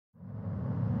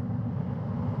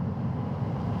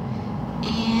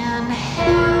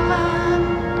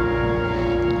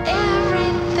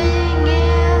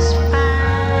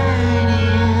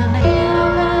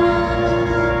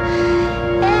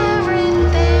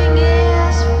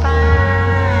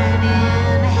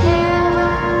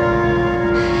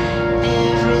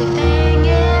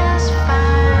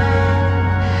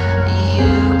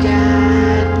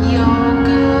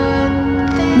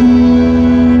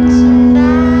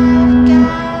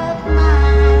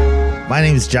My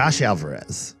name is Josh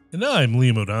Alvarez. And I'm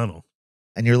Liam O'Donnell.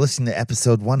 And you're listening to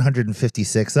episode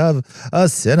 156 of A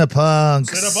Cinepunks.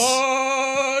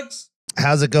 Cinepunks!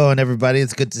 How's it going, everybody?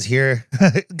 It's good to hear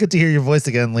your voice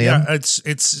again, Liam. Yeah,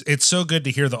 it's so good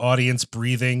to hear the audience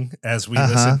breathing as we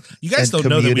listen. You guys And don't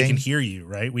know that we commuting. can hear you,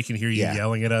 right? We can hear you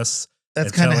yelling at us. That's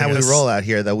and kind of how telling we us- roll out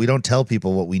here, though. We don't tell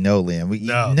people what we know, Liam. We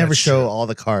No, never that's show true. all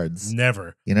the cards.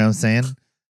 Never. You know what I'm saying?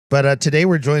 But today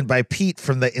we're joined by Pete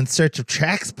from the In Search of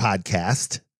Tracks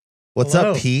podcast. What's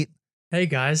Hello. up, Pete? Hey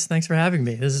guys, thanks for having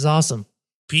me. This is awesome.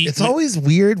 Pete, It's always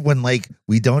weird when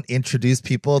we don't introduce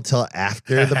people until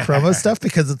after the promo stuff,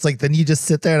 because it's like then you just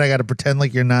sit there and I got to pretend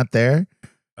like you're not there.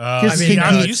 I mean,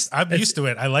 I'm it's- used to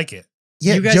it. I like it.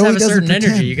 Yeah, you guys Joey have a doesn't certain pretend.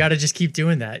 energy. You got to just keep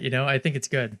doing that. You know, I think it's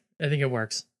good. I think it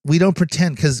works. We don't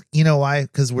pretend because you know why?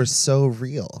 Because we're so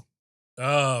real.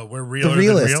 Oh, we're real. The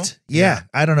realist. Yeah,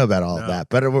 I don't know about all of No. that,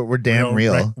 but we're damn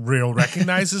real. Real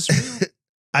recognizes real.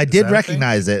 I Is did that a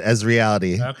recognize it as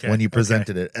reality Okay, when you okay.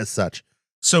 presented it as such.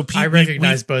 So Pete, I we-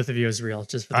 recognize both of you as real.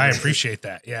 Just for the I record. appreciate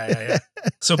that. Yeah.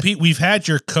 So Pete, we've had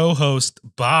your co-host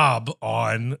Bob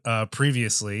on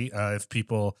previously. If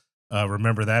people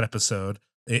remember that episode,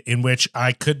 in which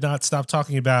I could not stop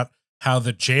talking about how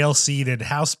the jail scene and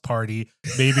house party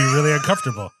made me really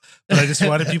uncomfortable. But I just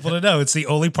wanted people to know it's the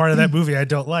only part of that movie I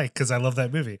don't like because I love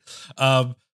that movie.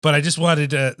 But I just wanted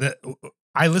to.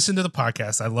 I listen to the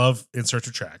podcast. I love In Search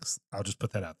of Tracks. I'll just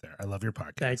put that out there. I love your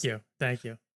podcast. Thank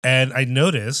you. And I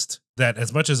noticed that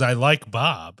as much as I like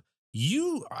Bob,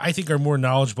 you, I think, are more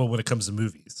knowledgeable when it comes to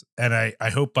movies. And I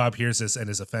hope Bob hears this and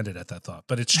is offended at that thought.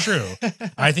 But it's true.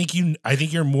 I think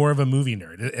you're more of a movie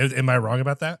nerd. Am I wrong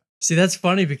about that? See, that's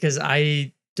funny because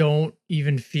I don't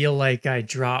even feel like I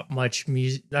drop much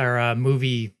music or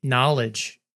movie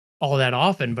knowledge all that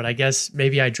often. But I guess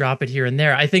maybe I drop it here and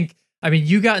there. I mean,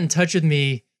 you got in touch with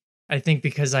me, I think,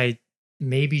 because I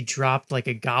maybe dropped like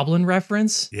a Goblin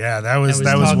reference. Yeah, that was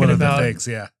talking one of the about- things.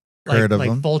 Yeah. Heard of like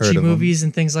them, Fulci heard of them. movies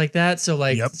and things like that. So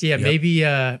Yep, yeah,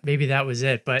 yep. maybe that was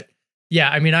it. But yeah,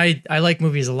 I mean, I like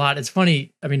movies a lot. It's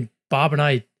funny. I mean, Bob and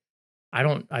I've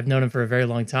known him for a very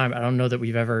long time. I don't know that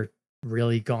we've ever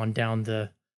really gone down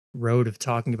the road of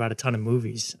talking about a ton of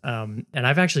movies. And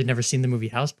I've actually never seen the movie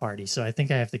House Party, so I think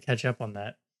I have to catch up on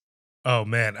that. Oh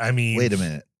man, I mean, Wait a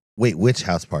minute. Wait, which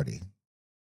house party?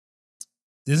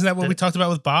 Isn't that what we talked about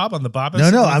with Bob on the Bob? No,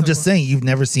 episode? I'm just saying you've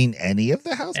never seen any of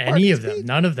the house parties. Any of them, Pete?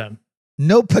 none of them.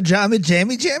 No pajama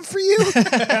jammy jam for you?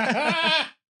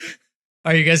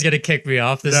 Are you guys gonna kick me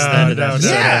off? This is the No, end of no, that. no.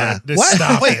 Yeah. Just What?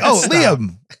 stop Wait. it. Oh, Stop.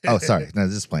 Liam. Oh, sorry. No,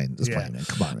 just playing. Just Yeah. playing, man.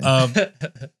 Come on,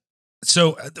 man.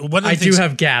 So one of the I things do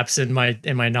have gaps in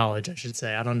my knowledge, I should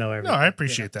say. I don't know everything. No, I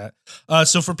appreciate that.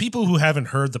 So for people who haven't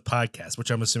heard the podcast,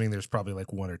 which I'm assuming there's probably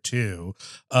like one or two,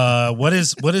 what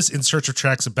is In Search of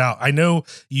Tracks about? I know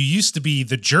you used to be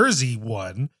the Jersey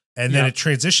one, and then Yeah. it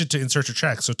transitioned to In Search of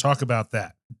Tracks. So talk about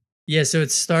that. Yeah, so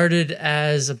it started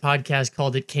as a podcast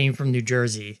called It Came from New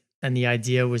Jersey. And the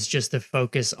idea was just to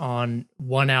focus on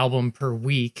one album per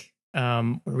week,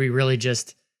 where we really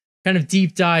just kind of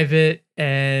deep dive it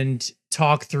and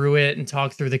talk through it and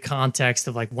talk through the context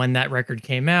of like when that record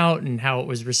came out and how it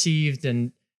was received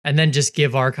and then just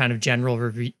give our kind of general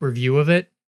review of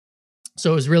it.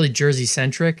 So it was really Jersey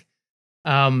centric.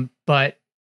 But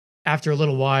after a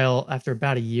little while, after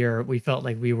about a year, we felt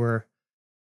like we were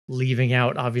leaving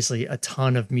out obviously a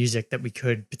ton of music that we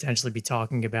could potentially be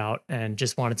talking about and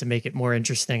just wanted to make it more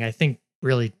interesting. I think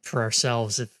really for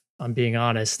ourselves, if I'm being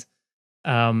honest.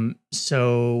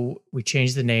 So we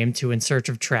changed the name to In Search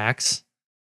of Tracks,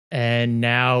 and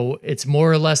now it's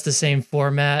more or less the same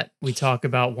format. We talk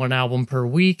about one album per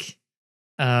week.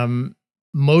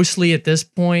 Mostly at this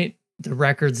point, the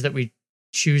records that we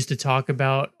choose to talk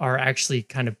about are actually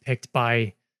kind of picked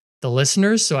by the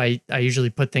listeners. So I usually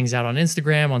put things out on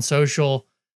Instagram, on social,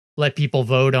 let people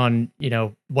vote on,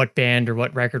 what band or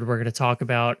what record we're going to talk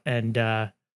about and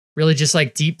really just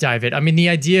like deep dive it. I mean, the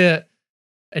idea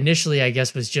initially, I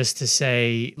guess, was just to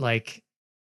say like,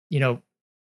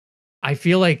 I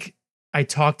feel like I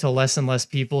talk to less and less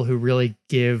people who really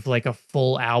give like a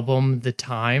full album the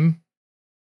time.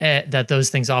 that those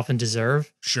things often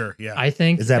deserve. Sure. Yeah. I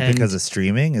think. Is that And because of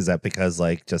streaming? Is that because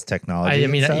like just technology? I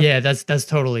mean, and stuff? yeah, that's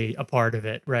totally a part of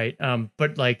it, right?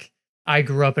 But like I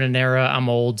grew up in an era. I'm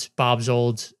old. Bob's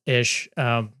old-ish,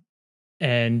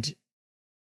 and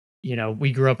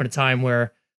we grew up in a time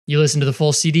where you listen to the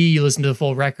full CD, you listen to the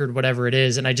full record, whatever it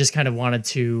is, and I just kind of wanted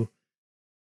to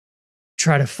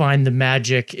try to find the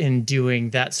magic in doing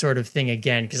that sort of thing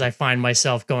again, because I find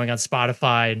myself going on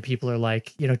Spotify and people are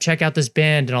like, check out this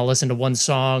band, and I'll listen to one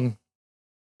song,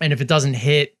 and if it doesn't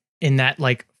hit in that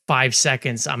like 5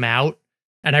 seconds, I'm out,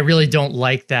 and I really don't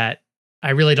like that.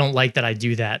 I really don't like that I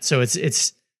do that. So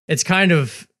it's kind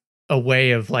of a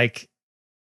way of like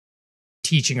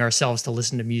teaching ourselves to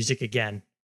listen to music again,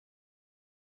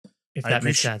 if that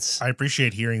makes sense. I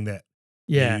appreciate hearing that.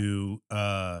 Yeah. You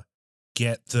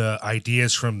get the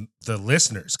ideas from the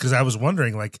listeners, because I was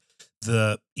wondering, like,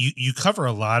 you cover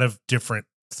a lot of different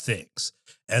things,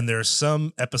 and there's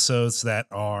some episodes that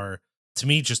are, to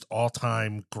me, just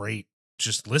all-time great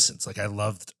just listens. Like, I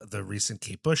loved the recent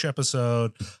Kate Bush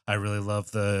episode. I really love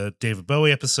the David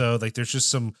Bowie episode. Like, there's just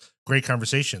some great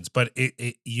conversations, but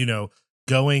it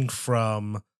going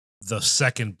from the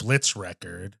second Blitz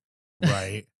record,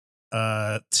 right,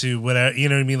 to whatever, you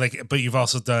know what I mean? Like, but you've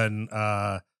also done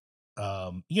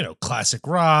classic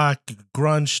rock,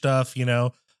 grunge stuff,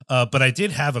 but I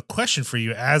did have a question for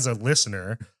you as a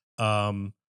listener.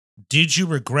 Did you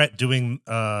regret doing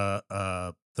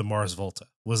the Mars Volta?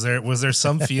 Was there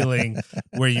some feeling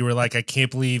where you were like, I can't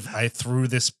believe I threw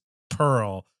this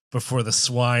pearl before the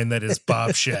swine that is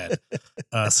Bob Shed,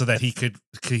 so that he could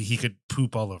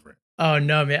poop all over it? Oh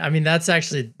no, man! I mean, that's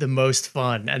actually the most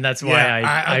fun, and that's why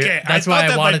that's why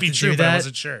I wanted to do that. I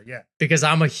wasn't sure, because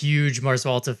I'm a huge Mars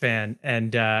Volta fan,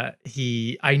 and I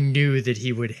knew that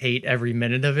he would hate every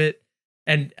minute of it,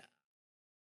 and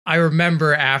I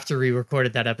remember after we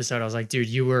recorded that episode, I was like, dude,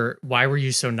 why were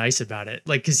you so nice about it?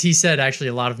 Like, cause he said actually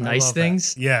a lot of nice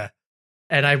things. That. Yeah.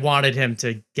 And I wanted him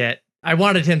to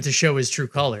show his true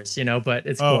colors, but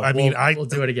it's cool. I mean, we'll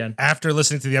do it again. After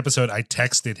listening to the episode, I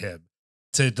texted him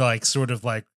to like, sort of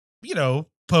like,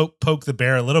 poke the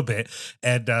bear a little bit.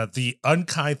 And the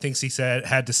unkind things he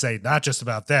had to say, not just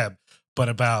about them, but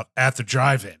about At the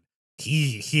Drive-In.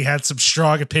 He had some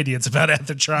strong opinions about At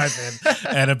the Drive-In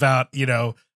and about,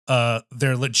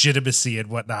 their legitimacy and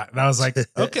whatnot. And I was like,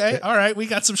 okay, all right, we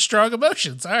got some strong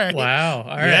emotions. All right. Wow. All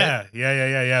right.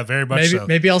 Yeah. Very much so.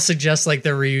 Maybe I'll suggest like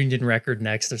the reunion record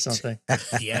next or something.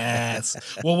 Yes.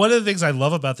 Well, one of the things I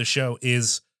love about the show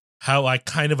is how I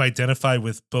kind of identify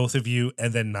with both of you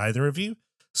and then neither of you.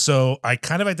 So I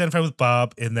kind of identify with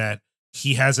Bob in that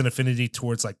he has an affinity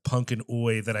towards like punk and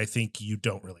oi that I think you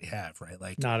don't really have, right?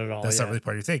 Like, not at all. That's not really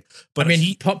part of your thing. But I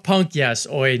mean, punk, yes.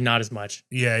 Oi, not as much.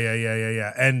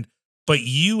 Yeah. But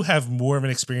you have more of an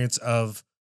experience of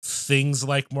things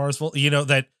like Mars Volta.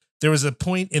 That there was a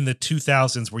point in the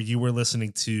 2000s where you were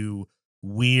listening to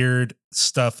weird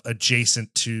stuff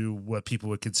adjacent to what people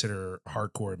would consider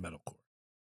hardcore and metalcore,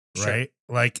 right?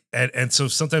 Sure. Like, and so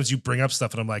sometimes you bring up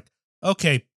stuff, and I'm like,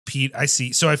 okay, Pete, I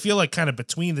see. So I feel like kind of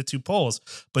between the two poles,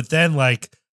 but then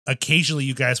like occasionally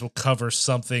you guys will cover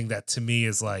something that to me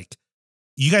is like,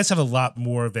 you guys have a lot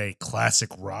more of a classic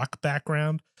rock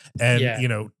background.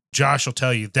 And, Josh will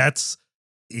tell you it's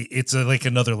like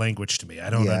another language to me. I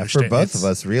don't understand. For both of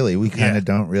us, really, we kind of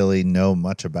don't really know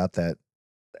much about that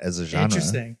as a genre.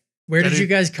 Interesting. Where did you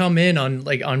guys come in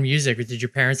on music? Or did your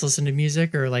parents listen to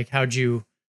music, or like,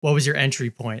 what was your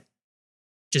entry point?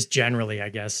 Just generally, I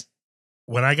guess.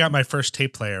 When I got my first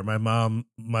tape player, my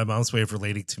mom's way of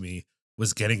relating to me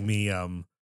was getting me a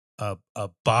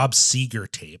Bob Seger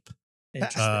tape,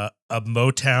 a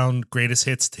Motown Greatest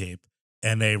Hits tape,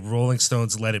 and a Rolling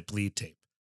Stones Let It Bleed tape.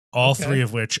 All three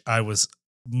of which I was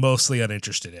mostly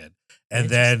uninterested in. And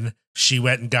then she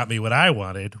went and got me what I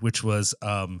wanted, which was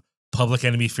Public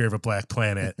Enemy, Fear of a Black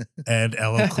Planet, and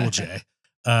LL Cool J.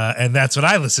 And that's what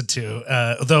I listened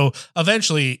to. Though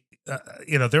eventually,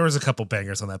 there was a couple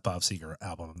bangers on that Bob Seger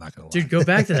album. I'm not gonna lie. Dude, go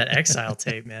back to that Exile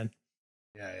tape, man.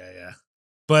 Yeah.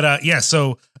 But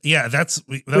that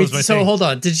was my thing. Hold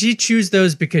on. Did she choose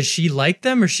those because she liked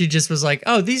them, or she just was like,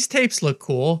 "Oh, these tapes look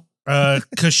cool"?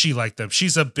 Because she liked them. She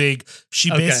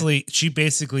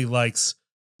basically likes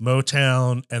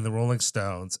Motown and the Rolling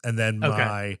Stones, and then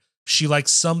she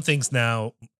likes some things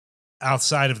now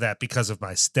outside of that because of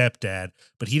my stepdad,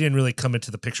 but he didn't really come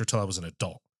into the picture till I was an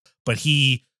adult. But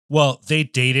they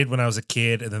dated when I was a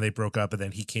kid, and then they broke up, and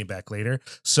then he came back later.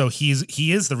 So he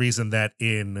is the reason that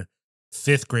in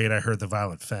 5th grade I heard the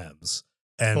Violent Femmes,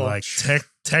 and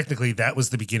technically that was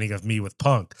the beginning of me with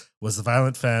punk, was the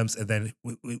Violent Femmes, and then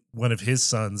one of his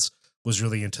sons was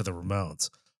really into the Ramones.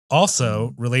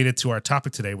 Also related to our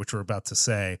topic today, which we're about to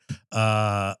say,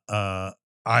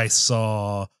 I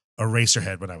saw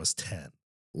Eraserhead when I was 10.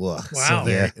 Ugh. Wow. So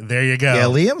there you go. Yeah,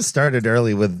 Liam started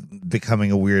early with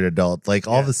becoming a weird adult. Like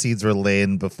all Yeah. the seeds were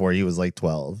laying before he was like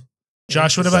 12.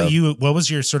 Josh, what So- about you? What was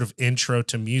your sort of intro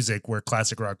to music where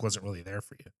classic rock wasn't really there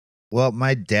for you? Well,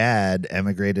 my dad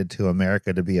emigrated to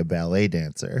America to be a ballet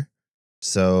dancer.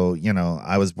 So, you know,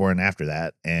 I was born after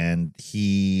that, and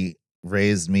he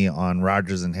raised me on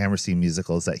Rodgers and Hammerstein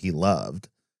musicals that he loved.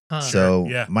 Huh. So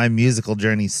yeah. my musical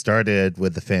journey started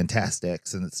with the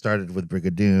Fantastics, and it started with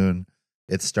Brigadoon.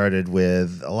 It started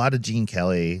with a lot of Gene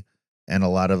Kelly and a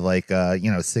lot of like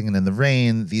Singing in the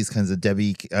Rain, these kinds of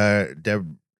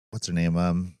what's her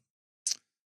name?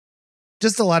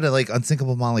 Just a lot of like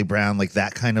Unsinkable Molly Brown, like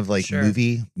that kind of like Sure.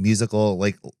 movie musical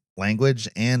like language,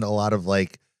 and a lot of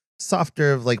like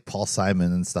softer like Paul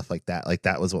Simon and stuff like that. Like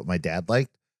that was what my dad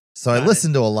liked. So I Got it.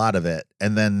 listened to a lot of it,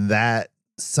 and then that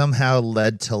somehow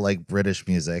led to like British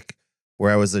music,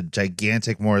 where I was a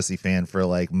gigantic Morrissey fan for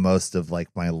like most of like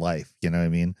my life. You know what I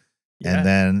mean? Yeah. And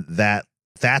then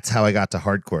that's how I got to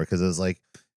hardcore, because it was like,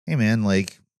 hey man,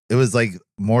 like it was like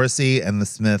Morrissey and the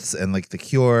Smiths and like The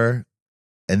Cure.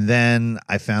 And then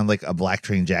I found like a Black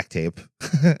Train Jack tape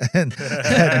and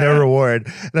had No Reward.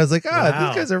 And I was like, Wow.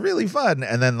 these guys are really fun.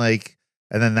 And then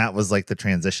that was like the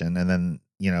transition. And then,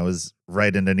 you know, it was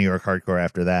right into New York hardcore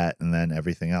after that, and then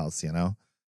everything else, you know?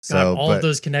 God, all of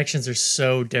those connections are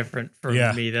so different for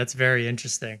Yeah. me. That's very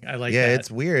interesting. I like yeah, that.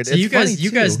 it's weird. So it's you guys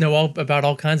funny, too. know about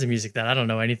all kinds of music that I don't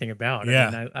know anything about. Yeah.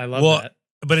 I mean, I love Well, that.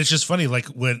 But it's just funny, like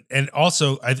and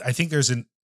also I think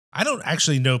I don't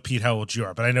actually know, Pete, how old you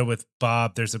are, but I know with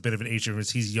Bob, there's a bit of an age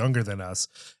difference. He's younger than us.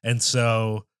 And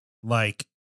so like,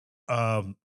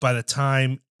 by the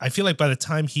time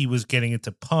he was getting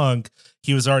into punk,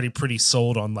 he was already pretty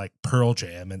sold on like Pearl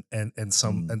Jam and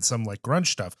some like grunge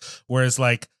stuff. Whereas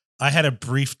like I had a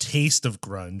brief taste of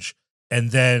grunge, and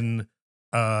then,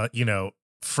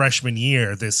 freshman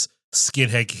year, this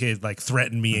skinhead kid like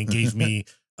threatened me and gave me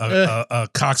a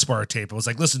Coxbar tape. I was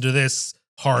like, listen to this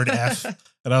hard F.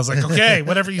 And I was like, okay,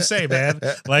 whatever you say, man.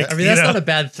 Like, I mean, that's not a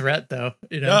bad threat, though.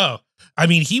 You know? No, I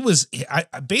mean, he was it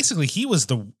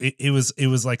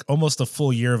was like almost a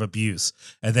full year of abuse,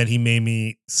 and then he made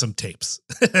me some tapes.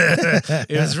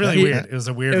 It was really weird. It was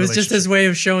a weird. It was just his way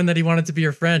of showing that he wanted to be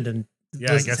your friend and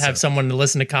Yeah, I guess have so. someone to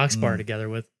listen to Coxbar together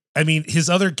with. I mean, his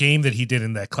other game that he did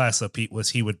in that class, though, Pete,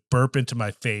 was he would burp into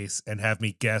my face and have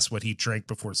me guess what he drank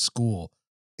before school.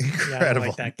 Yeah, I Incredible.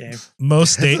 like that game.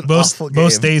 Most That's an awful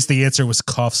most game. days the answer was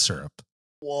cough syrup.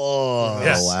 Whoa.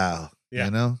 Yes. Oh, wow. Yeah.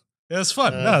 You know? It was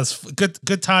fun. No, it was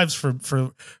good times for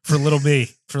little me,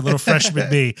 for little freshman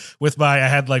me. I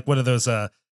had like one of those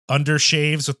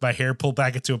undershaves with my hair pulled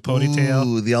back into a ponytail.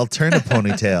 Ooh, the alternative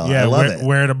ponytail. Yeah, I love it.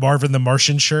 wearing a Marvin the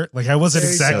Martian shirt. Like I wasn't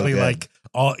Very exactly so good. like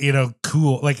all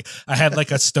cool. Like I had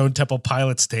like a Stone Temple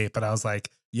Pilots tape, and I was like,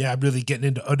 yeah, I'm really getting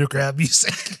into underground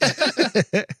music.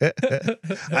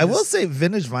 I will say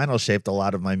vintage vinyl shaped a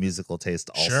lot of my musical taste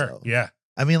also. Sure. Yeah.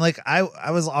 I mean, like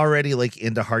I was already like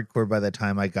into hardcore by the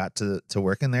time I got to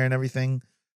work in there and everything.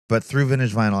 But through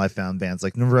vintage vinyl, I found bands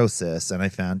like Neurosis, and I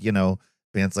found,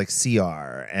 bands like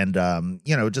CR, and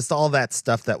just all that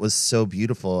stuff that was so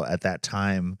beautiful at that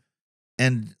time.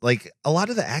 And like a lot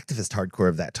of the activist hardcore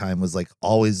of that time was like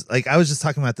always like, I was just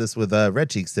talking about this with Red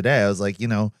Cheeks today. I was like,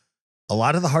 a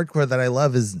lot of the hardcore that I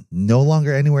love is no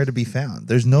longer anywhere to be found.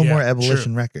 There's no more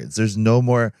Abolition records. There's no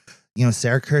more,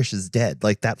 Sarah Kirsch is dead.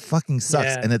 Like that fucking sucks.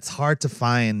 Yeah. And it's hard to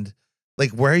find,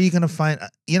 like, where are you going to find,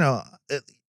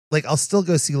 like I'll still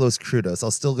go see Los Crudos.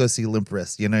 I'll still go see Limp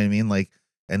Wrist. You know what I mean? Like,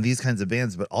 and these kinds of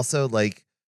bands, but also like,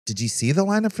 did you see the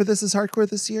lineup for This Is Hardcore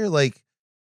this year? Like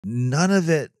none of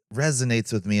it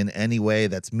resonates with me in any way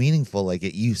that's meaningful like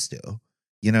it used to.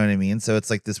 You know what I mean? So it's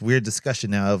like this weird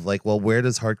discussion now of like, well, where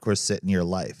does hardcore sit in your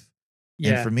life?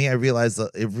 Yeah. And for me, I realized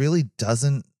that it really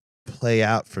doesn't play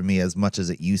out for me as much as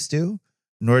it used to,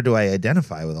 nor do I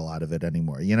identify with a lot of it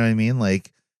anymore. You know what I mean?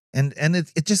 Like, and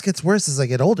it just gets worse as I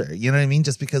get older. You know what I mean?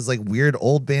 Just because like weird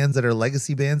old bands that are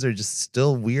legacy bands are just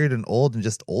still weird and old and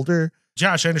just older.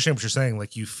 Josh, I understand what you're saying.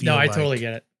 Like you feel No, I like totally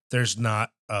get it. there's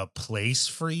not a place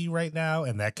for you right now,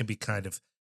 and that can be kind of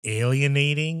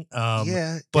alienating.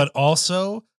 Yeah. But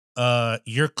also,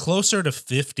 you're closer to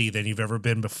 50 than you've ever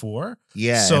been before.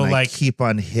 Yeah. So and I like, keep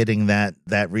on hitting that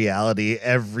reality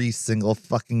every single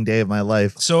fucking day of my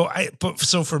life. so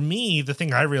for me, the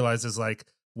thing I realize is like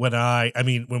when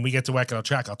when we get to Whack It on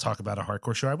Track, I'll talk about a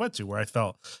hardcore show I went to where I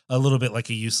felt a little bit like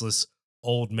a useless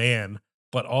old man,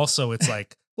 but also it's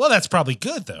like, well, that's probably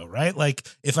good though, right? Like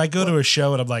if I go to a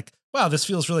show and I'm like, wow, this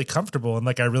feels really comfortable and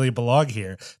like I really belong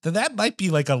here, then that might be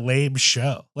like a lame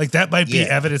show. Like that might be Yeah.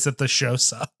 evidence that the show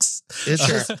sucks. It's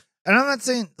just, and I'm not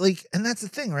saying like, and that's the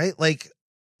thing, right? Like,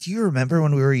 do you remember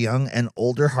when we were young and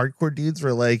older hardcore dudes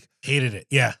were like, Hated it.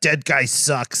 Yeah. Dead Guy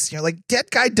sucks? You're like, Dead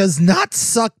Guy does not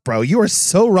suck, bro. You are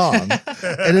so wrong.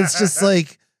 And it's just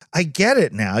like, I get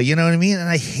it now. You know what I mean? And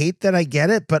I hate that I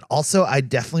get it, but also I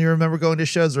definitely remember going to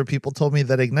shows where people told me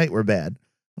that Ignite were bad.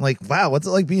 I'm like, wow, what's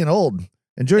it like being old?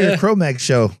 Enjoy your Cro-Mag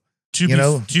show.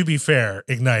 To be fair,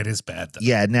 Ignite is bad though.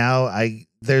 Yeah, now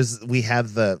we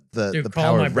have the Dude, power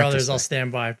call my of brothers, I'll retrospect.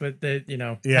 stand by. But they,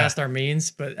 Yeah. past our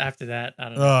means. But after that, I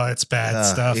don't know. Oh, it's bad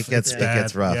stuff. It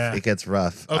gets rough. Yeah. It gets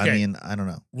rough. Okay. I mean, I don't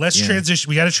know. Let's Yeah. transition.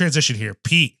 We got to transition here.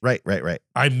 Pete, Right.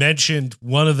 I mentioned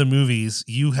one of the movies.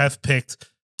 You have picked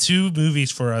two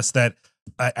movies for us that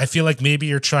I feel like maybe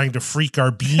you're trying to freak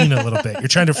our bean a little bit. You're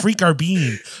trying to freak our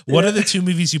bean. What are the two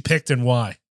movies you picked and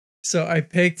why? So I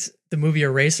picked the movie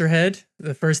Eraserhead,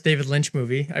 the first David Lynch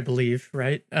movie, I believe,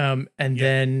 right? And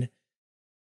then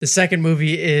the second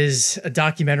movie is a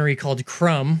documentary called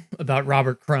Crumb about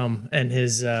Robert Crumb and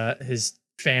his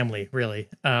family, really.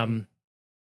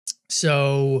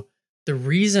 So the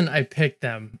reason I picked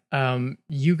them,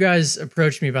 you guys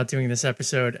approached me about doing this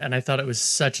episode, and I thought it was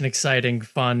such an exciting,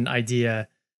 fun idea.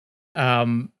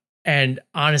 And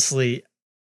honestly,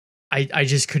 I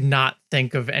just could not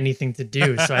think of anything to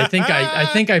do. So I think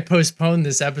I postponed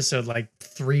this episode like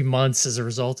 3 months as a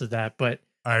result of that. But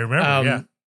I remember,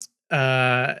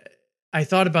 I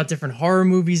thought about different horror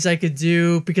movies I could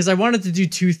do because I wanted to do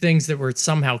two things that were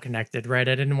somehow connected, right?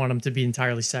 I didn't want them to be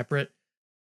entirely separate.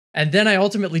 And then I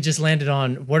ultimately just landed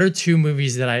on what are two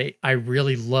movies that I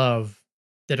really love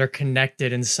that are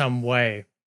connected in some way.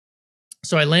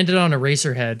 So I landed on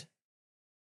Eraserhead.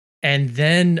 And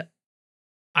then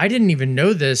I didn't even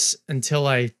know this until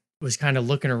I was kind of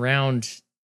looking around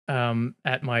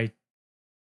at my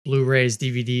Blu-rays,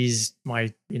 DVDs,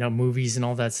 my movies and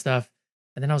all that stuff.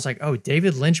 And then I was like, oh,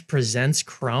 David Lynch presents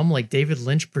Crumb. Like David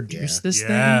Lynch produced this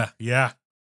thing. Yeah.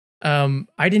 I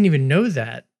didn't even know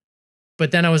that.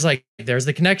 But then I was like, there's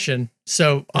the connection.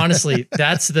 So honestly,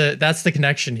 that's the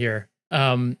connection here.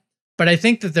 But I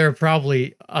think that there are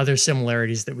probably other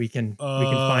similarities that we can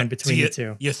find between the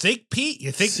two. You think, Pete?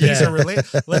 You think these are related?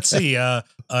 Let's see. An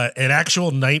actual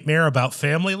nightmare about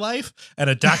family life and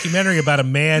a documentary about a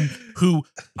man who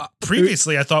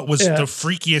previously I thought was the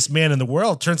freakiest man in the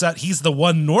world. Turns out he's the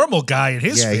one normal guy in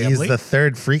his family. He's the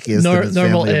third freakiest in his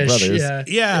family of brothers.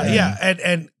 Yeah.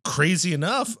 And crazy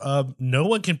enough, no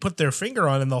one can put their finger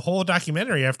on in the whole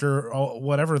documentary after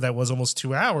whatever that was, almost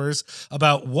 2 hours,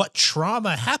 about what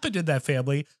trauma happened in that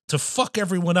family to fuck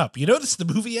everyone up. You notice the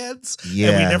movie ends, and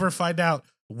we never find out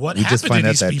what happened. We just find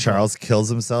out that people. Charles kills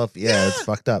himself. Yeah, it's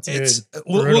fucked up. It's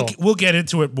we'll get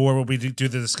into it more when we do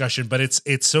the discussion, but it's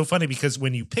so funny because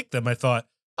when you picked them, I thought,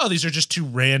 oh, these are just two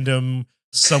random,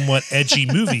 somewhat edgy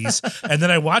movies, and then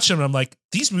I watched them and I'm like,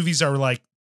 these movies are like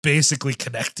basically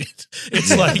connected.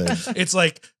 It's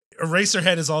like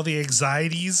Eraserhead is all the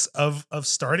anxieties of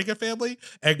starting a family,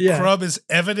 and Crumb is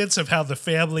evidence of how the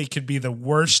family can be the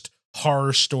worst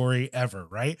horror story ever,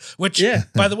 right? Which,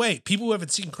 by the way, people who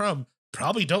haven't seen Crumb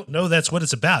probably don't know that's what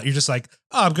it's about. You're just like,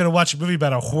 oh, I'm going to watch a movie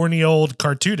about a horny old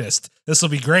cartoonist. This will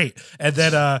be great. And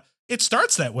then it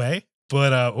starts that way.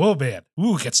 But oh man,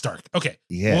 it gets dark. Okay,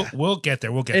 we'll get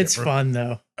there. It's fun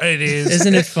though. It is,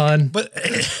 isn't it fun? But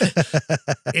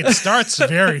it starts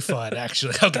very fun,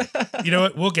 actually. Okay, you know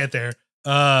what? We'll get there.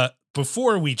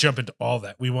 Before we jump into all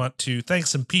that, we want to thank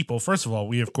some people. First of all,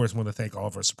 we of course want to thank all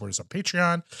of our supporters on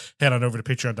Patreon. Head on over to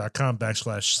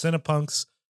patreon.com/Cinepunks.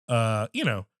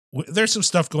 There's some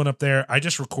stuff going up there. I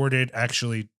just recorded,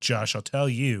 actually, Josh, I'll tell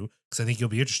you because I think you'll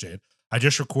be interested. I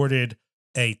just recorded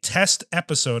a test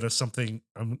episode of something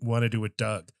I want to do with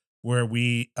Doug, where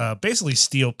we basically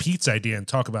steal Pete's idea and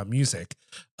talk about music.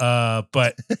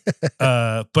 But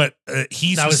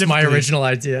he that was my original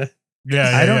idea.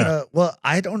 Yeah, I don't know. Well,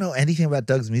 I don't know anything about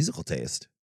Doug's musical taste.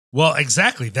 Well,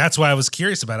 exactly. That's why I was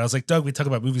curious about it. I was like, Doug, we talk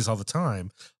about movies all the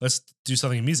time. Let's do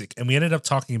something in music. And we ended up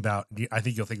talking about, I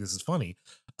think you'll think this is funny,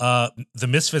 The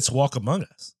Misfits' Walk Among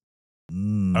Us,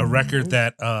 a record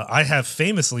that I have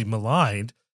famously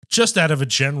maligned just out of a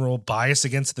general bias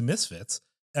against the Misfits.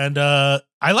 And I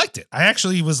liked it. I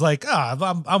actually was like,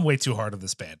 I'm way too hard on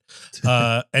this band.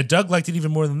 And Doug liked it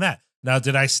even more than that. Now,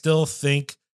 did I still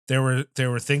think there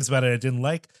were things about it I didn't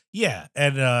like? Yeah.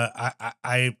 And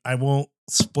I won't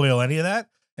spoil any of that,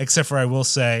 except for I will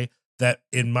say that,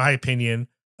 in my opinion,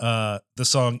 the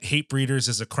song Hate Breeders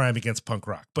is a crime against punk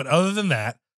rock. But other than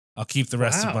that, I'll keep the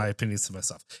rest of my opinions to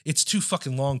myself. It's too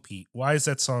fucking long, Pete. Why is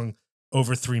that song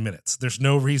over 3 minutes. There's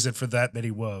no reason for that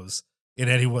many woes in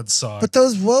anyone's song. But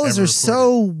those woes ever are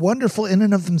so wonderful in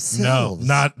and of themselves.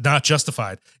 No, not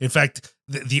justified. In fact,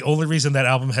 the only reason that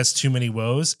album has too many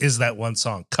woes is that one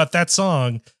song. Cut that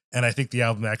song, and I think the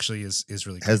album actually is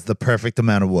really good. Has the perfect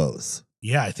amount of woes.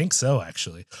 Yeah, I think so,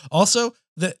 actually. Also,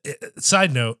 the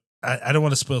side note, I don't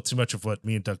want to spoil too much of what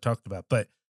me and Doug talked about, but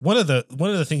one of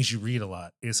the things you read a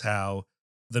lot is how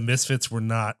the Misfits were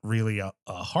not really a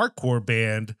hardcore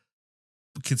band,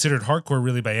 considered hardcore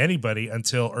really by anybody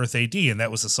until Earth AD, and that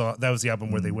was the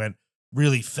album where they went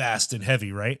really fast and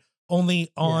heavy, right?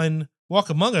 Only on Walk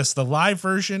Among Us, the live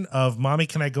version of Mommy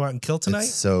Can I Go Out and Kill Tonight?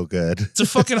 It's so good. It's a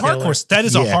fucking hardcore. That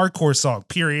is a hardcore song,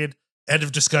 period. End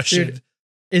of discussion. Dude,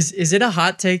 is it a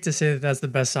hot take to say that that's the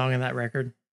best song in that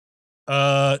record?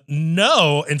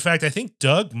 No. In fact, I think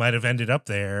Doug might have ended up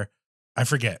there. I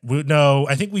forget. No,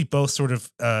 I think we both sort of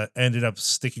ended up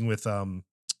sticking with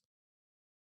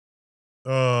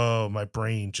oh, my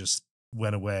brain just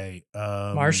went away.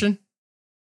 Martian?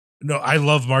 No, I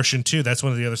love Martian too. That's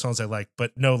one of the other songs I like.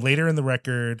 But no, later in the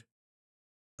record,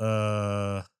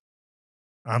 I'm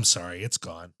sorry, it's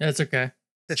gone. That's okay.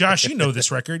 Josh, you know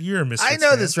this record. You're a Misfits I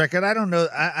know fan. this record. I don't know.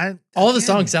 I all the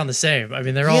songs sound the same. I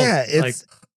mean, they're all like,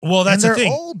 well, that's the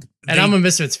thing. Old. And I'm a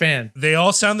Misfits fan. They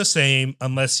all sound the same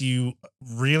unless you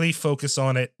really focus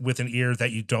on it with an ear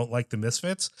that you don't like the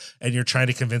Misfits and you're trying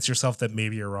to convince yourself that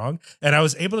maybe you're wrong. And I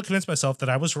was able to convince myself that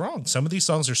I was wrong. Some of these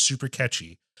songs are super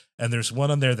catchy, and there's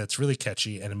one on there that's really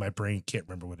catchy, and in my brain can't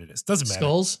remember what it is. Doesn't matter.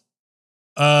 Skulls?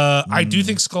 I do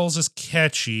think Skulls is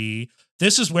catchy.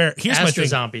 This is where here's Astro my thing.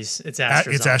 Zombies. It's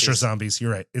Astro Zombies. It's Astro Zombies.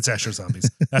 You're right. It's Astro Zombies.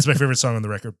 That's my favorite song on the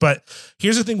record. But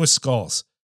here's the thing with Skulls.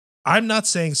 I'm not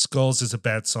saying Skulls is a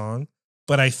bad song,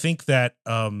 but I think that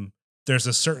there's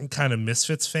a certain kind of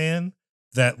Misfits fan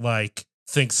that like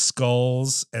thinks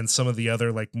Skulls and some of the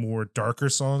other like more darker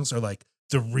songs are like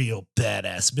the real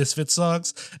badass Misfits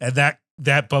songs, and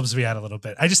that bums me out a little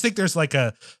bit. I just think there's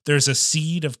a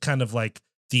seed of kind of like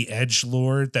the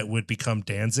edgelord that would become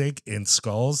Danzig in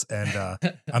Skulls, and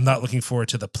I'm not looking forward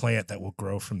to the plant that will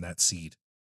grow from that seed.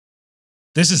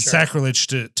 This is sacrilege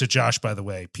to Josh, by the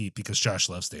way, Pete, because Josh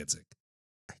loves Danzig.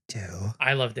 I do.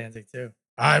 I love Danzig too.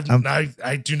 I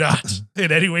do not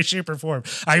in any way, shape, or form.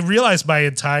 I realize my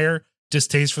entire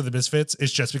distaste for the Misfits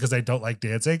is just because I don't like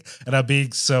Danzig, and I'm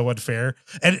being so unfair.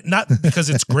 And not because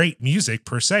it's great music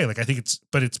per se. Like I think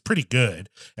but it's pretty good.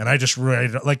 And I just really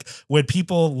like when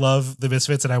people love the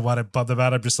Misfits and I want to bum them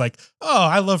out. I'm just like, oh,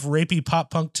 I love rapey pop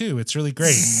punk too. It's really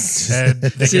great, and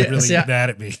they get really mad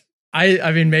at me.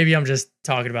 I mean, maybe I'm just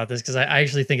talking about this because I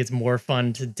actually think it's more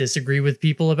fun to disagree with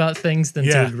people about things than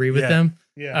to agree with them.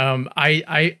 Yeah.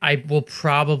 I will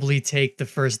probably take the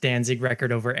first Danzig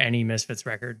record over any Misfits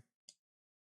record.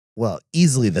 Well,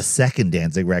 easily the second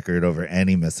Danzig record over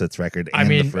any Misfits record and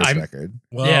the first record.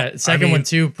 Well, yeah, second one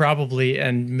too, probably,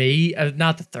 and maybe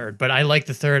not the third, but I like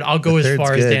the third. I'll go as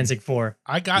far as Danzig 4.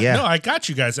 I got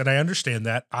you guys, and I understand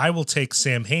that. I will take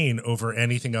Sam Hain over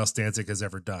anything else Danzig has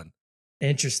ever done.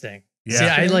 Interesting. Yeah. See,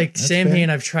 I like Sam Hain.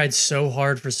 I've tried so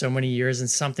hard for so many years, and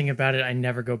something about it I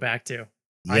never go back to.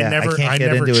 Yeah, I never tried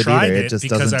it just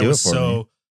because doesn't do it for me.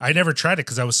 I never tried it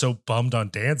because I was so bummed on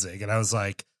Danzig, and I was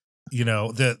like, you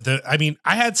know, I mean,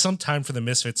 I had some time for the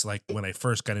Misfits like when I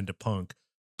first got into punk,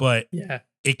 but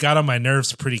it got on my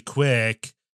nerves pretty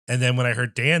quick. And then when I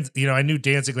heard I knew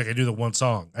Danzig, like I knew the one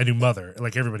song. I knew Mother,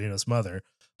 like everybody knows Mother.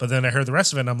 But then I heard the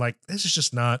rest of it, and I'm like, this is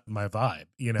just not my vibe,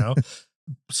 you know?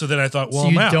 So then I thought, well, so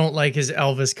you don't like his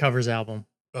Elvis covers album?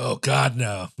 Oh God,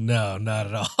 no, not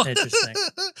at all. Interesting.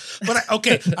 But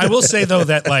I will say though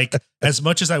that like as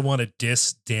much as I want to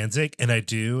diss Danzig, and I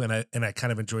do, and I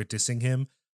kind of enjoy dissing him,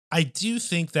 I do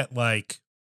think that like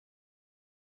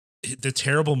the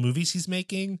terrible movies he's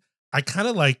making, I kind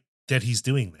of like that he's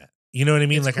doing that. You know what I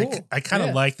mean? It's like cool. I kind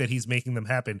of like that he's making them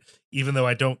happen, even though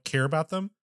I don't care about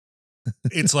them.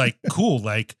 It's like cool,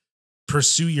 like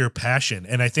pursue your passion,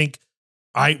 and I think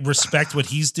I respect what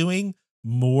he's doing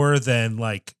more than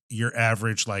like your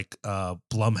average like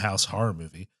Blumhouse horror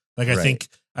movie. Like I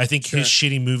think his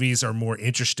shitty movies are more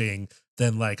interesting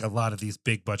than like a lot of these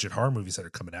big budget horror movies that are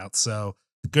coming out. So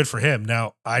good for him.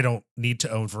 Now I don't need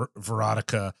to own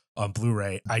Veronica on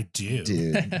Blu-ray. I do,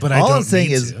 dude. But all I don't I'm saying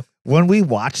need is to. When we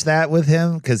watched that with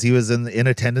him, because he was in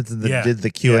attendance and did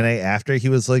the Q&A after, he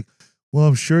was like, well,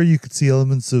 I'm sure you could see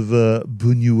elements of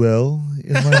Buñuel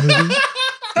in my movie.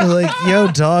 Like,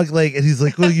 yo, dog, like, and he's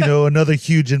like, well, you know, another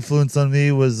huge influence on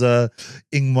me was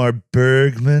Ingmar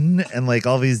Bergman, and like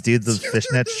all these dudes with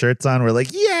fishnet shirts on were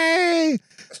like, yay!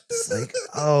 It's like,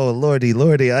 oh, lordy,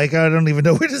 like I don't even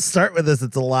know where to start with this.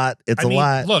 It's a lot. It's a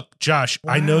lot. Look, Josh,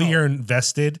 I know you're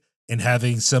invested in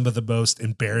having some of the most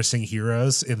embarrassing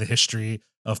heroes in the history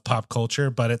of pop culture.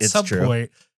 But at some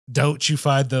point, don't you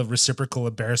find the reciprocal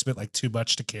embarrassment like too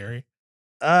much to carry?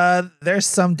 There's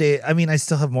some day. I mean, I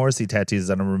still have Morrissey tattoos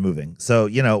that I'm removing. So,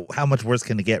 you know, how much worse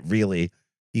can it get, really?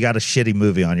 You got a shitty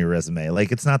movie on your resume.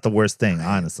 Like, it's not the worst thing,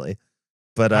 honestly.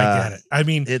 But I get it. I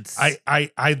mean, it's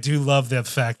I do love the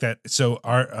fact that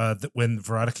our when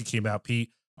Veronica came out,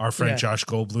 Pete, our friend Josh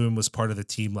Goldblum was part of the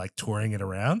team, like touring it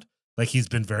around. Like, he's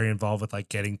been very involved with like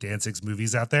getting Danzig's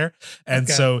movies out there, and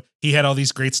so he had all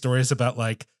these great stories about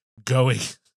like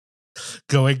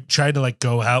trying to like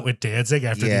go out with Danzig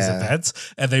after these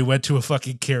events, and they went to a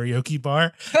fucking karaoke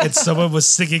bar, and someone was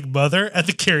singing "Mother" at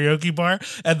the karaoke bar,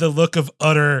 and the look of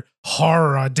utter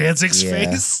horror on Danzig's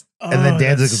face. And then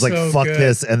Danzig was like, fuck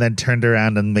this, and then turned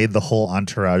around and made the whole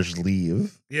entourage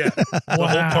leave. Yeah. The whole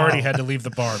party had to leave the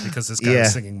bar because this guy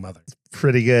was singing Mother.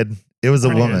 Pretty good. It was a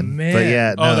woman. Man. But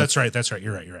yeah. No, that's right. That's right.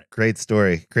 You're right. Great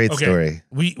story. Great story.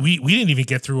 We didn't even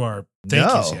get through our thank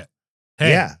yous yet.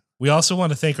 Hey, we also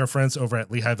want to thank our friends over at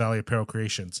Lehigh Valley Apparel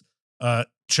Creations.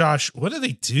 Josh, what do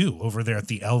they do over there at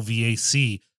the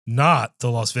LVAC, not the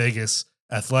Las Vegas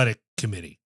Athletic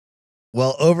Committee?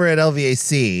 Well, over at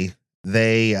LVAC,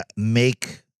 they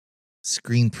make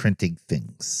screen printing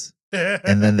things.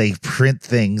 And then they print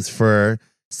things for,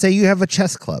 say you have a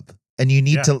chess club and you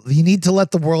need to let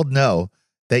the world know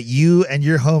that you and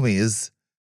your homies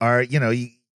are, you know, you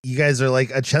guys are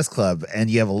like a chess club and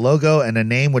you have a logo and a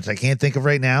name, which I can't think of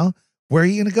right now. Where are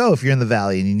you going to go if you're in the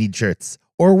Valley and you need shirts?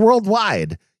 Or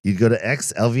worldwide, you'd go to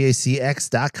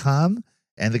lvacx.com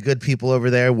and the good people over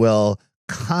there will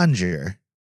conjure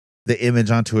the image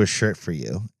onto a shirt for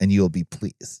you and you'll be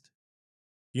pleased.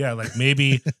 Yeah, like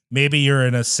maybe you're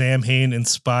in a Sam Hain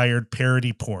inspired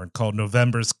parody porn called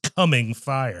November's Coming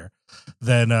Fire.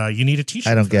 Then you need a t-shirt.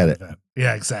 I don't get it. Event.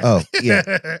 Yeah, exactly. Oh,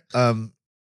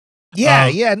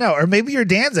 yeah. No, or maybe you're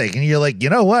Danzig and you're like, you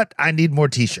know what? I need more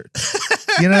t-shirts.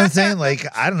 You know what I'm saying? Like,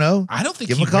 I don't know. I don't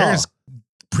think he wears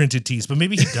printed tees, but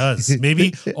maybe he does.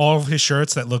 Maybe all of his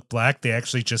shirts that look black, they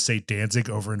actually just say Danzig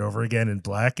over and over again in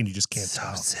black, and you just can't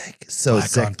tell. So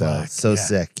sick, though. So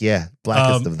sick. Yeah.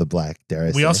 Blackest of the black, dare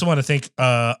I say. We also want to thank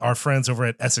our friends over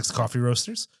at Essex Coffee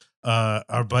Roasters.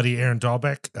 Our buddy Aaron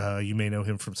Dahlbeck. You may know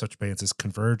him from such bands as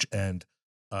Converge and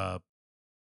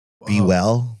Be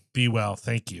Well. Be Well.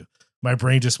 Thank you. My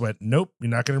brain just went, nope, you're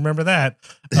not going to remember that.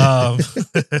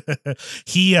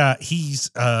 He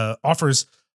offers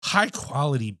high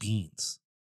quality beans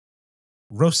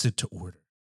roasted to order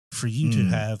for you to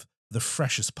have the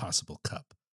freshest possible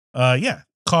cup.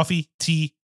 Coffee,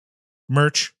 tea,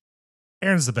 merch.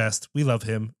 Aaron's the best. We love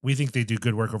him. We think they do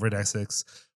good work over at Essex.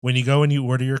 When you go and you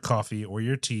order your coffee or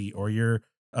your tea or your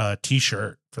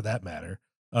t-shirt for that matter,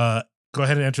 go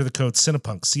ahead and enter the code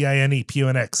Cinepunk,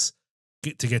 CINEPUNX,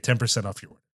 to get 10% off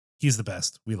your order. He's the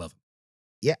best. We love him.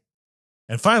 Yeah.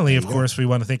 And finally, of course, we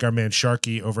want to thank our man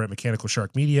Sharky over at Mechanical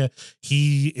Shark Media.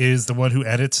 He is the one who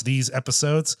edits these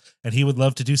episodes, and he would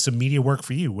love to do some media work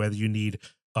for you, whether you need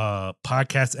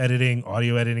podcast editing,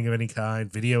 audio editing of any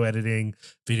kind, video editing,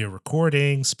 video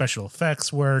recording, special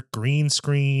effects work, green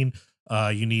screen,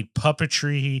 you need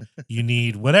puppetry, you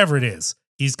need whatever it is.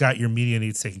 He's got your media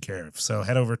needs taken care of. So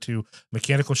head over to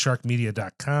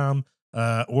mechanicalsharkmedia.com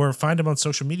or find him on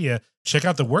social media. Check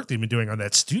out the work they've been doing on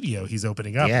that studio he's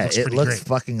opening up. Yeah, it looks great.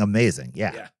 Fucking amazing.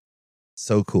 Yeah.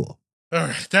 So cool. All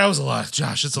right. That was a lot,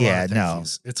 Josh. It's a lot. No.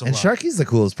 It's a lot. Sharky's the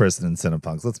coolest person in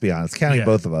Cinepunks. Let's be honest. Counting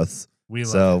both of us. We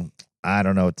love him. I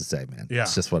don't know what to say, man. Yeah.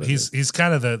 It's just what it is. He's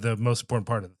kind of the most important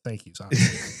part of the thank yous,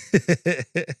 honestly.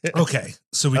 Okay.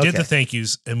 So we did the thank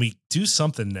yous and we do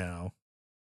something now.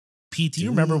 Pete, do you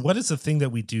remember what is the thing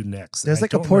that we do next? There's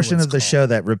like a portion of the show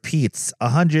that repeats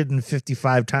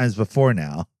 155 times before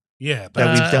now. Yeah, but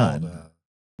that we've done.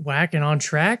 Whacking on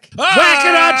track?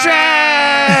 Whacking on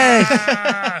track!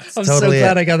 I'm so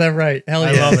glad I got that right. Hell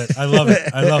yeah. I love it.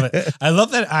 I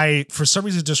love that I, for some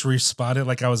reason, just responded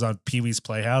like I was on Pee-wee's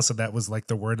Playhouse, and that was like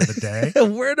the word of the day.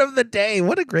 Word of the day.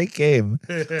 What a great game.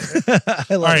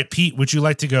 All right, Pete, would you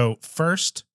like to go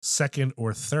first, second,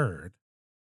 or third?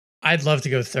 I'd love to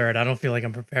go third. I don't feel like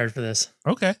I'm prepared for this.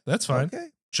 Okay, that's fine. Okay.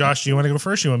 Josh, do you want to go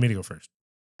first or you want me to go first?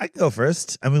 I can go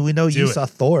first. I mean, we know you saw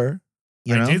Thor.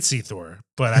 I did see Thor,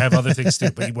 but I have other things too.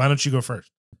 But why don't you go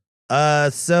first?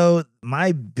 So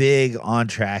my big on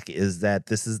track is that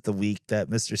this is the week that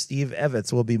Mr. Steve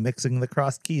Evans will be mixing the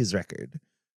Crossed Keys record.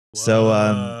 Whoa.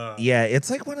 So yeah,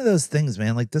 it's like one of those things,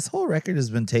 man. Like this whole record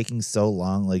has been taking so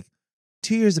long, like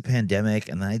 2 years of pandemic,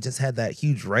 and then I just had that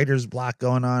huge writer's block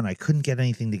going on. I couldn't get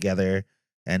anything together,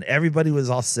 and everybody was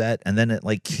all set, and then it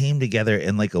like came together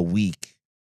in like a week.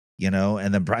 you know,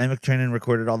 and then Brian McTernan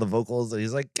recorded all the vocals, and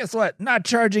he's like, guess what? Not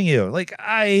charging you. Like,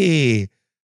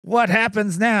 what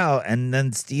happens now? And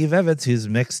then Steve Evans, who's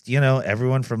mixed, you know,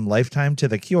 everyone from Lifetime to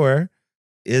The Cure,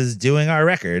 is doing our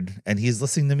record, and he's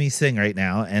listening to me sing right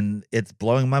now, and it's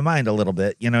blowing my mind a little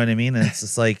bit. You know what I mean? And it's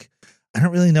just like, I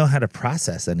don't really know how to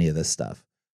process any of this stuff.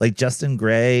 Like Justin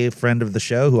Gray, friend of the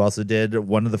show, who also did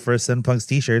one of the first Sin Punks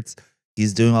t-shirts,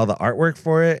 he's doing all the artwork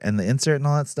for it and the insert and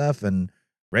all that stuff. And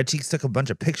Red Cheeks took a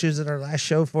bunch of pictures at our last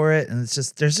show for it. And it's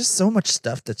just, there's just so much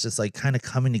stuff that's just like kind of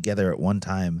coming together at one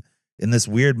time in this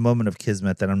weird moment of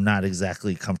kismet that I'm not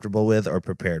exactly comfortable with or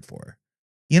prepared for.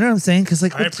 You know what I'm saying? Because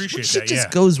like, I appreciate shit that, just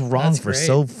yeah. goes wrong That's for great.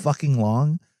 so fucking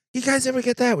long. You guys ever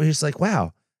get that? Where you're just like,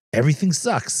 wow, everything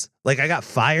sucks. Like I got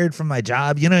fired from my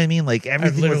job. You know what I mean? Like I've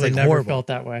everything was literally like never horrible. felt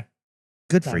that way.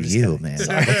 Good No, for I'm just you, kidding. man.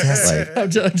 Sorry. What's that like?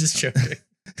 I'm just joking.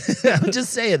 I'm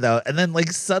just saying though, and then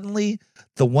like suddenly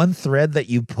the one thread that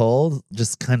you pulled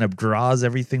just kind of draws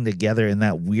everything together in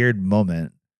that weird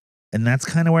moment, and that's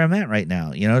kind of where I'm at right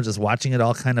now. You know, just watching it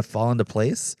all kind of fall into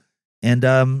place, and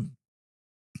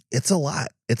it's a lot.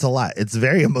 It's a lot. It's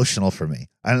very emotional for me.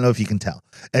 I don't know if you can tell,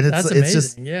 and That's it's amazing.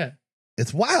 just Yeah.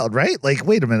 it's wild, right? Like,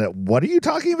 wait a minute, what are you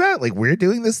talking about? Like, we're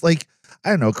doing this? Like, I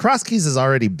don't know. Cross Keys has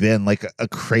already been like a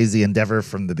crazy endeavor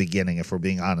from the beginning, if we're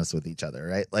being honest with each other,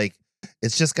 right? Like,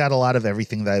 it's just got a lot of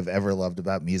everything that I've ever loved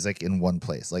about music in one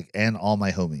place, like, and all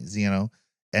my homies, you know?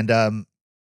 And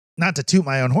not to toot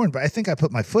my own horn, but I think I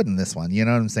put my foot in this one. You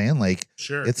know what I'm saying? Like,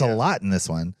 Sure. it's a lot in this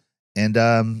one.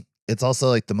 And it's also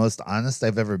like the most honest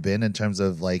I've ever been in terms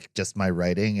of like just my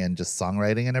writing and just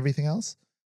songwriting and everything else.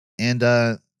 And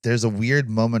there's a weird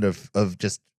moment of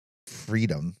just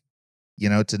freedom, you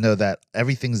know, to know that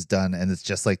everything's done and it's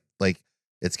just like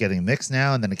it's getting mixed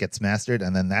now and then it gets mastered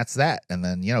and then that's that. And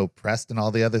then, you know, pressed and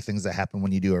all the other things that happen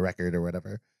when you do a record or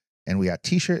whatever. And we got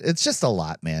t-shirt. It's just a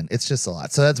lot, man. It's just a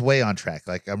lot. So that's way on track.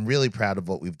 Like, I'm really proud of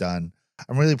what we've done.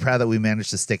 I'm really proud that we managed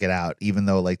to stick it out, even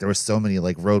though like there were so many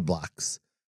like roadblocks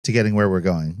to getting where we're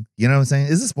going. You know what I'm saying?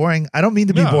 Is this boring? I don't mean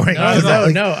to be No, boring. no, because no,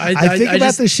 like, no. I think about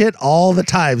just, this shit all the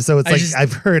time. So it's I like, just-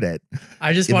 I've heard it.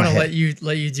 I just in want my to head.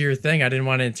 let you do your thing. I didn't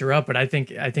want to interrupt, but I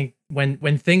think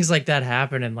when things like that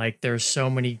happen and like there's so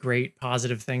many great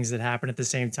positive things that happen at the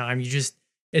same time, you just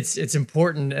it's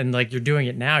important, and like you're doing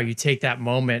it now. You take that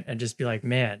moment and just be like,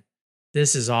 man,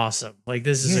 this is awesome. Like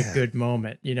this is Yeah. a good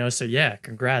moment, you know? So yeah,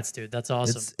 congrats, dude. That's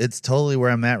awesome. It's totally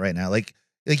where I'm at right now. Like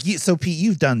you, so Pete,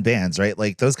 you've done bands, right?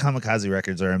 Like those Kamikaze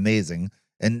records are amazing.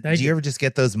 And Thank do you you. ever just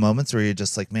get those moments where you're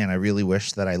just like, man, I really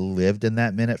wish that I lived in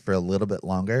that minute for a little bit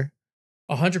longer?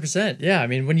 100%. Yeah. I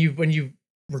mean, when you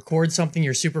record something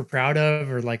you're super proud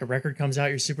of, or like a record comes out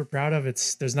you're super proud of,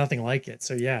 there's nothing like it.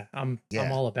 So yeah, I'm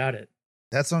all about it.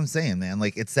 That's what I'm saying, man.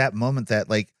 Like it's that moment that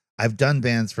like I've done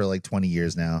bands for like 20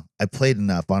 years now. I played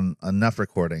enough on enough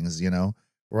recordings, you know,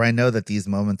 where I know that these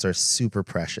moments are super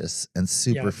precious and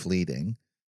super Yeah. fleeting.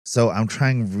 So I'm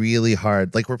trying really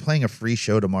hard. Like we're playing a free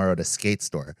show tomorrow at a skate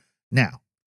store. Now,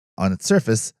 on its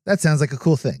surface, that sounds like a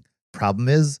cool thing. Problem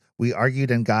is, we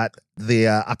argued and got the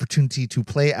opportunity to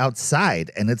play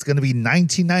outside, and it's going to be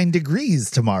 99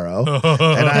 degrees tomorrow.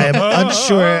 And I am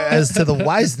unsure as to the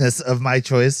wiseness of my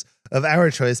choice, of our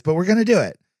choice, but we're going to do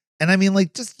it. And I mean,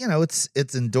 like, just, you know, it's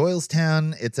in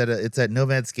Doylestown. It's at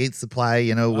Nomad Skate Supply,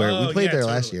 you know, where we played there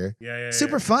last year. Yeah.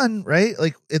 Super fun, right?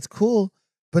 Like, it's cool.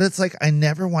 But it's like, I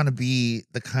never want to be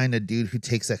the kind of dude who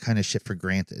takes that kind of shit for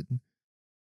granted.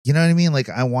 You know what I mean? Like,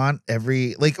 I want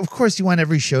of course you want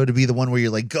every show to be the one where you're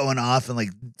like going off and like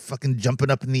fucking jumping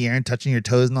up in the air and touching your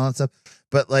toes and all that stuff.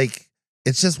 But like,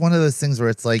 it's just one of those things where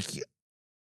it's like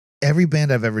every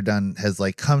band I've ever done has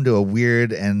like come to a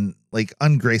weird and like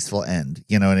ungraceful end.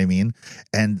 You know what I mean?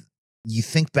 And you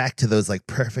think back to those like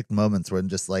perfect moments when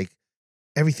just like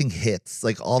everything hits,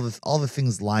 like all the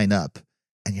things line up.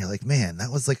 And you're like, man,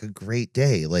 that was like a great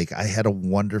day. Like I had a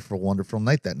wonderful, wonderful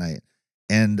night that night.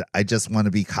 And I just want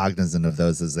to be cognizant of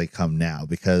those as they come now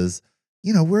because,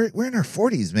 you know, we're in our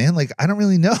 40s, man. Like, I don't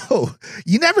really know.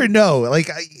 You never know. Like,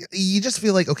 you just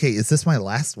feel like, okay, is this my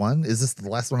last one? Is this the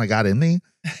last one I got in me?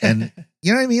 And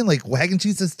you know what I mean? Like, Wagon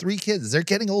Cheese has 3 kids. They're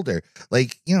getting older.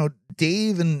 Like, you know,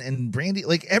 Dave and Brandy,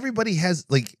 like everybody has,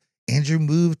 like, Andrew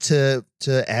moved to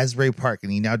Asbury Park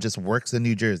and he now just works in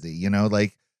New Jersey, you know,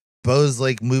 like Bo's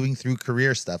like moving through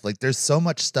career stuff. Like, there's so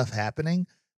much stuff happening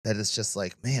that it's just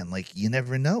like, man, like you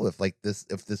never know if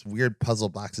this weird puzzle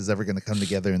box is ever going to come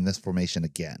together in this formation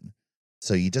again.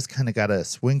 So you just kind of got to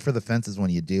swing for the fences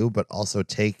when you do, but also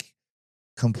take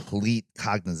complete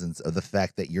cognizance of the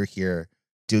fact that you're here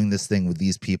doing this thing with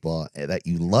these people that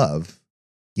you love.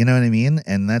 You know what I mean?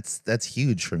 And that's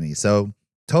huge for me. So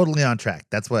totally on track.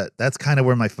 That's kind of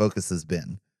where my focus has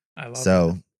been. I love So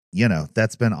that.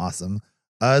 that's been awesome.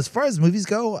 As far as movies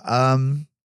go, I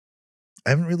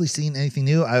haven't really seen anything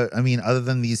new. I mean, other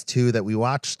than these two that we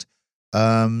watched.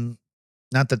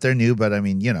 Not that they're new, but I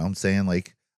mean, I'm saying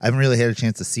like I haven't really had a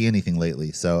chance to see anything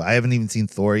lately. So I haven't even seen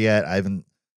Thor yet. I haven't.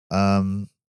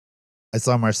 I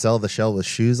saw Marcel the Shell with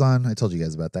Shoes on. I told you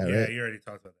guys about that, right? Yeah, you already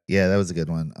talked about that. Yeah, that was a good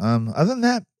one. Other than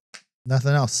that,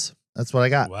 nothing else. That's what I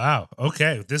got. Wow.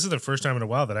 Okay. This is the first time in a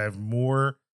while that I have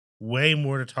way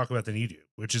more to talk about than you do,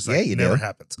 which is like never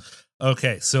happens.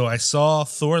 Okay. So I saw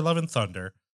Thor Love and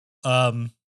Thunder. I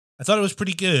thought it was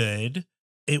pretty good.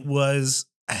 It was,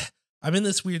 I'm in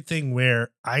this weird thing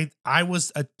where I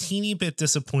was a teeny bit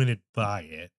disappointed by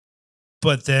it,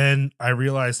 but then I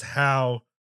realized how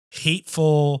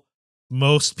hateful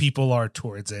most people are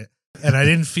towards it. And I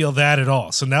didn't feel that at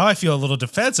all. So now I feel a little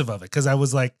defensive of it because I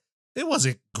was like, it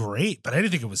wasn't great, but I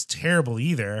didn't think it was terrible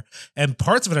either. And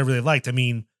parts of it I really liked. I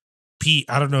mean, Pete,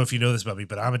 I don't know if you know this about me,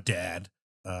 but I'm a dad.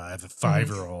 I have a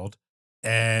 5-year-old,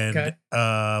 and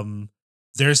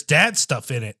there's dad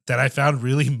stuff in it that I found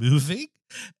really moving.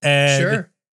 And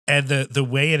sure. And the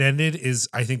way it ended is,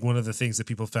 I think, one of the things that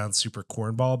people found super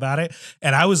cornball about it.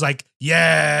 And I was like,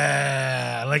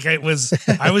 yeah, like I was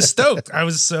stoked. I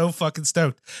was so fucking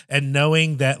stoked. And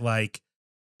knowing that like,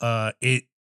 that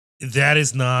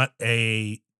is not,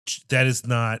 I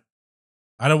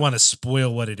don't want to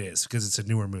spoil what it is because it's a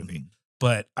newer movie,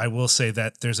 but I will say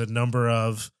that there's a number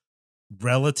of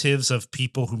relatives of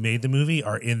people who made the movie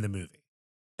are in the movie.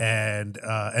 And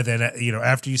then,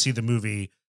 after you see the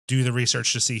movie, do the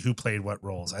research to see who played what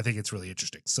roles. I think it's really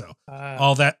interesting. So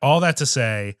all that to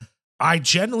say, I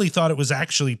generally thought it was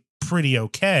actually pretty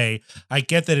okay. I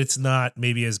get that it's not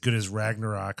maybe as good as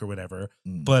Ragnarok or whatever,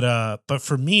 but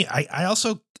for me, I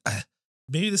also,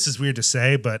 maybe this is weird to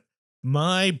say, but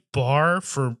my bar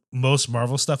for most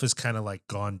Marvel stuff is kind of like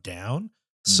gone down.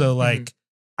 So like,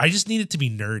 I just need it to be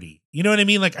nerdy. You know what I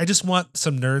mean? Like I just want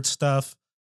some nerd stuff.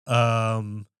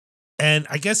 And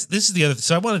I guess this is the other.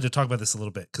 So I wanted to talk about this a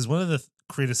little bit because one of the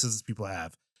criticisms people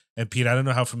have, and Pete, I don't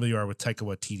know how familiar you are with Taika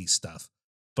Waititi stuff,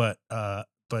 but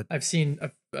I've seen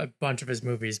a bunch of his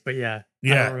movies, but I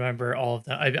don't remember all of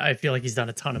them. I feel like he's done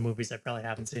a ton of movies I probably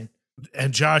haven't seen.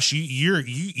 And Josh,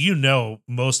 you know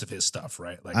most of his stuff,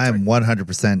 right? Like I'm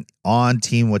 100% on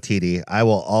Team Waititi. I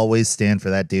will always stand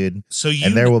for that dude.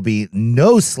 And there will be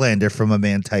no slander from a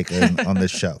man Taika on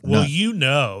this show. Well, you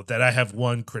know that I have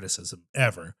one criticism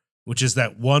ever, which is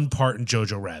that one part in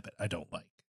Jojo Rabbit I don't like.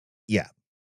 Yeah.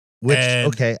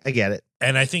 Okay, I get it.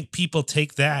 And I think people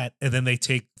take that and then they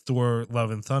take Thor Love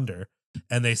and Thunder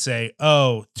and they say,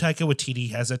 oh, Taika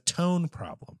Waititi has a tone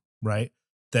problem, right?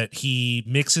 That he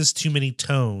mixes too many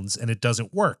tones and it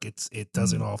doesn't work. It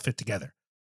doesn't all fit together.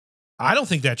 I don't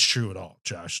think that's true at all,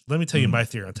 Josh. Let me tell you my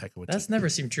theory on Taika Waititi. That's never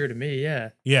seemed true to me,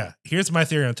 yeah. Yeah, here's my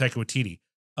theory on Taika Waititi.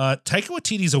 Taika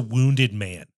Waititi's a wounded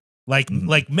man. Like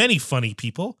many funny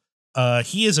people,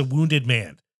 he is a wounded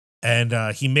man.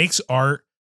 And he makes art,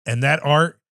 and that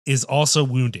art is also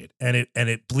wounded, and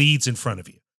it bleeds in front of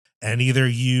you. And either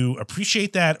you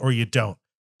appreciate that or you don't.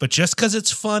 But just because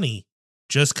it's funny,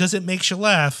 just because it makes you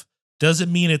laugh,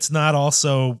 doesn't mean it's not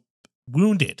also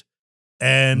wounded.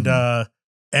 And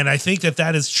and I think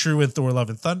that is true in Thor Love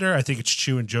and Thunder. I think it's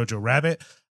true in Jojo Rabbit.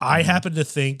 I happen to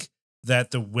think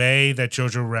that the way that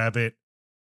Jojo Rabbit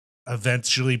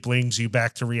eventually brings you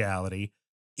back to reality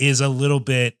is a little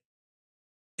bit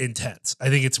intense. I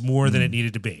think it's more than it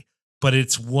needed to be. But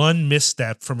it's one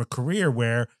misstep from a career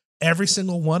where every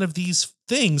single one of these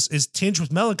things is tinged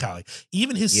with melancholy.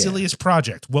 Even his silliest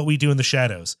project, What We Do in the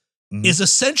Shadows, is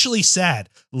essentially sad.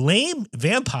 Lame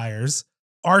vampires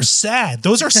are sad.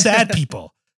 Those are sad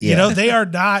people. You know, they are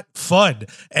not fun.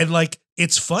 And like,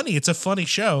 it's funny. It's a funny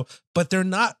show, but they're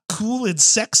not cool and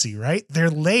sexy, right? They're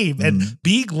lame. And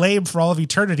being lame for all of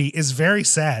eternity is very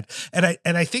sad. And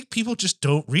I think people just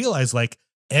don't realize like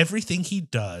everything he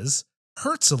does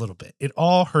hurts a little bit. It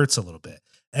all hurts a little bit.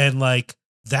 And like,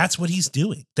 that's what he's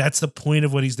doing. That's the point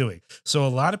of what he's doing. So a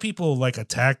lot of people like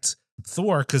attacked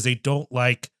Thor because they don't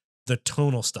like the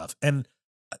tonal stuff. And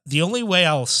the only way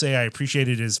I'll say I appreciate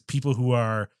it is people who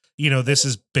are, this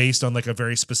is based on like a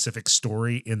very specific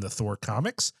story in the Thor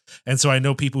comics. And so I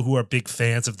know people who are big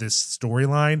fans of this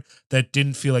storyline that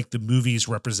didn't feel like the movies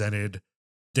represented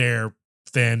their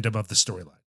fandom of the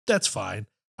storyline. That's fine.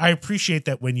 I appreciate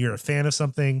that when you're a fan of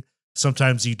something,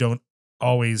 sometimes you don't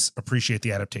always appreciate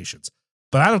the adaptations.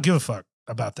 But I don't give a fuck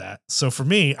about that. So for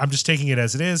me, I'm just taking it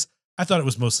as it is. I thought it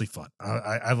was mostly fun.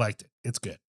 I liked it. It's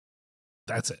good.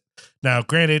 That's it. Now,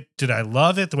 granted, did I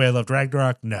love it the way I loved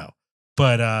Ragnarok? No.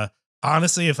 But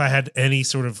honestly, if I had any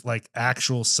sort of like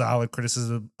actual solid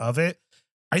criticism of it,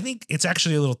 I think it's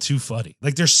actually a little too funny.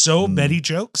 Like there's so Mm. many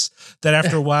jokes that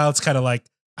after a while it's kind of like,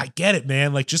 I get it,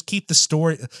 man. Like just keep the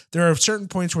story. There are certain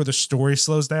points where the story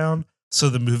slows down so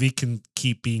the movie can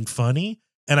keep being funny.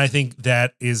 And I think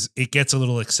that it gets a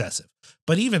little excessive.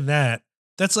 But even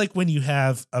that's like when you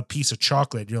have a piece of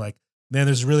chocolate, you're like, man,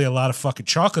 there's really a lot of fucking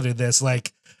chocolate in this.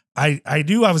 Like I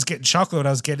knew I was getting chocolate when I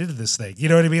was getting into this thing. You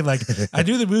know what I mean? Like I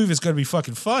knew the movie was going to be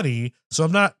fucking funny. So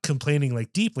I'm not complaining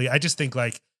like deeply. I just think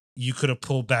like you could have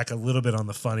pulled back a little bit on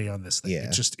the funny on this thing. Yeah.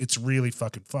 It's really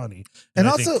fucking funny. And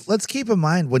I also, think- let's keep in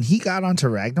mind when he got onto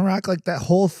Ragnarok, like that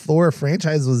whole Thor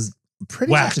franchise was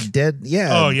pretty Whack. much dead. Yeah.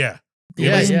 oh yeah, It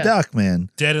Yeah, was yeah. duck, man.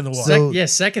 dead in the water. So-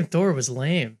 Second Thor was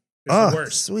lame. It's the Oh,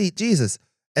 worst. sweet Jesus.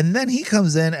 And then he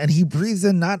comes in and he breathes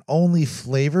in not only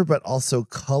flavor, but also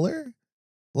color.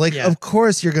 Like, Yeah. of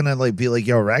course, you're gonna like be like,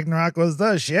 yo, Ragnarok was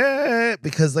the shit.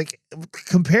 Because like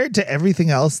compared to everything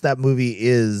else, that movie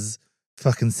is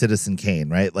fucking Citizen Kane,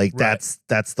 right? Like Right.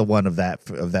 that's the one of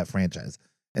that franchise.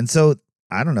 And so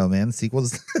I don't know, man.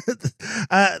 Sequels.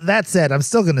 That said, I'm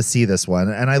still gonna see this one,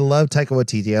 and I love Taika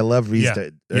Waititi. I love Reese,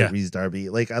 Yeah. Reese Darby.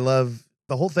 Like I love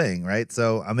the whole thing, right?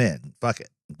 So I'm in. Fuck it,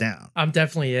 I'm down. I'm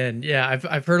definitely in. Yeah,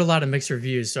 I've heard a lot of mixed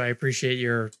reviews, so I appreciate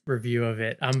your review of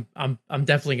it. I'm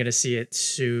definitely going to see it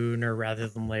sooner rather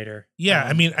than later. Yeah,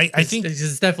 I mean, I think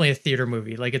it's definitely a theater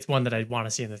movie. Like it's one that I'd want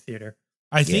to see in the theater.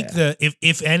 I think Yeah.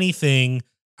 if anything,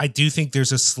 I do think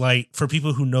there's a slight for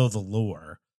people who know the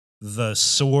lore. The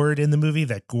sword in the movie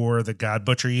that Gore the God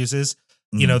Butcher uses,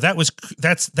 you know,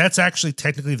 that's actually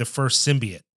technically the first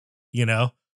symbiote. You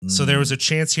know, so there was a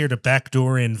chance here to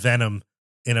backdoor in Venom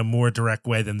in a more direct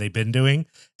way than they've been doing,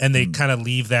 and they kind of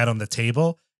leave that on the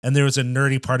table. And there was a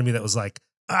nerdy part of me that was like,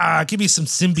 give me some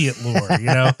symbiote lore, you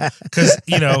know, because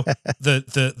you know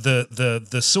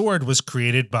the sword was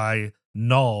created by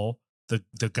Null,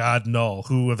 the god Null,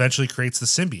 who eventually creates the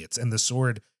symbiotes, and the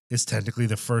sword is technically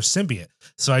the first symbiote.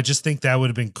 So I just think that would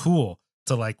have been cool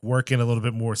to like work in a little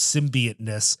bit more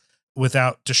symbioteness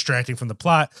without distracting from the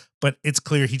plot. But it's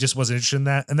clear he just wasn't interested in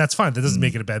that, and that's fine. That doesn't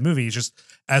make it a bad movie. It's just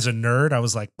as a nerd, I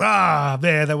was like, man,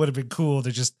 that would have been cool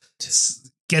to just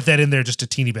get that in there just a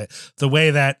teeny bit. The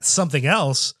way that something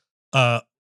else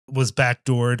was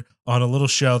backdoored on a little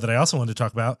show that I also wanted to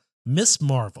talk about, Miss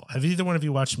Marvel. Have either one of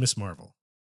you watched Miss Marvel?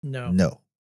 No.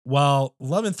 While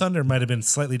Love and Thunder might have been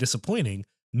slightly disappointing,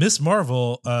 Miss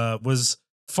Marvel was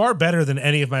far better than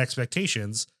any of my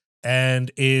expectations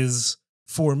and is,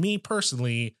 for me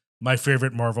personally, my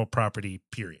favorite Marvel property,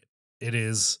 period. It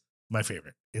is my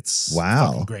favorite. It's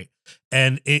fucking great.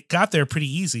 And it got there pretty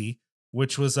easy,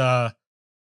 which was I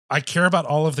care about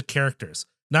all of the characters,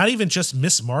 not even just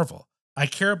Miss Marvel. I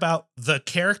care about the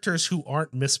characters who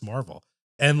aren't Miss Marvel.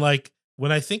 And like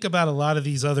when I think about a lot of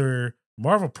these other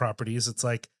Marvel properties, it's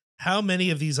like, how many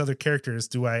of these other characters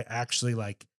do I actually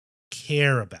like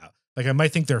care about? Like I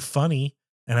might think they're funny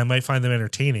and I might find them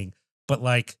entertaining, but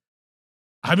like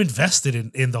I'm invested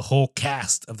in the whole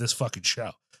cast of this fucking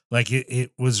show. Like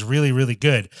it was really, really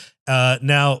good.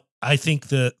 Now I think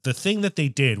the thing that they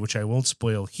did, which I won't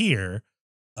spoil here,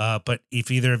 but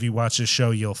if either of you watch this show,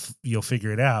 you'll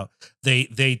figure it out.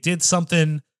 They did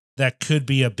something that could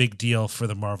be a big deal for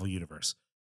the Marvel universe.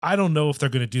 I don't know if they're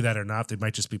going to do that or not. They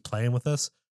might just be playing with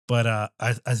us. But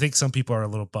I think some people are a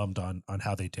little bummed on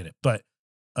how they did it. But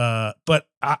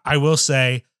I will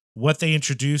say what they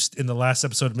introduced in the last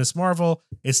episode of Miss Marvel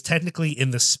is technically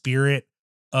in the spirit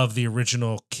of the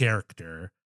original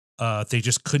character. They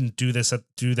just couldn't do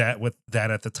that with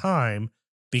that at the time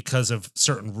because of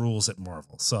certain rules at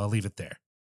Marvel. So I'll leave it there.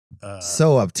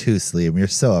 So obtuse, Liam. You're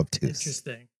so obtuse.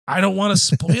 Interesting. I don't want to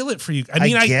spoil it for you. I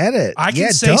mean, I get it. I can Yeah,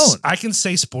 say don't. I can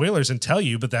say spoilers and tell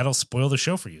you, but that'll spoil the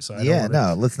show for you. So I don't Yeah, wanna-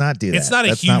 no, let's not do that. It's not a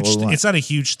That's huge. what we want. It's not a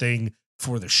huge thing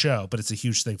for the show, but it's a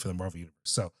huge thing for the Marvel universe.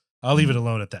 So I'll leave it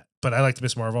alone at that. But I liked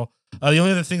Miss Marvel. The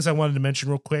only other things I wanted to mention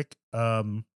real quick.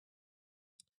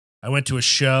 I went to a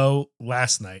show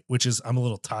last night, which is I'm a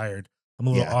little tired. I'm a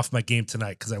little Yeah. off my game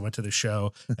tonight because I went to the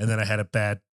show and then I had a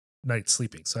bad night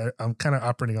sleeping. So I'm kind of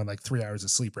operating on like 3 hours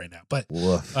of sleep right now. But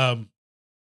Woof.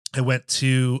 I went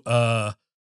to a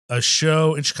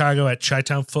show in Chicago at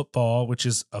Chi-Town Football, which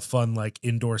is a fun like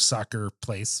indoor soccer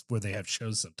place where they have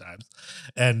shows sometimes.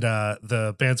 And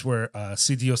the bands were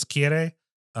Si Dios Quiere,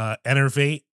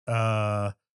 Enervate,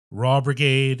 Raw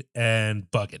Brigade, and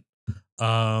Buggin'.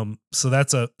 So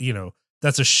that's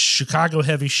a Chicago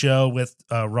heavy show with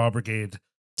Raw Brigade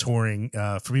touring.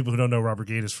 For people who don't know, Raw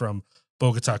Brigade is from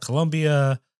Bogota,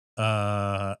 Colombia.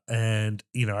 And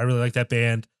I really like that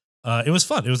band. It was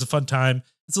fun. It was a fun time.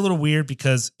 It's a little weird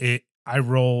because I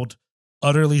rolled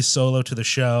utterly solo to the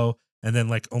show and then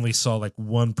like only saw like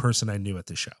one person I knew at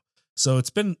the show. So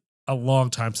it's been a long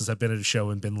time since I've been at a show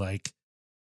and been like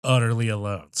utterly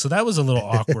alone. So that was a little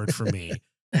awkward for me.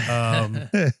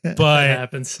 That But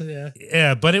happens. Yeah.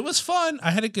 yeah, but it was fun.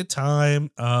 I had a good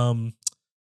time.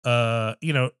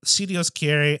 CDO's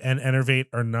Chiere and Enervate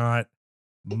are not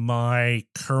my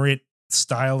current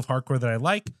style of hardcore that I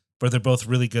like, but they're both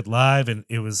really good live, and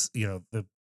it was, the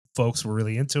folks were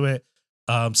really into it.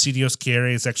 CDO's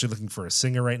Chiere is actually looking for a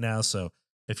singer right now, so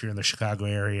if you're in the Chicago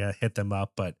area, hit them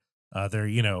up. But they're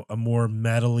a more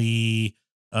metally,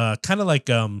 kind of like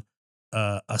a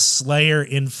Slayer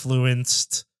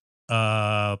influenced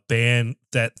band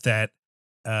that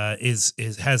has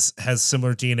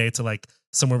similar DNA to like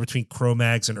somewhere between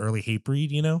Cro-Mags and early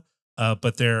Hatebreed,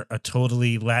 but they're a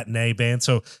totally Latin band.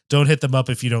 So don't hit them up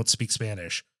if you don't speak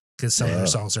Spanish, because some of their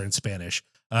songs are in Spanish.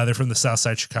 They're from the South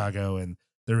Side Chicago, and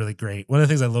they're really great. One of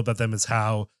the things I love about them is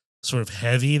how sort of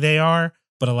heavy they are,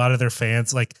 but a lot of their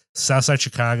fans, like South Side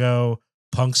Chicago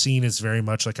punk scene, is very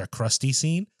much like a crusty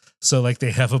scene. So like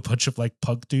they have a bunch of like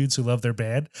punk dudes who love their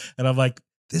band, and I'm like,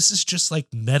 this is just like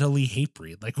metally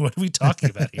Hatebreed. Like, what are we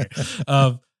talking about here?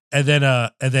 And then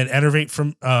Enervate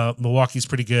from Milwaukee's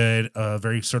pretty good,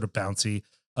 very sort of bouncy.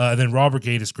 And then Raw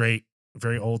Brigade is great,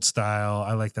 very old style.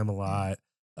 I like them a lot.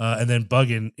 And then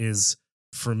Buggin is,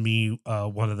 for me,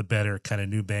 one of the better kind of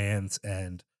new bands.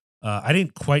 And I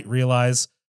didn't quite realize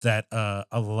that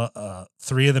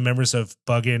 3 of the members of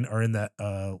Buggin are in that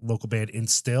local band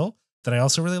Instill that I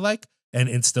also really like. And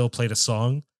Instill played a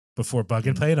song before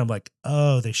Buggin played. I'm like,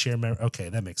 oh, they share okay,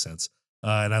 that makes sense.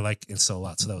 And I like Instill a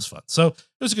lot, so that was fun. So it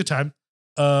was a good time.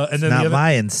 And then not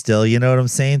my Instill, you know what I'm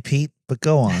saying, Pete? But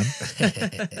go on.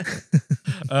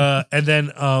 And then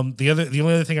the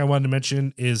only other thing I wanted to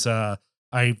mention is I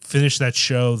finished that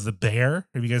show, The Bear.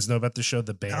 Have you guys know about the show,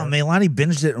 The Bear? Oh, Melani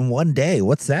binged it in one day.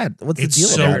 What's that? What's the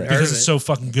deal about it? Because it's so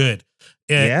fucking good.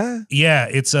 Yeah? Yeah,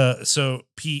 it's so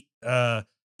Pete,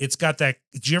 it's got that.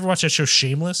 Did you ever watch that show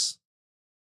Shameless?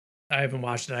 I haven't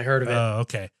watched it. I heard of it. Oh,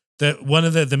 okay.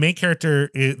 The main character,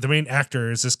 the main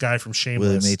actor is this guy from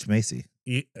Shameless. William H. Macy.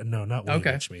 No, not William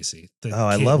H. Macy.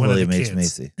 I love William H.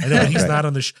 Macy. I know, he's not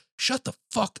on the shut the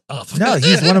fuck up. No,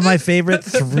 he's one of my favorite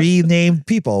 3 named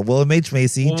people. William H.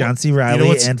 Macy, John C.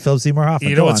 Reilly, and Philip Seymour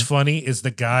Hoffman. You know what's funny is the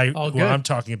guy All who good. I'm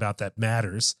talking about that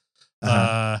matters.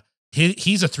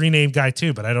 He's a 3-name guy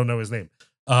too, but I don't know his name.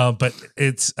 But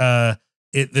it's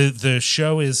the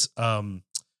show is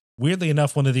weirdly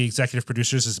enough, one of the executive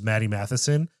producers is Matty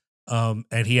Matheson.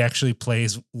 And he actually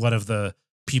plays one of the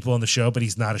people on the show, but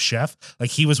he's not a chef.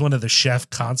 Like, he was one of the chef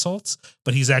consults,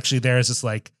 but he's actually there as this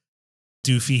like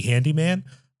doofy handyman.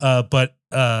 But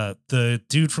the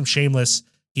dude from Shameless,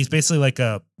 he's basically like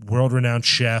a world-renowned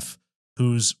chef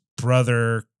whose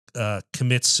brother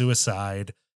commits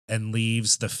suicide and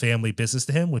leaves the family business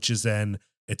to him, which is an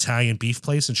Italian beef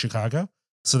place in Chicago.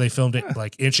 So they filmed it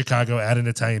like in Chicago at an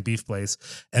Italian beef place.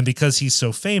 And because he's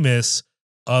so famous,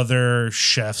 other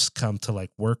chefs come to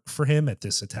like work for him at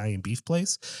this Italian beef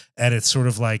place. And it's sort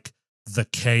of like the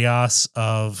chaos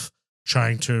of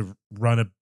trying to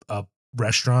run a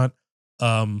restaurant.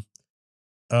 Not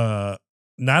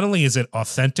only is it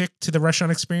authentic to the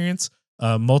restaurant experience,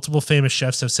 multiple famous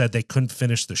chefs have said they couldn't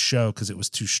finish the show because it was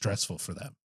too stressful for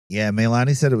them. Yeah,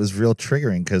 Melani said it was real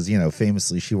triggering because,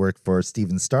 famously she worked for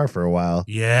Steven Starr for a while.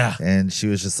 Yeah. And she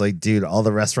was just like, dude, all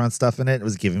the restaurant stuff in it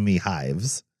was giving me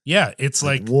hives. Yeah, it's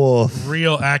like woof.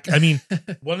 Real I mean,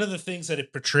 one of the things that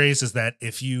it portrays is that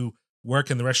if you work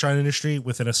in the restaurant industry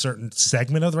within a certain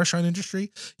segment of the restaurant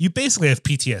industry, you basically have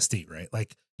PTSD, right?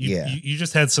 Like you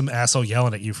just had some asshole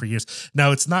yelling at you for years.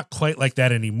 Now it's not quite like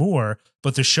that anymore,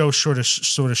 but the show sort of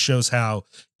shows how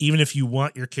even if you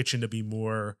want your kitchen to be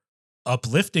more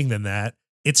uplifting than that,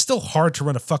 it's still hard to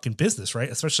run a fucking business, right?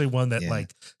 Especially one that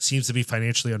like seems to be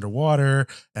financially underwater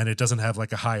and it doesn't have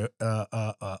like a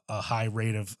high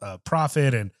rate of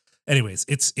profit. And anyways,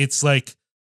 it's like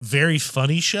very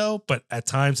funny show, but at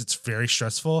times it's very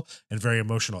stressful and very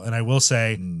emotional. And I will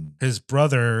say his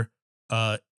brother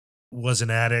was an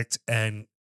addict, and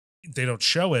they don't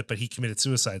show it, but he committed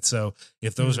suicide. So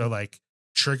if those are like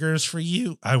triggers for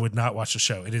you, I would not watch the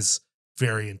show. It is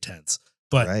very intense.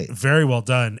 But very well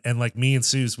done. And like me and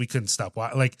Suze, we couldn't stop.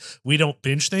 Like, we don't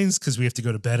binge things because we have to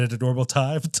go to bed at a normal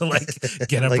time to like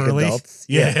get up like early. Adults?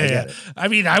 Yeah. I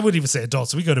mean, I wouldn't even say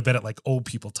adults. We go to bed at like old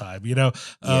people time,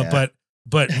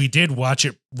 But we did watch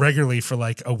it regularly for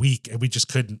like a week, and we just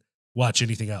couldn't watch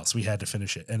anything else. We had to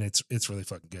finish it, and it's really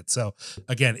fucking good. So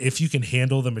again, if you can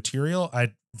handle the material,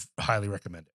 I'd highly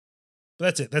recommend it. But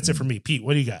that's it. That's it for me. Pete,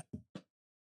 what do you got?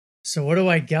 So what do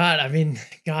I got? I mean,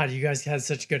 God, you guys had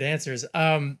such good answers.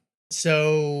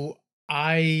 So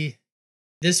I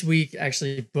this week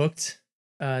actually booked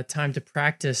time to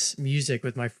practice music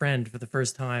with my friend for the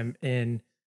first time in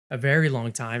a very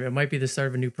long time. It might be the start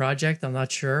of a new project. I'm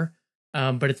not sure.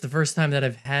 But it's the first time that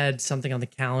I've had something on the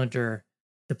calendar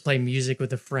to play music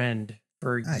with a friend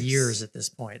for years at this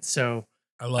point. So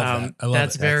I love that. I love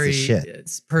that's it. very, That's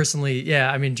it's personally,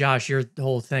 yeah. I mean, Josh, your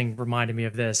whole thing reminded me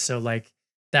of this. So like,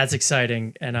 that's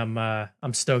exciting. And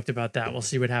I'm stoked about that. We'll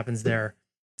see what happens there.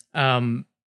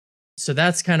 So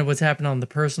that's kind of what's happened on the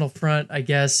personal front, I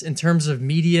guess. In terms of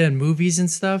media and movies and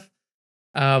stuff,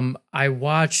 I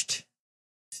watched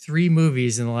 3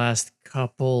 movies in the last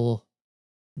couple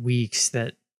weeks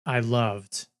that I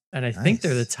loved. And I think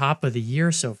they're the top of the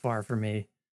year so far for me.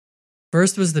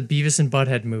 First was the Beavis and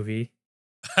Butthead movie.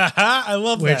 I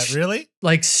love that. Really?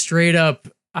 Like straight up,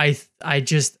 I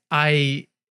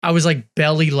was like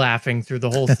belly laughing through the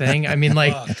whole thing. I mean,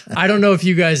 like, I don't know if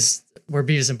you guys were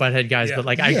Beavis and Butthead guys, but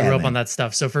like I grew up on that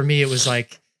stuff. So for me, it was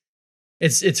like,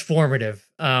 it's formative.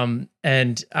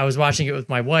 And I was watching it with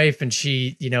my wife, and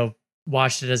she,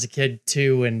 watched it as a kid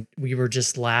too. And we were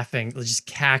just laughing, just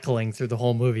cackling through the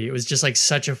whole movie. It was just like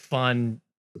such a fun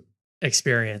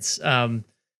experience.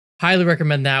 Highly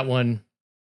recommend that one.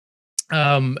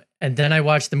 And then I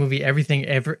watched the movie Everything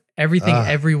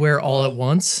Everywhere All at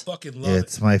Once. Fucking love it.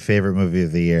 It's my favorite movie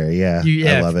of the year. Yeah.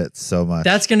 I love it so much.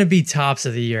 That's going to be tops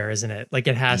of the year, isn't it? Like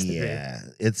it has to be. Yeah,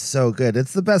 it's so good.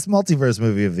 It's the best multiverse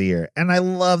movie of the year. And I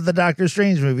love the Doctor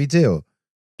Strange movie too.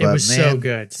 It was so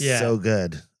good. Yeah. So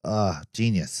good.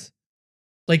 Genius.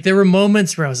 Like there were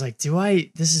moments where I was like,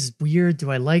 this is weird.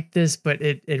 Do I like this? But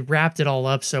it wrapped it all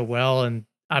up so well. And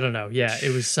I don't know. Yeah, it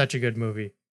was such a good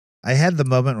movie. I had the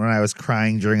moment when I was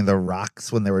crying during the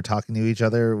rocks when they were talking to each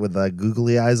other with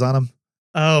googly eyes on them.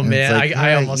 Oh, and man, like,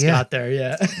 I almost got there.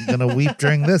 Yeah. I'm going to weep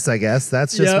during this, I guess.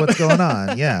 That's just what's going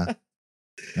on. Yeah.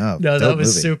 Oh, no, that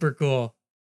was super cool.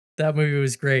 That movie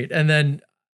was great. And then,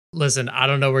 listen, I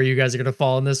don't know where you guys are going to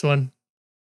fall in this one.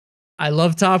 I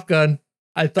love Top Gun.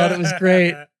 I thought it was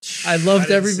great. I loved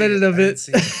every minute of it.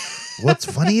 What's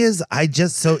funny is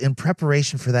in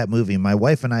preparation for that movie, my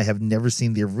wife and I have never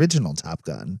seen the original Top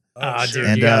Gun. Oh, dude,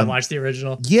 and, you gotta watch the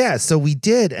original. Yeah, so we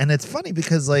did. And it's funny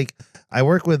because like I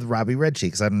work with Robbie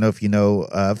Redcheeks. I don't know if you know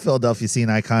Philadelphia scene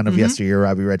icon of yesteryear,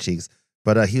 Robbie Redcheeks.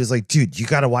 But he was like, dude, you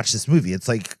got to watch this movie. It's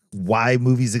like why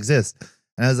movies exist.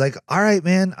 And I was like, all right,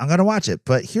 man, I'm going to watch it.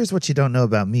 But here's what you don't know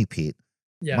about me, Pete.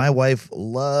 Yeah. My wife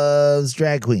loves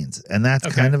drag queens, and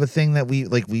that's kind of a thing that we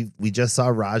just saw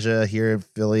Raja here in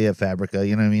Philly at Fabrica.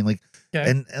 You know what I mean? Like,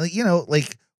 and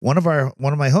like one of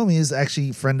my homies,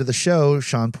 actually friend of the show,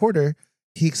 Sean Porter,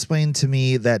 he explained to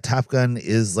me that Top Gun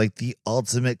is like the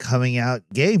ultimate coming out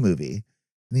gay movie.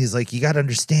 And he's like, you got to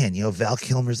understand, Val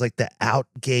Kilmer's like the out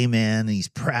gay man, and he's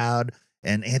proud.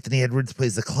 And Anthony Edwards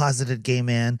plays the closeted gay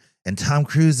man. And Tom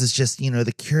Cruise is just,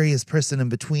 the curious person in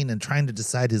between and trying to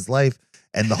decide his life.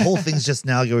 And the whole thing's just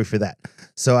an allegory for that.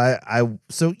 So I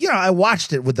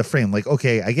watched it with the frame. Like,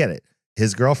 okay, I get it.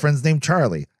 His girlfriend's named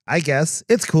Charlie. I guess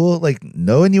it's cool. Like,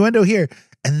 no innuendo here.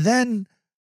 And then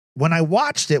when I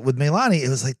watched it with Melani, it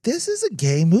was like, this is a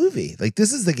gay movie. Like,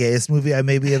 this is the gayest movie I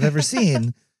maybe have ever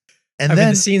seen. And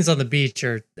then the scenes on the beach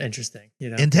are interesting,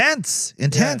 intense,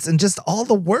 and just all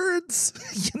the words,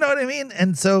 you know what I mean?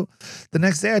 And so the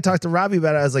next day I talked to Robbie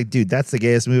about it. I was like, dude, that's the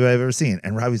gayest movie I've ever seen.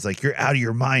 And Robbie's like, you're out of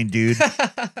your mind, dude.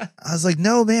 I was like,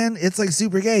 no, man, it's like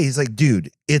super gay. He's like, dude,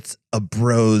 it's a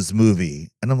bros movie.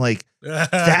 And I'm like,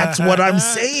 that's what I'm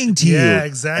saying to you. Yeah,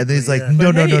 exactly. And then he's like,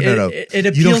 no. It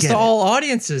appeals to all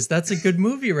audiences. That's a good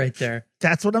movie right there.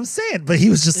 That's what I'm saying. But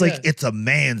he was just like, it's a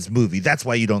man's movie. That's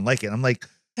why you don't like it. I'm like,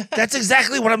 that's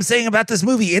exactly what I'm saying about this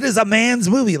movie. It is a man's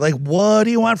movie. Like, what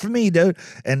do you want from me, dude?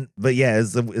 But yeah,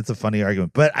 it's a funny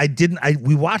argument. But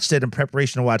we watched it in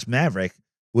preparation to watch Maverick,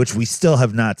 which we still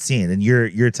have not seen. And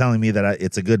you're telling me that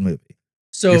it's a good movie.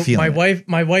 So my wife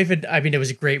had, it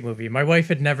was a great movie. My wife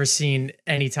had never seen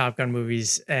any Top Gun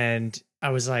movies. And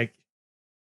I was like,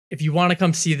 if you want to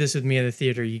come see this with me in the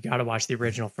theater, you got to watch the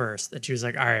original first. And she was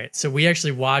like, all right. So we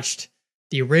actually watched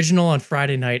the original on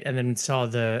Friday night and then saw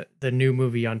the new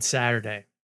movie on Saturday.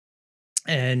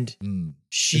 And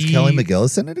is Kelly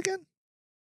McGillis in it again?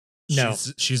 No.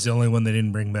 She's the only one they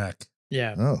didn't bring back.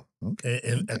 Yeah. Oh,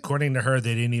 okay. According to her,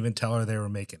 they didn't even tell her they were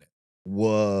making it.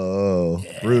 Whoa.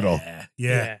 Yeah. Brutal.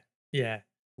 Yeah.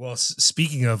 Well,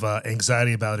 speaking of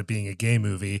anxiety about it being a gay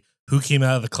movie, who came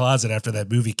out of the closet after that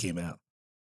movie came out?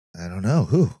 I don't know.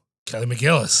 Who? Kelly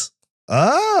McGillis.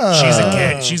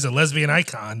 Oh. She's a lesbian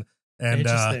icon. And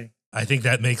I think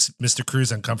that makes Mr.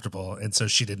 Cruise uncomfortable. And so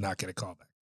she did not get a call back.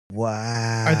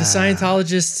 Wow. Are the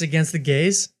Scientologists against the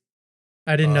gays?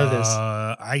 I didn't know this.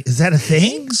 Is that a thing?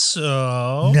 Think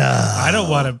so. No. I don't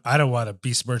want to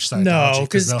besmirch Scientology No,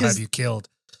 because they'll 'cause- have you killed.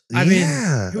 I mean,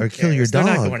 yeah, who or kill your cares? They're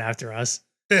not dog. going after us.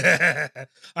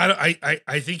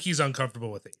 I think he's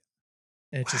uncomfortable with it.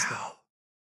 It's just. Wow.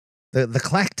 The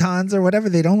Clactons or whatever,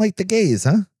 they don't like the gays,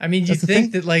 huh? I mean, you That's the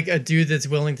think thing? that like a dude that's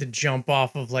willing to jump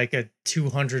off of like a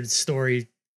 200-story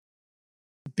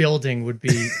building would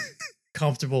be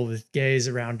comfortable with gays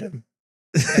around him.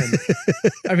 And,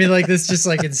 I mean, like, that's just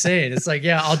like insane. It's like,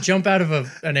 yeah, I'll jump out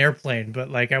of an airplane, but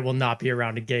like I will not be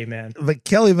around a gay man. But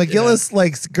Kelly McGillis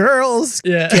likes girls.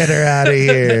 Yeah. Get her out of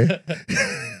here.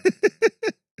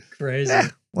 Crazy.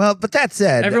 Well, but that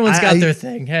said, Everyone's got their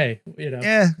thing. Hey, you know.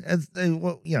 Yeah,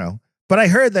 well, you know. But I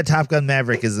heard that Top Gun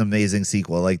Maverick is an amazing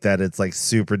sequel. Like that, it's like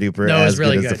super duper No, it's as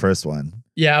really good as the good. first one.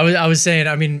 Yeah, I was saying.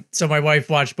 I mean, so my wife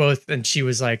watched both, and she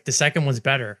was like, "The second one's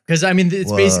better," because I mean,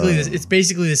 it's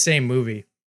basically the same movie,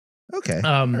 Okay,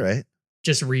 all right.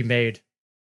 just remade.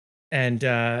 And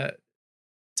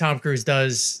Tom Cruise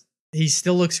he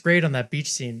still looks great on that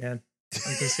beach scene, man.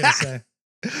 I'm just gonna say.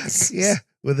 Yeah,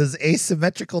 with his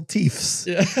asymmetrical teeths.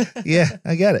 Yeah. Yeah,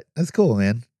 I get it. That's cool,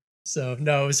 man. So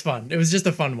no, it was fun. It was just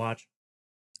a fun watch.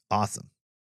 Awesome.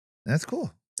 That's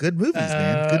cool. Good movies,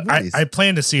 man. Good movies. I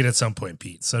plan to see it at some point,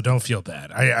 Pete. So don't feel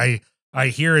bad. I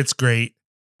hear it's great.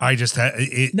 I just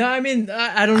it. No, I mean,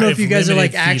 I don't know I if you have guys are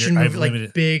like limited action theater- I movie, have like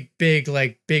limited-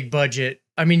 big budget.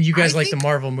 I mean, you guys I like the think-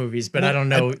 Marvel movies, but I Well, don't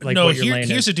know like no, what your lane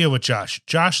here's is. the deal with Josh.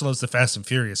 Josh loves the Fast and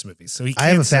Furious movies, so he can't I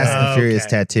have a Fast say- and Furious okay.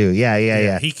 tattoo.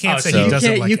 Yeah. He can't say so he you doesn't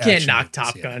can't like you can't action knock movies,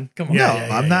 Top yeah. Gun. Come on. No,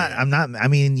 Yeah, I'm not. I'm not. I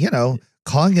mean, you know,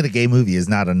 calling it a gay movie is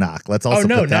not a knock. Let's also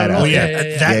no, put that not at out. all. Oh yeah,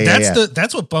 Yeah.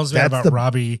 that's what bums me out That's about the-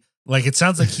 Robbie. Like it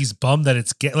sounds like he's bummed that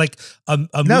it's gay. Like a No,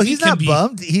 movie he's can not be,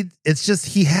 bummed. It's just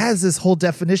he has this whole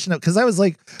definition of because I was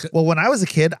like, well, when I was a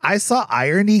kid, I saw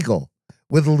Iron Eagle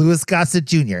with Louis Gossett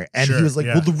Jr. and Sure, he was like,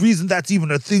 yeah. well, the reason that's even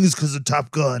a thing is because of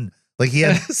Top Gun. Like he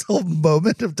had this whole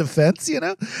moment of defense, you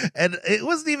know, and it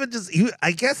wasn't even just.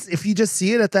 I guess if you just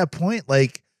see it at that point,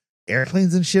 like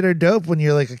airplanes and shit are dope when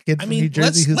you're like a kid I from mean, New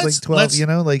Jersey who's like 12, you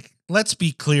know, like Let's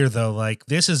be clear though. Like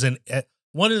this is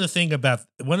one of the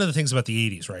things about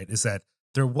the 80s, right? Is that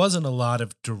there wasn't a lot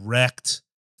of direct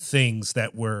things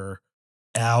that were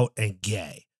out and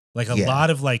gay. Like a Yeah. lot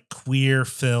of like queer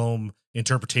film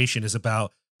interpretation is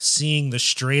about seeing the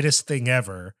straightest thing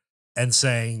ever and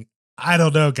saying, I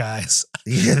don't know, guys.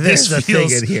 yeah, This there's a thing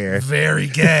feels in here. very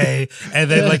gay.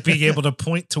 And then like being able to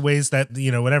point to ways that,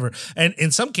 you know, whatever. And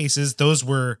in some cases, those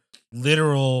were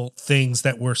literal things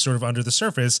that were sort of under the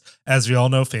surface, as we all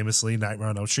know, famously, Nightmare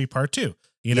on Elm Street Part 2.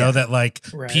 You know, Yeah. that like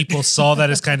Right. people saw that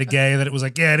as kind of gay, that it was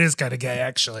like, yeah, it is kind of gay,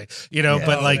 actually. You know, Yeah.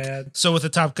 but Oh, like, man. so with the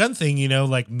Top Gun thing, you know,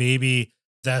 like maybe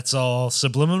that's all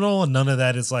subliminal and none of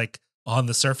that is like on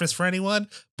the surface for anyone.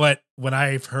 But when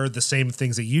I've heard the same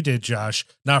things that you did, Josh,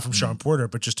 not from Mhm. Sean Porter,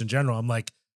 but just in general, I'm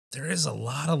like, there is a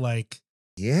lot of like,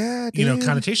 Yeah, you know, dude.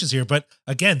 connotations here. But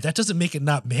again, that doesn't make it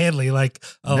not manly. Like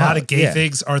a No, lot of gay yeah.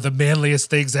 things are the manliest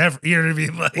things ever. You know what I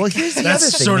mean? Like, Well, here's the that's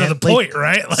other thing, sort man. of the Like, point,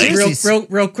 right? Like, seriously,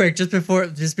 Real quick,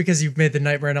 just because you've made the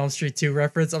Nightmare on Elm Street 2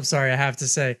 reference, I'm sorry, I have to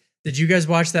say, did you guys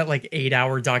watch that like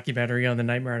 8-hour documentary on the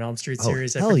Nightmare on Elm Street Oh,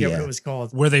 series? I hell forget yeah. what it was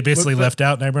called. where they basically But- left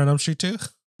out Nightmare on Elm Street 2?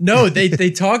 No,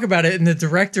 they talk about it, and the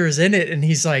director is in it, and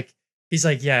he's like,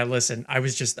 yeah, listen, I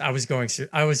was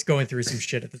going through some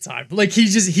shit at the time. Like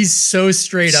he's so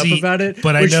straight up See, about it.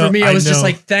 but I which know- for me, I I was just know-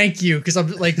 like, thank you, because I'm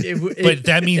like, But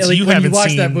that means like, you when haven't you watch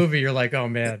seen that movie, you're like, oh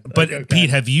man. But Like, okay. Pete,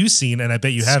 have you seen, and I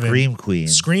bet you haven't, Scream Queen.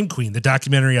 Scream Queen, the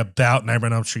documentary about Nightmare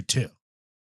on Elm Street 2?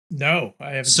 No, I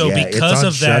haven't. So seen Yeah, it. because it's on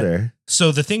of that, Shudder.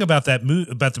 so the thing about that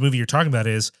about the movie you're talking about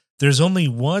is there's only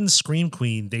one Scream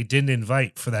Queen they didn't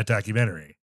invite for that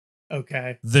documentary.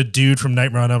 Okay. The dude from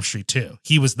Nightmare on Elm Street 2.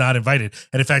 He was not invited.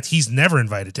 And in fact, he's never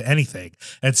invited to anything.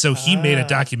 And so he made a Ah.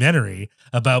 documentary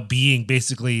about being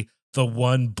basically the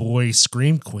one boy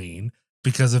Scream Queen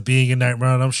because of being in Nightmare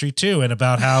on Elm Street 2 and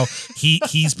about how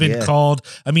he's been Yeah. called,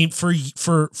 I mean, for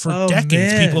Oh, decades,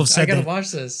 man. people have I said gotta that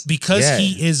watch this. because Yeah.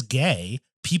 he is gay,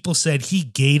 people said he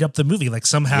gayed up the movie. Like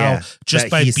somehow, Yeah, just that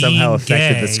by he being somehow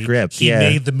affected gay, the script, he yeah.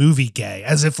 made the movie gay,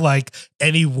 as if like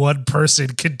any one person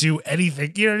could do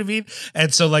anything. You know what I mean?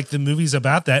 And so like the movie's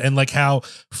about that, and like how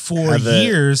for How the-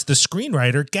 years the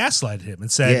screenwriter gaslighted him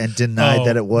and said, Yeah, and denied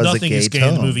that it was a nothing gay is gay in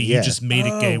the tone. movie. Yeah. You just made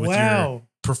it gay Oh, with your wow.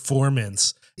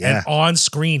 performance. Yeah. And on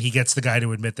screen, he gets the guy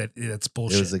to admit that it's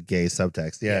bullshit. It was a gay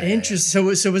subtext. Yeah.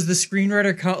 Interesting. So was the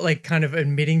screenwriter kind of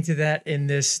admitting to that in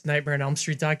this Nightmare on Elm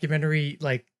Street documentary,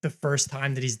 like the first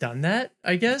time that he's done that?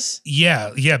 I guess.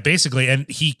 Yeah, basically. And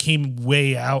he came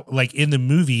way out, like in the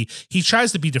movie, he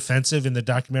tries to be defensive in the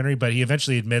documentary, but he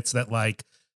eventually admits that like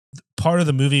part of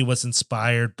the movie was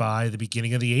inspired by the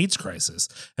beginning of the AIDS crisis.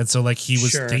 And so like he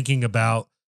was Sure. thinking about,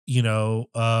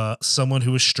 someone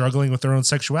who was struggling with their own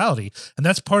sexuality. And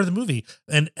that's part of the movie.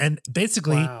 And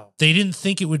basically Wow. they didn't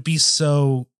think it would be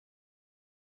so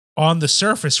on the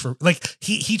surface for like,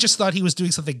 he just thought he was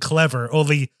doing something clever.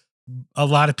 Only a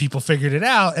lot of people figured it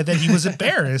out. And then he was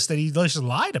embarrassed that he just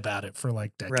lied about it for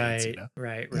like decades.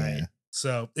 Right. Yeah.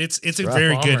 So it's a Rough.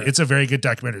 very good, Bummer. it's a very good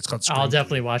documentary. It's called I'll Scream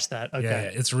definitely 3. watch that. Okay.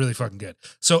 Yeah, it's really fucking good.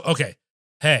 So, okay.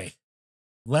 Hey,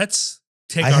 let's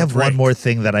take I our have break. one more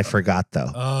thing that I forgot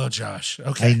though. Oh, Josh.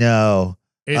 Okay. I know.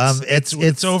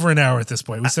 It's over an hour at this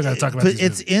point. We still got to talk about But these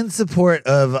it's movies. in support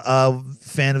of a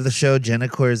fan of the show, Jenna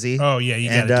Corsi. Oh, yeah, you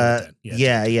got to and do it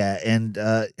then. yeah.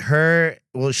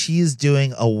 And she's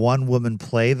doing a one-woman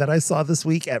play that I saw this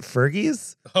week at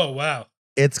Fergie's. Oh, wow.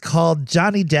 It's called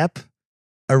Johnny Depp,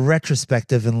 a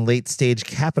retrospective in late-stage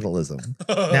capitalism.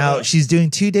 Now, she's doing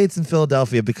 2 dates in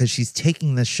Philadelphia because she's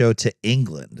taking this show to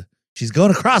England. She's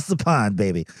going across the pond,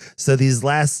 baby. So these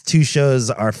last 2 shows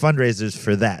are fundraisers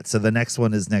for that. So the next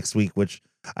one is next week, which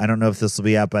I don't know if this will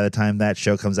be out by the time that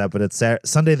show comes out, but it's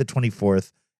Sunday the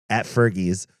 24th at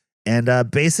Fergie's. And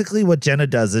basically what Jenna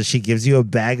does is she gives you a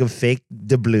bag of fake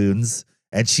doubloons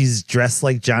and she's dressed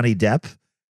like Johnny Depp.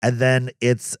 And then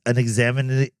it's an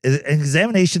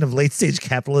examination of late-stage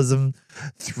capitalism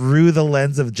through the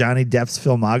lens of Johnny Depp's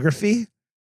filmography.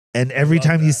 And every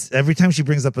time she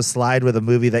brings up a slide with a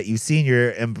movie that you've seen,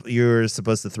 you're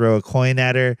supposed to throw a coin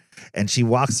at her, and she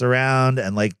walks around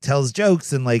and like tells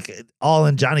jokes and like all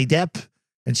in Johnny Depp,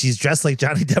 and she's dressed like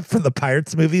Johnny Depp from the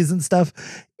Pirates movies and stuff.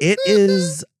 It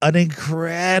is an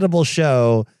incredible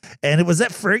show, and it was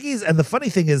at Fergie's. And the funny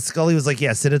thing is, Scully was like,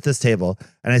 "Yeah, sit at this table,"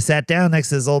 and I sat down next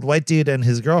to this old white dude and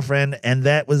his girlfriend, and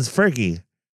that was Fergie.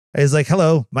 I was like,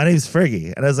 "Hello, my name's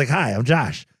Fergie," and I was like, "Hi, I'm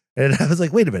Josh," and I was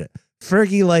like, "Wait a minute."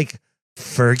 Fergie, like,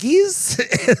 Fergie's?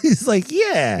 He's like,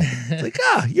 yeah. It's like,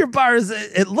 your bar is,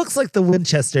 it looks like the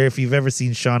Winchester if you've ever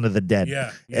seen Shaun of the Dead.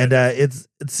 Yeah. And it's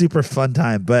super fun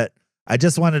time. But I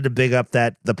just wanted to big up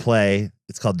the play.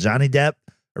 It's called Johnny Depp,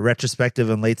 a retrospective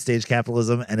in late stage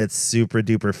capitalism, and it's super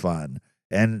duper fun.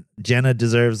 And Jenna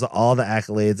deserves all the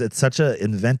accolades. It's such a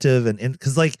inventive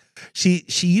because like she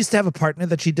used to have a partner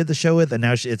that she did the show with, and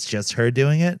now it's just her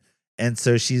doing it. And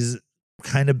so she's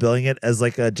kind of billing it as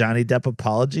like a Johnny Depp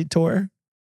apology tour.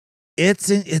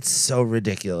 It's so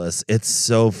ridiculous. It's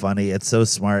so funny. It's so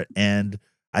smart. And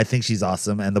I think she's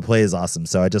awesome. And the play is awesome.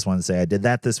 So I just want to say I did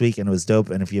that this week and it was dope.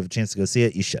 And if you have a chance to go see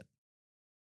it, you should.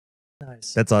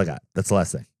 Nice. That's all I got. That's the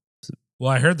last thing.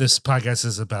 Well, I heard this podcast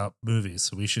is about movies,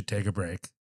 so we should take a break.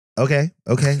 Okay.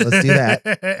 Let's do that.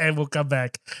 And we'll come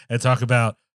back and talk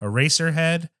about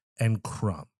Eraserhead and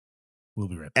Crumb. We'll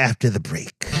be right back. After the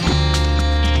break.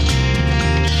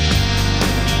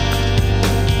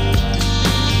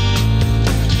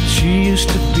 She used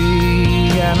to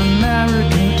be an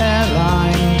American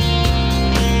airline,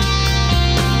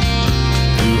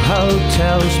 through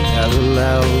hotels,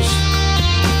 parallels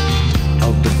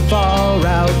of the far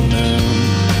out moon,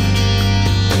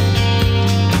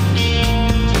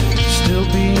 still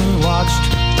being watched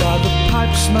by the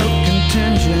pipe smoke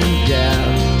contingent, yeah,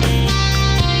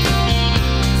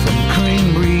 from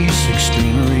creameries,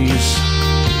 extremeries,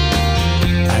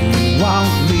 and you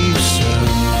won't leave soon.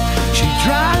 She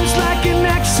drives like an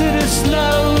exodus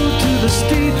slow to the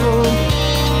steeple,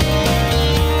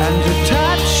 and her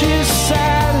touch is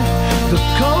sad. The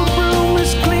cold room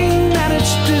is clean and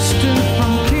it's distant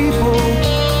from people,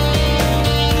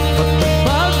 but the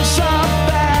bugs are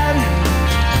bad.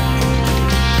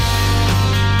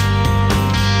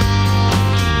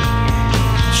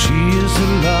 She is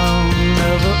alone,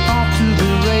 never off to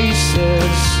the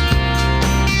races.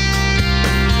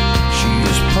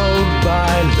 Pulled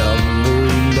by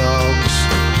lumbering dogs,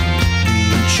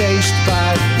 being chased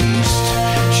by beasts.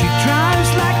 She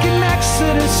drives like an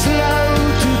exodus slow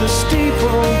to the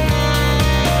steeple,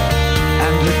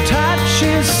 and her touch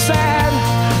is sad.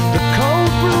 The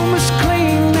cold room is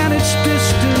clean and it's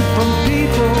distant from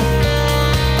people,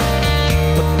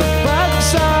 but the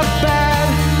bugs are bad.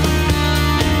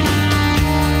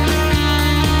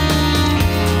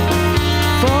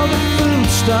 For the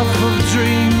foodstuff of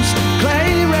dreams,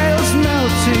 clay rails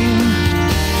melting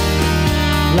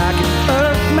like an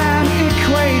Earthman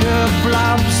equator,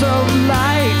 blobs of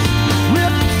light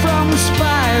ripped from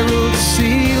spiral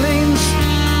ceilings.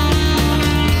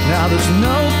 Now there's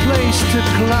no place to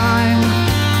climb,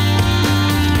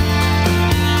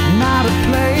 not a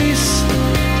place.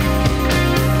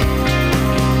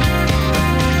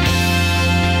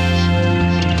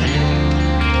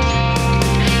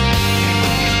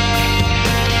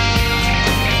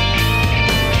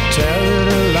 Tell it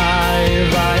alive.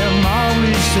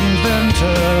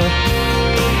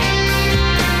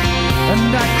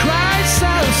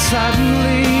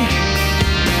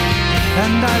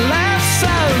 and I laughed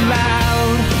so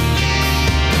loud.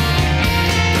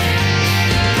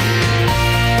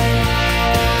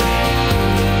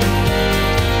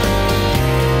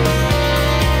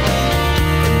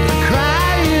 The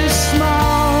cry is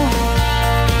small,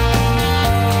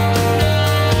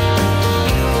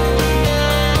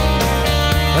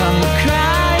 and the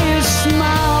cry is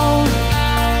small.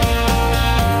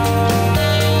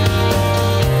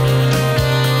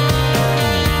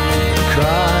 The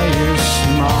cry is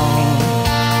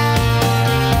small.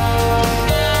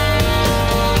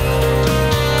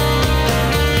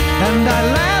 And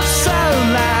I laugh so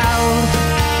loud.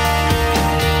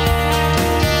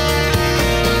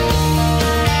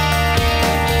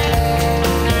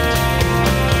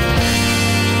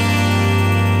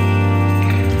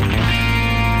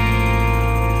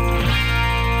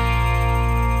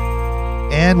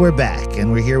 And we're back,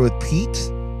 and we're here with Pete,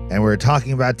 and we're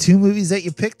talking about two movies that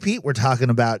you picked, Pete. We're talking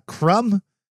about Crumb,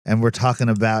 and we're talking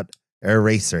about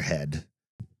Eraserhead.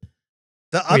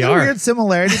 The We other are. weird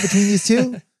similarity between these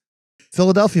two,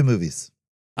 Philadelphia movies.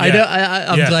 I Yeah. know.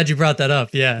 I'm Yeah. glad you brought that up.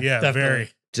 Yeah. Yeah, definitely. very.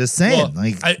 Just saying,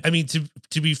 Well, I mean,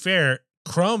 to be fair,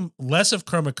 less of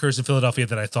Crumb occurs in Philadelphia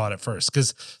than I thought at first,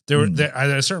 because at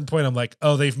a certain point I'm like,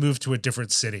 oh, they've moved to a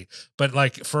different city. But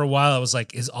like for a while I was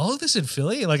like, is all of this in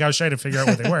Philly? Like I was trying to figure out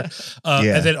where they were.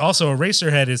 Yeah. And then also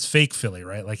Eraserhead is fake Philly,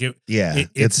 right? Like yeah, it's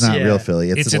it's not yeah. real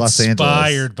Philly. It's Los Angeles.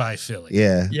 inspired by Philly.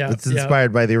 Yeah, Yeah, it's yeah.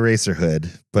 inspired by the Eraserhood,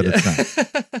 but it's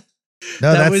not.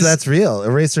 No, That was- that's real.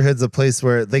 Eraserhood's a place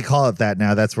where they call it that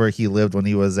now. That's where he lived when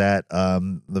he was at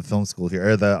the film school here,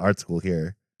 or the art school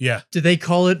here. Yeah. Do they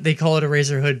call it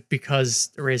Eraserhood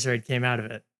because Eraserhead came out of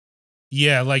it?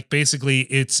 Yeah, like basically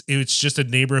it's just a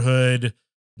neighborhood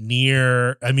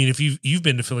near, I mean, if you've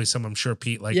been to Philly some, I'm sure,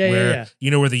 Pete, like Yeah, where yeah. you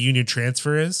know where the Union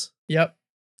Transfer is? Yep.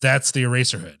 That's the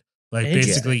Eraserhood. Like Interesting.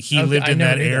 basically he Okay, lived I in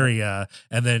never that knew that. area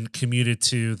and then commuted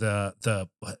to the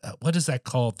what is that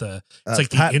called? It's like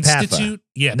the PAFA. Institute?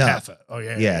 Yeah, No. PAFA. Oh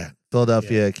yeah. Yeah,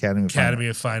 Philadelphia Academy of Fine Academy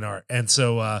of Fine Art. And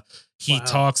so he Wow.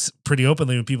 talks pretty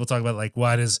openly when people talk about like,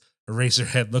 why does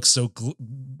Eraserhead look so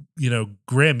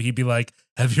grim? He'd be like,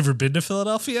 have you ever been to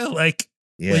Philadelphia? Like,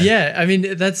 Yeah. Well, yeah. I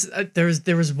mean, that's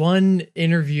there was one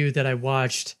interview that I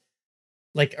watched,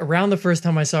 like around the first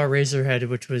time I saw Eraserhead,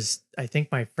 which was I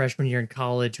think my freshman year in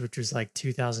college, which was like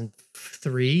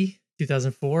 2003,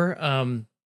 2004.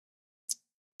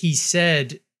 He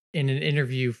said in an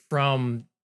interview from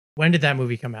when did that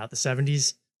movie come out? The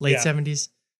 70s, late Yeah. 70s.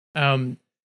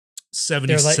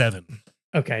 77.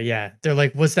 Okay, yeah. They're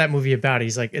like, what's that movie about?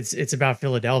 He's like, it's about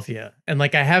Philadelphia. And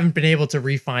like I haven't been able to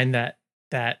refine that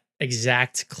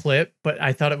exact clip, but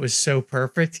I thought it was so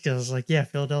perfect because I was like, yeah,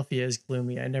 Philadelphia is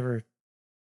gloomy. I never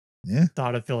Yeah.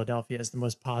 thought of Philadelphia as the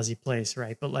most posy place,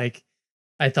 right? But like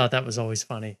I thought that was always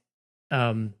funny.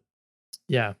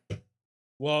 Yeah.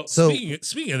 Well, So-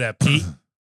 speaking of that, Pete,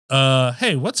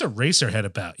 hey, what's Eraserhead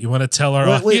about? You want to tell our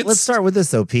Wait, audience? let's start with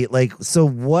this though, Pete. Like, so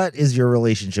what is your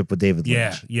relationship with David Yeah,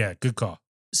 Lynch? yeah, good call.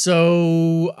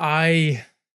 So I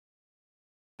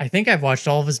think I've watched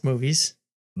all of his movies.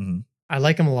 Mhm. I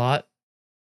like him a lot.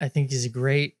 I think he's a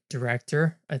great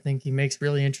director. I think he makes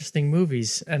really interesting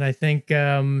movies, and I think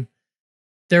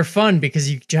they're fun because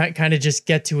you kind of just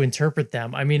get to interpret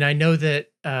them. I mean, I know that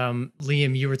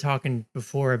Liam, you were talking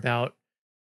before about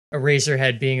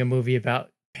Eraserhead being a movie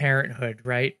about parenthood,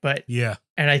 right? But Yeah,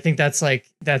 and I think that's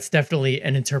definitely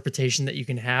an interpretation that you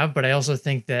can have. But I also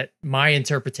think that my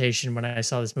interpretation when I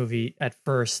saw this movie at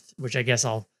first, which I guess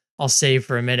I'll save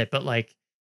for a minute, but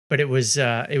it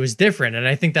was different. And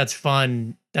I think that's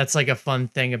fun. That's like a fun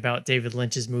thing about David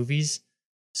Lynch's movies.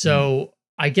 So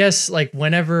I guess like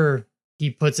whenever he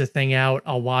puts a thing out,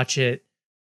 I'll watch it.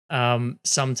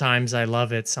 Sometimes I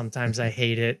love it. Sometimes I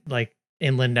hate it. Like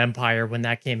Inland Empire, when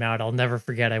that came out, I'll never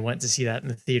forget. I went to see that in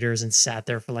the theaters and sat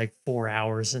there for like 4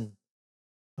 hours. And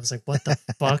I was like, what the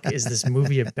fuck is this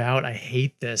movie about? I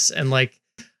hate this. And like,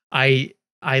 I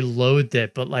loathed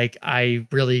it, but like, I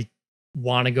really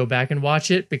want to go back and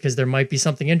watch it because there might be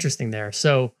something interesting there.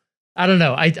 So I don't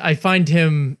know. I find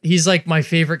he's like my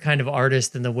favorite kind of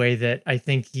artist in the way that I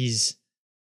think he's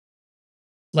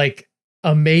like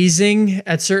amazing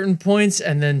at certain points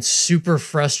and then super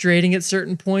frustrating at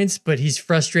certain points, but he's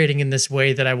frustrating in this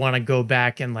way that I want to go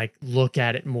back and like look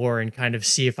at it more and kind of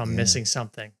see if I'm Yeah. missing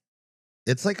something.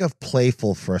 It's like a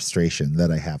playful frustration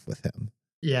that I have with him.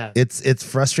 Yeah. It's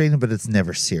frustrating, but it's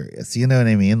never serious. You know what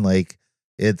I mean? Like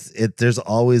there's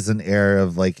always an air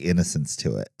of like innocence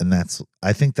to it. And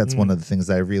I think that's one of the things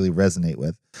I really resonate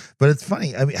with. But it's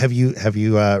funny. I mean, have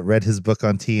you read his book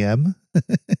on TM?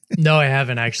 No, I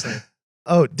haven't actually.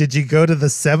 Oh, did you go to the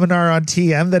seminar on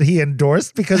TM that he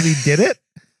endorsed because he did it?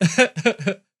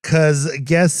 Cause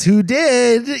guess who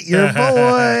did? Your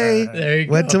boy There you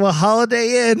went go. to a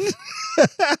Holiday Inn.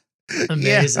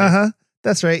 Amazing. Yeah,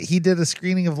 that's right. He did a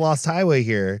screening of Lost Highway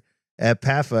here at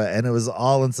PAFA, and it was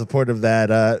all in support of that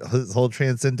his whole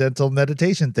transcendental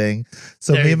meditation thing.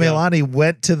 So There me you and go. Melani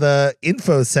went to the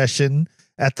info session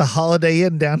at the Holiday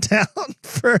Inn downtown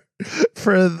for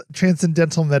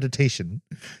transcendental meditation.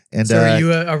 And So are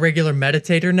you a regular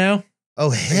meditator now? oh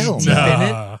hell deep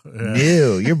no. in it?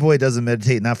 No, your boy doesn't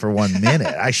meditate not for 1 minute.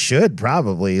 I should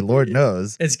probably, Lord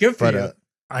knows. It's good for But you.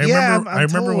 I Yeah, remember. I'm I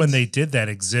remember when told. they did that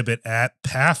exhibit at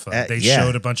PAFA. They yeah.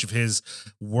 showed a bunch of his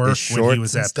work His when he shorts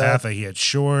was and at stuff. PAFA. He had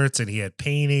shorts and he had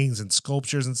paintings and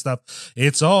sculptures and stuff.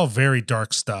 It's all very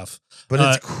dark stuff. But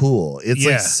it's cool. It's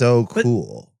yeah. like so But-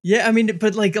 cool. Yeah, I mean,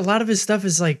 but like a lot of his stuff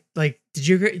is like do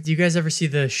you guys ever see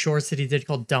the shorts that he did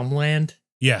called Dumbland?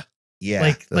 Yeah, Yeah.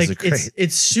 like those are great.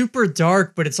 it's super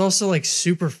dark, but it's also like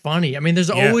super funny. I mean, there's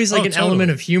Yeah. always like Oh, an totally. element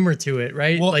of humor to it,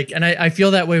 right? Well- like, and I feel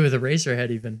that way with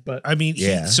Eraserhead even. But I mean,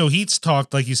 Yeah. so he's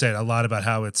talked, like you said, a lot about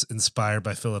how it's inspired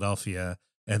by Philadelphia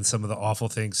and some of the awful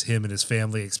things him and his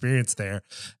family experienced there.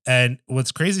 And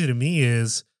what's crazy to me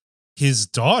is his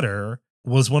daughter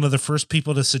was one of the first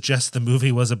people to suggest the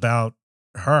movie was about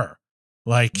her.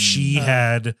 Like she Oh.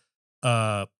 had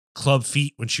club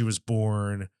feet when she was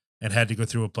born and had to go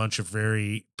through a bunch of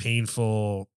very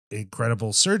painful,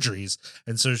 incredible surgeries.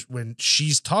 And so when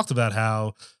she's talked about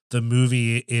how the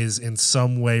movie is in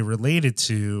some way related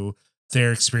to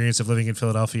their experience of living in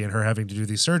Philadelphia and her having to do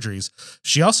these surgeries,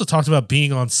 she also talked about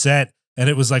being on set. And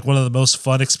it was like one of the most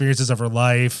fun experiences of her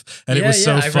life. And it Yeah, was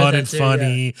so yeah, I read fun that and too,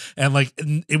 funny. And like,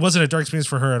 it wasn't a dark experience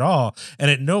for her at all.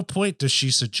 And at no point does she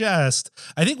suggest,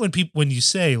 I think when you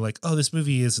say like, oh, this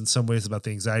movie is in some ways about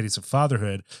the anxieties of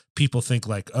fatherhood, people think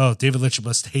like, oh, David Lynch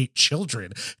must hate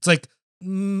children. It's like,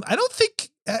 I don't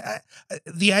think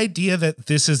the idea that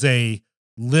this is a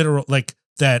literal, like,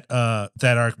 that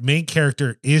our main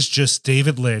character is just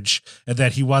David Lynch and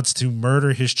that he wants to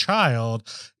murder his child.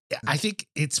 I think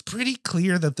it's pretty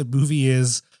clear that the movie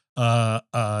is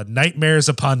nightmares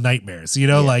upon nightmares, you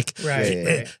know, Yeah. like right,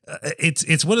 Yeah. right.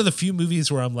 it's one of the few movies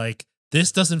where I'm like,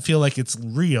 this doesn't feel like it's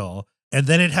real. And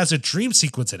then it has a dream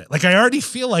sequence in it. Like I already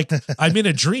feel like I'm in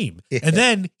a dream. Yeah. And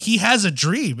then he has a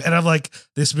dream. And I'm like,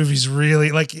 this movie's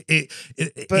really like it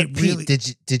But it Pete, really,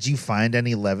 did you find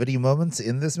any levity moments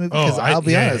in this movie? Oh, Because I'll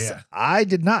be yeah, honest, yeah. I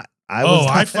did not.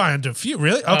 I find a few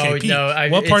really. Okay, Oh, Pete, no,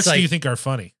 what it's parts do like- you think are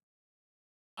funny?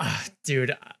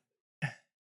 Dude,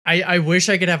 I wish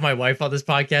I could have my wife on this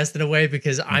podcast in a way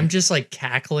because I'm just like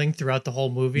cackling throughout the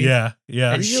whole movie. Yeah,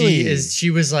 yeah. And Really?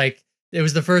 she was like, it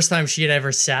was the first time she had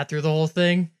ever sat through the whole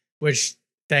thing, which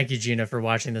thank you, Gina, for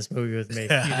watching this movie with me. You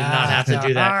did not have to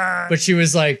do that. But she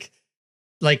was like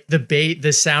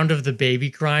the sound of the baby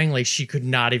crying, like she could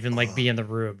not even like be in the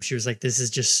room. She was like, this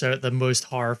is just so the most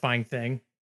horrifying thing.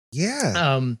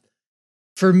 Yeah.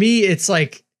 For me, it's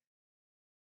like,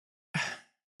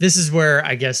 this is where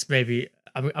I guess maybe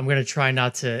I'm going to try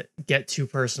not to get too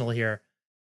personal here.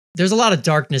 There's a lot of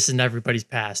darkness in everybody's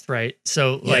past, right?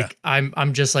 So Yeah. like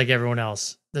I'm just like everyone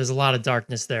else. There's a lot of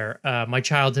darkness there. My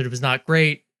childhood was not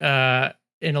great in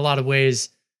a lot of ways.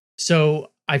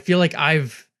 So I feel like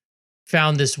I've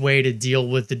found this way to deal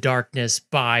with the darkness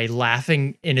by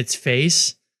laughing in its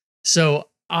face. So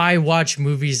I watch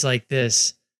movies like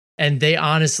this and they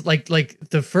honestly like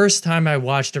the first time I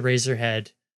watched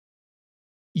Eraserhead,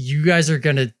 you guys are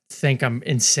going to think I'm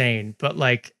insane, but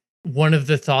like one of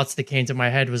the thoughts that came to my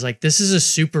head was like, this is a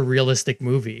super realistic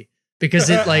movie because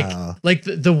it like, Wow. like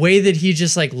the way that he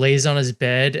just like lays on his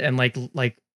bed and like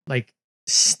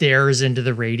stares into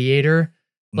the radiator,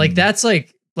 like Mm. that's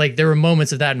like there were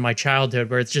moments of that in my childhood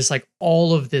where it's just like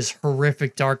all of this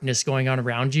horrific darkness going on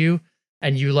around you.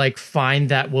 And you like find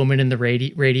that woman in the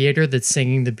radiator that's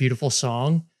singing the beautiful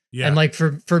song. Yeah. And like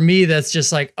for me, that's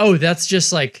just like, oh, that's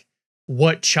just like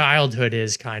what childhood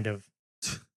is kind of.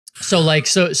 So like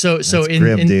so in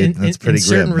grim, dude. in That's pretty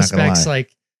certain grim, not gonna respects, lie.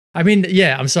 like I mean,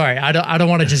 yeah, I'm sorry. I don't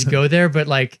want to just go there, but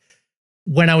like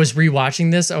when I was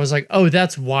rewatching this, I was like, oh,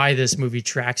 that's why this movie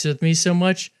tracks with me so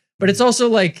much. But it's also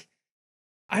like,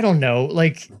 I don't know,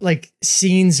 like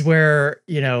scenes where,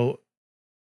 you know,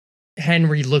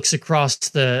 Henry looks across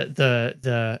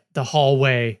the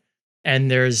hallway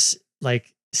and there's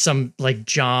like some like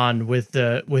John with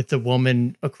the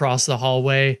woman across the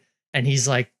hallway and he's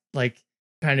like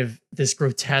kind of this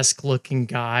grotesque looking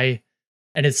guy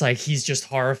and it's like he's just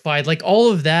horrified. Like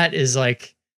all of that is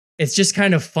like it's just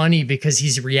kind of funny because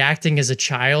he's reacting as a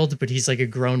child but he's like a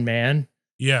grown man.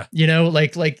 yeah. You know,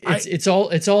 like it's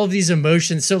all of these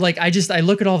emotions. So like I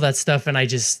look at all that stuff and I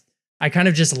kind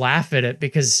of just laugh at it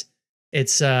because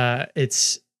it's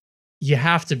you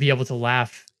have to be able to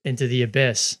laugh into the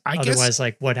abyss. I guess- Otherwise,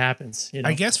 like, what happens? You know?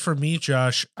 I guess for me,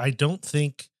 Josh, I don't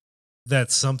think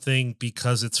that something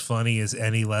because it's funny is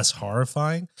any less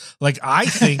horrifying. Like I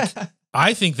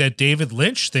think that David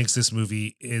Lynch thinks this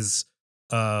movie is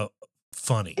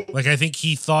funny. Like I think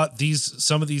he thought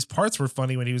some of these parts were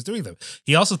funny when he was doing them.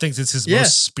 He also thinks it's his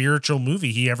most spiritual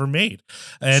movie he ever made.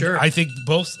 And Sure. I think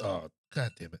both God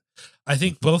damn it. I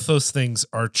think both those things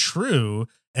are true.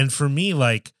 And for me,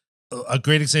 like a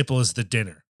great example is The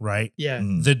Dinner, right? yeah.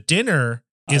 Mm. The Dinner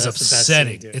is that's the best scene,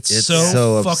 upsetting. dude. It's It's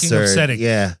so fucking absurd. upsetting.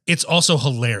 Yeah. It's also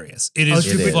hilarious. It Oh, is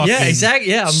It is. fucking yeah,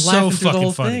 exactly. Yeah, I'm so laughing through the fucking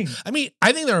whole funny. thing. I mean,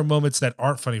 I think there are moments that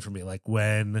aren't funny for me, like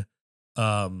when,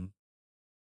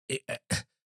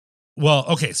 well,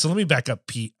 okay, so let me back up,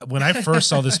 Pete. When I first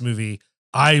saw this movie,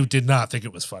 I did not think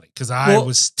it was funny because I Well-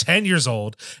 was 10 years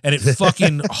old and it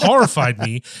fucking horrified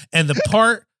me. And the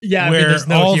part Yeah, where there's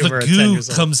no all humor the at 10 goo years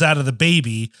old. comes out of the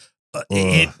baby,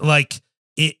 it Ugh. like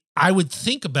it. I would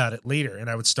think about it later and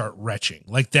I would start retching.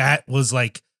 Like that was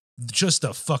like just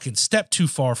a fucking step too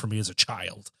far for me as a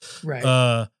child. Right.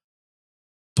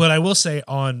 But I will say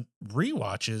on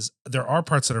rewatches, there are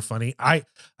parts that are funny. I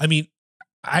mean,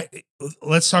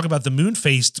 let's talk about the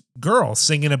moon-faced girl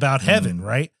singing about heaven, Mhm.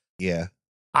 right? Yeah.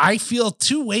 I feel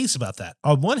two ways about that.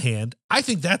 On one hand, I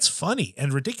think that's funny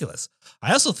and ridiculous.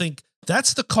 I also think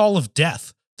that's the call of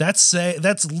death. That's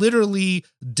literally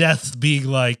death being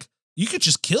like, you could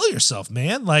just kill yourself,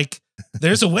 man. Like,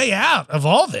 there's a way out of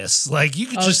all this. Like, you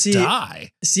could just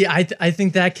die. See, I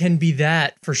think that can be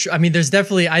that for sure. I mean, there's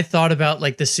definitely, I thought about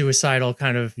like the suicidal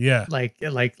kind of Yeah. like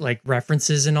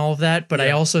references and all of that, but I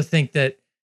Yeah. also think that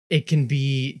it can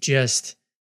be just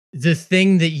the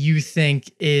thing that you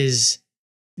think is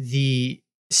the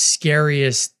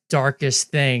scariest, darkest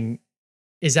thing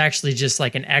is actually just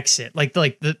like an exit. Like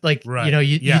Right. you know,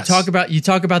 you Yes. talk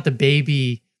about the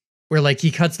baby where like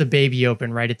he cuts the baby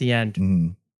open right at the end,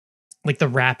 Mhm. like the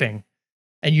wrapping,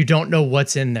 and you don't know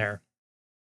what's in there.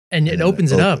 And it And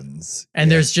opens it up. opens. And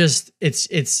Yeah. there's just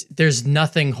there's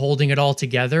nothing holding it all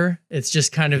together. It's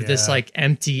just kind of this Yeah. like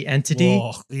empty entity.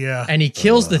 Whoa, yeah. And he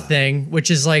kills the thing,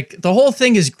 which is like the whole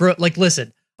thing is like,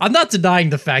 listen, I'm not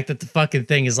denying the fact that the fucking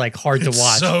thing is like hard It's to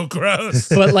watch. so gross.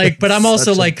 but I'm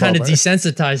also Such a like kind of bummer.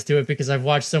 desensitized to it because I've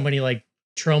watched so many like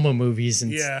trauma movies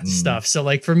and Yeah. stuff. So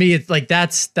like for me, it's like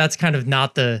that's kind of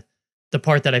not the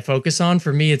part that I focus on.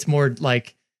 For me, it's more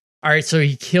like, all right, so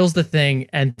he kills the thing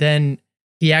and then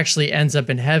he actually ends up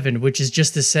in heaven, which is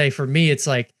just to say, for me, it's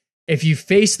like if you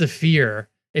face the fear,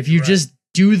 if you Right. just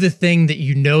do the thing that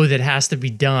you know that has to be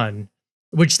done,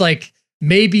 which like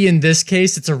maybe in this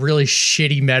case it's a really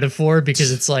shitty metaphor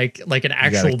because it's like an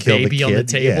actual kill the baby on the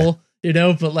kid, yeah. table, you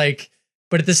know,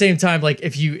 but at the same time, like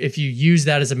if you use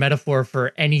that as a metaphor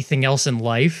for anything else in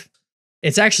life,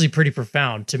 it's actually pretty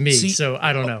profound to me. See, So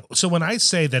I don't know. So when I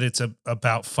say that it's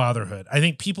about fatherhood, I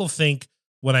think people think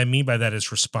what I mean by that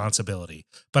is responsibility,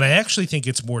 but I actually think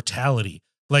it's mortality.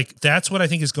 Like that's what I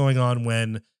think is going on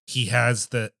when he has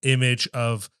the image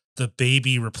of the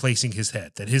baby replacing his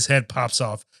head, that his head pops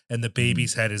off and the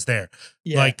baby's head is there.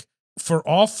 Yeah. Like for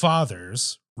all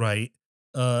fathers, right?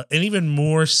 And even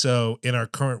more so in our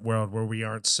current world where we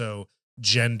aren't so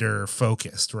gender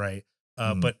focused, right?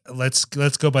 But let's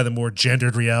go by the more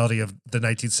gendered reality of the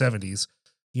 1970s.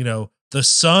 You know, the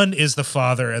son is the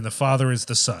father and the father is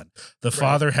the son. The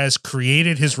father has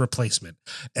created his replacement.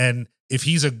 And if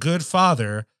he's a good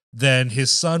father, then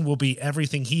his son will be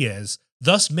everything he is,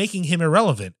 thus making him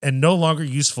irrelevant and no longer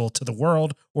useful to the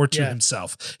world or to Yeah.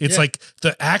 himself. It's Yeah. like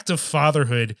the act of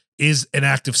fatherhood is an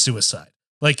act of suicide.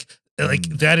 Like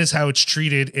that is how it's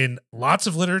treated in lots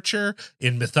of literature,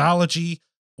 in mythology.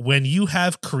 When you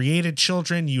have created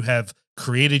children, you have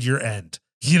created your end.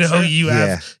 You know, Sure. you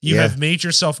have Yeah. have made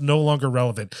yourself no longer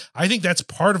relevant. I think that's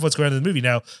part of what's going on in the movie.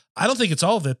 Now, I don't think it's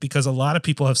all of it because a lot of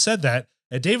people have said that.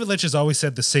 And David Lynch has always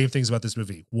said the same things about this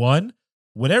movie. One,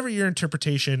 whatever your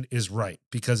interpretation is right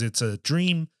because it's a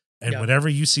dream and Yeah. whatever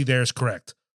you see there is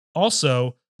correct.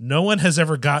 Also, no one has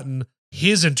ever gotten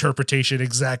his interpretation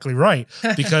exactly right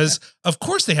because of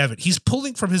course they haven't. He's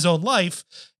pulling from his own life.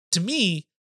 To me,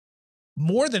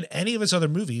 more than any of his other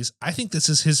movies, I think this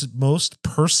is his most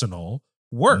personal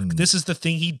work. Mm. This is the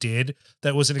thing he did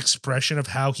that was an expression of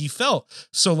how he felt.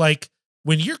 So like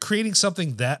when you're creating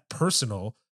something that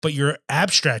personal, but you're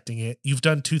abstracting it, you've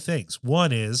done two things.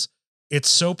 One is it's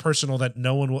so personal that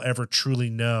no one will ever truly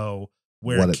know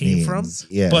where what it came from. means.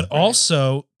 Yeah. But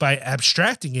also by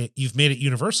abstracting it, you've made it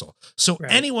universal. So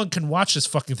Right. anyone can watch this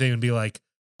fucking thing and be like,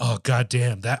 oh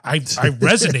goddamn, that I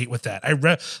resonate with that.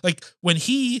 Like when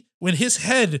his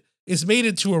head is made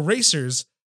into erasers,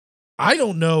 I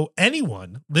don't know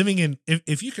anyone living in,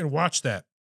 if you can watch that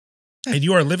and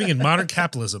you are living in modern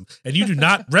capitalism and you do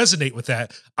not resonate with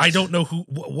that, I don't know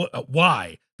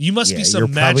why. You must be some you're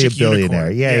probably magic a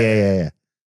billionaire. unicorn. Yeah.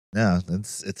 No,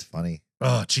 it's funny.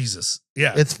 Oh, Jesus.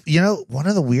 Yeah. It's, one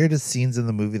of the weirdest scenes in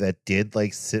the movie that did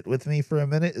like sit with me for a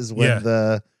minute is when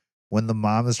the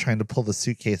mom is trying to pull the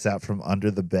suitcase out from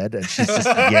under the bed and she's just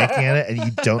yanking at it and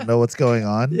you don't know what's going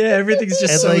on. Yeah, everything's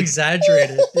just And, so like,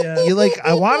 exaggerated. Yeah. You're like,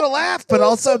 I want to laugh, but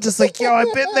also just like, yo,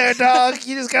 I've been there, dog.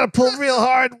 You just got to pull real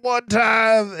hard one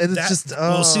time. And it's just,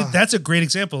 well, see, that's a great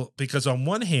example because on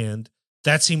one hand,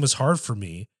 that scene was hard for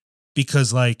me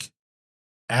because like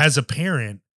as a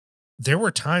parent, there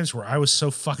were times where I was so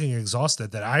fucking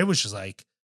exhausted that I was just like,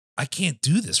 I can't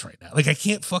do this right now. Like, I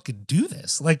can't fucking do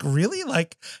this. Like, really?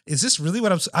 Like, is this really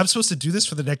what I'm supposed to do this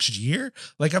for the next year?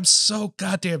 Like, I'm so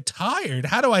goddamn tired.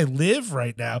 How do I live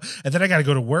right now? And then I got to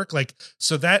go to work. Like,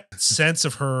 so that sense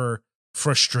of her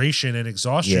frustration and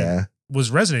exhaustion was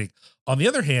resonating. On the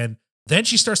other hand, then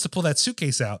she starts to pull that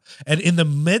suitcase out. And in the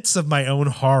midst of my own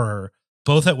horror,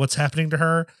 both at what's happening to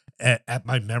her, at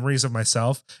my memories of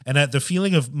myself, and at the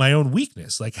feeling of my own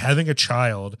weakness, like having a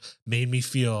child made me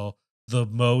feel the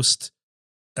most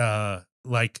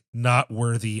like not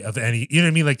worthy of any, you know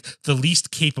what I mean? Like the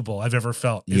least capable I've ever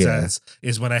felt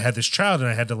is when I had this child and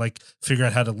I had to like figure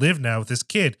out how to live now with this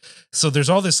kid. So there's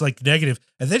all this like negative,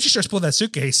 and then she starts pulling that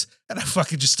suitcase and I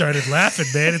fucking just started laughing,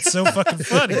 man. It's so fucking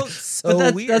funny.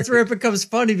 But that's where it becomes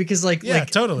funny because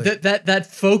totally that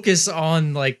focus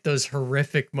on like those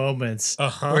horrific moments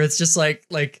where it's just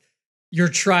like you're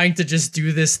trying to just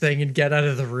do this thing and get out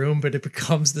of the room, but it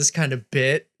becomes this kind of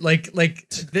bit.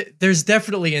 There's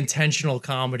definitely intentional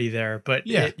comedy there, but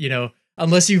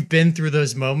unless you've been through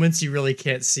those moments, you really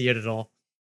can't see it at all.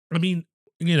 I mean,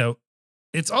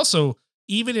 it's also,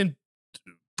 even in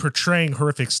portraying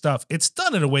horrific stuff, it's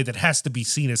done in a way that has to be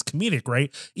seen as comedic, right?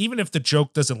 Even if the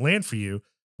joke doesn't land for you,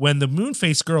 when the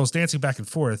moon-faced girl is dancing back and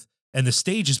forth and the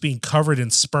stage is being covered in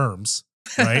sperms,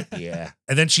 right? Yeah.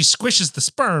 And then she squishes the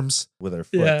sperms with her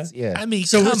foot. Yeah. I mean,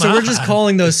 so we're just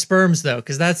calling those sperms though,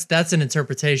 because that's an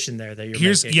interpretation there that you're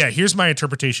making. Here's my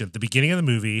interpretation. At the beginning of the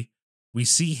movie, we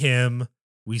see him,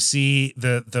 we see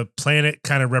the planet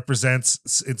kind of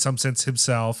represents in some sense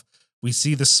himself. We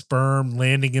see the sperm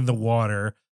landing in the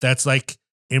water. That's like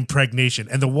impregnation.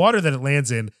 And the water that it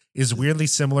lands in is weirdly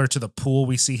similar to the pool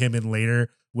we see him in later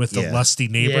with the lusty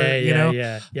neighbor,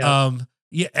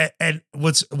 Yeah, and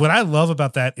what I love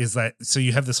about that is that, so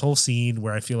you have this whole scene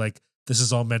where I feel like this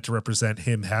is all meant to represent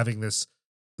him having this,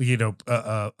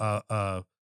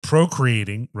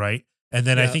 procreating, right? And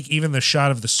then I think even the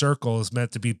shot of the circle is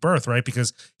meant to be birth, right?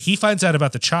 Because he finds out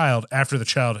about the child after the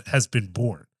child has been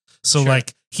born. So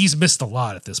like he's missed a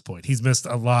lot at this point. He's missed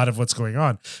a lot of what's going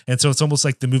on. And so it's almost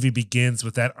like the movie begins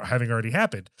with that having already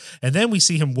happened. And then we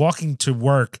see him walking to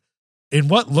work in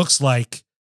what looks like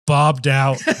bobbed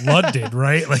out London,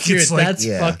 right? Like, dude, it's like, that's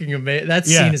fucking amazing. That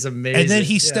scene is amazing. And then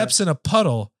he steps in a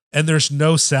puddle and there's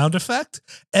no sound effect.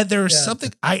 And there's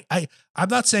something I'm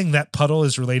not saying that puddle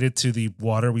is related to the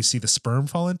water we see the sperm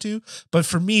fall into, but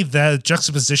for me, the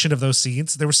juxtaposition of those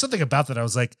scenes, there was something about that. I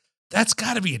was like, that's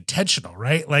got to be intentional,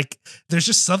 right? Like, there's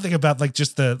just something about like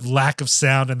just the lack of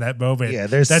sound in that moment. Yeah,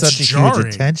 there's that's such a jarring.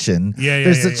 huge attention.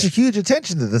 There's such a huge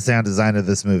attention to the sound design of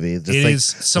this movie. Just it like is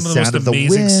some of the most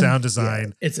amazing sound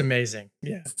design. It's amazing.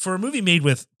 Yeah. For a movie made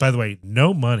with, by the way,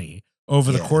 no money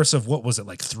over the course of what was it,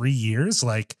 like 3 years?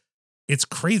 Like, it's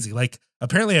crazy. Like,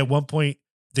 apparently at one point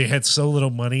they had so little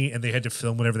money and they had to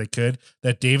film whatever they could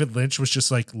that David Lynch was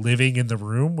just like living in the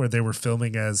room where they were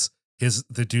filming as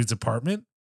the dude's apartment.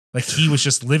 Like, he was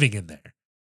just living in there.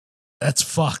 That's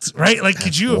fucked, right? Like,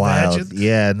 could you imagine?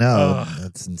 Yeah, no,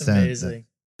 that's insane. Amazing.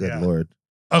 Good Lord.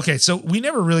 Okay, so we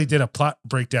never really did a plot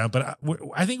breakdown, but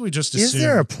I think we just assumed. Is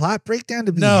there a plot breakdown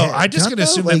to be? No, I'm just going to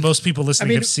assume that most people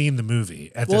listening have seen the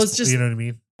movie. It's just, you know what I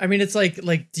mean? I mean, it's like,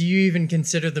 do you even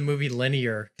consider the movie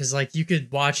linear? Because like you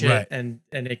could watch it and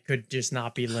it could just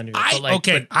not be linear.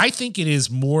 I think it is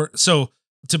more. So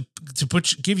to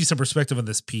give you some perspective on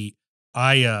this, Pete.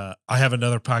 I have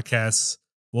another podcast.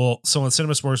 Well, so on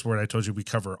Cinema Smorgasbord, I told you we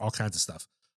cover all kinds of stuff.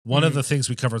 One of the things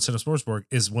we cover on Cinema Smorgasbord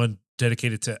is one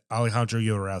dedicated to Alejandro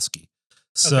Jodorowsky.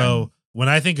 So when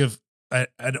I think of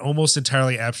an almost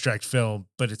entirely abstract film,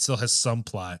 but it still has some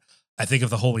plot, I think of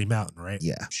The Holy Mountain, right?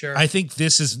 Yeah, sure. I think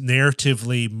this is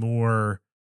narratively more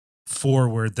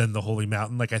forward than The Holy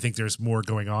Mountain. Like, I think there's more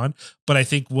going on, but I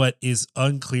think what is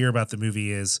unclear about the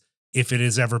movie is if it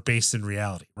is ever based in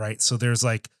reality, right? So there's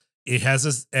like, it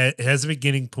has a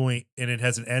beginning point and it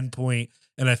has an end point,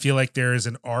 and I feel like there is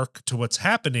an arc to what's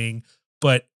happening,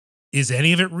 but is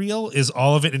any of it real? Is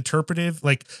all of it interpretive?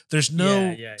 Like, there's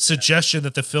no Yeah. suggestion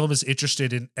that the film is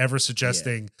interested in ever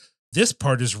suggesting this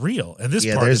part is real and this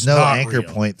part there's is no not anchor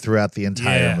real. point throughout the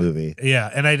entire movie. Yeah,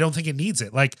 and I don't think it needs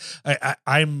it. Like,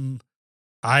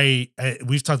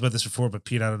 we've talked about this before, but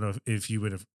Pete, I don't know if you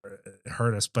would have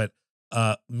heard us, but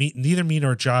neither me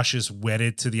nor Josh is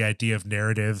wedded to the idea of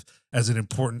narrative as an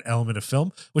important element of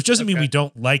film, which doesn't mean we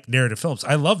don't like narrative films.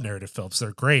 I love narrative films;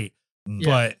 they're great,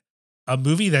 but a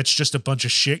movie that's just a bunch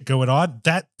of shit going on,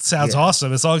 that sounds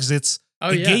awesome as long as it's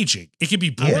engaging. It can be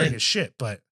boring as shit,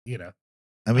 but you know.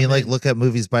 I mean, like, look at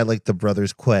movies by like the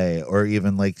Brothers Quay or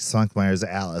even like Sonkmeyer's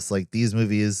Alice. Like, these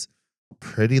movies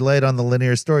pretty light on the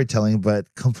linear storytelling, but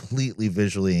completely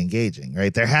visually engaging,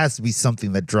 right? There has to be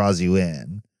something that draws you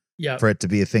in for it to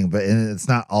be a thing, but it's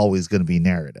not always going to be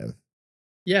narrative.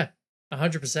 Yeah,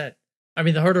 100%. I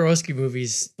mean, the Jodorowsky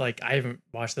movies, like, I haven't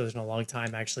watched those in a long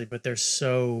time, actually, but they're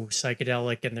so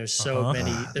psychedelic and there's so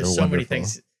many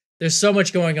things. There's so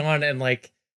much going on. And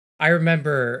like, I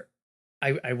remember,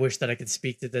 I wish that I could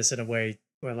speak to this in a way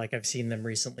where like I've seen them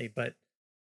recently, but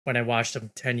when I watched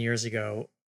them 10 years ago,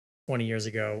 20 years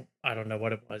ago, I don't know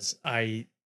what it was.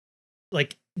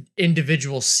 Like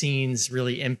individual scenes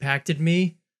really impacted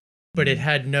me, but it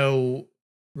had no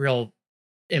real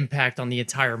impact on the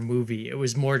entire movie. It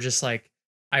was more just like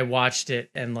I watched it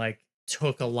and like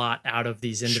took a lot out of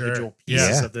these individual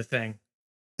pieces of the thing.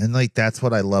 And like, that's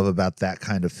what I love about that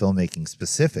kind of filmmaking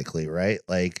specifically, right?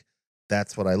 Like,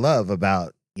 that's what I love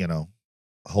about, you know,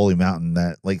 Holy Mountain,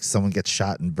 that like someone gets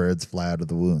shot and birds fly out of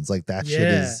the wounds. Like, that shit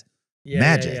is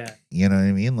magic. You know what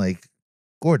I mean? Like,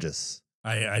 gorgeous.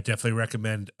 I definitely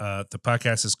recommend the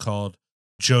podcast is called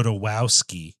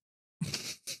Jodorowsky.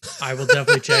 I will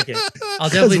definitely check it. I'll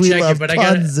definitely check it, but I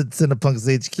got it's Cinepunks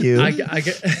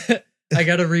HQ. I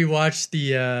got to rewatch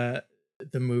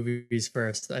the movies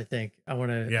first. I think I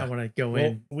want to go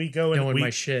in. We go in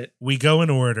my shit. We go in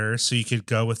order, so you could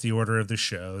go with the order of the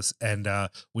shows, and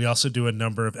we also do a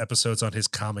number of episodes on his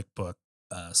comic book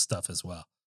stuff as well.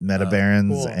 Meta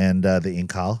Barons and the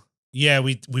Inkal. Yeah,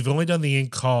 we've only done the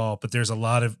In-Call, but there's a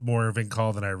lot of more of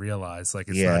In-Call than I realized. Like,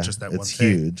 it's not just that one thing. It's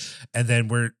huge. And then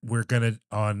we're gonna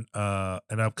on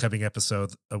an upcoming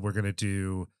episode, we're gonna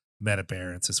do Meta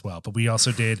Barons as well. But we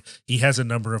also he has a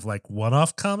number of like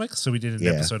one-off comics, so we did an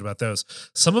episode about those.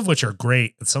 Some of which are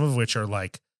great, and some of which are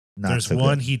like there's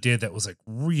one he did that was like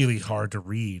really hard to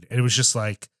read, and it was just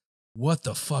like, what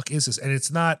the fuck is this? And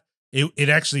it's not. It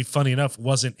actually, funny enough,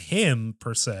 wasn't him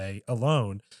per se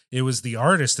alone. It was the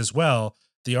artist as well.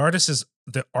 The artist's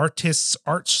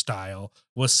art style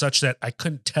was such that I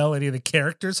couldn't tell any of the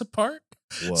characters apart.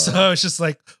 Whoa. So I was just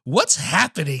like, what's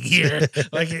happening here?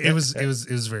 Like, it was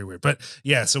very weird. But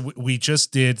yeah, so we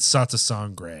just did Sata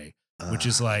Sangre, which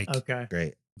is like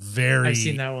great. Very, I've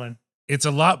seen that one. It's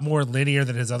a lot more linear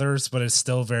than his others, but it's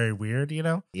still very weird, you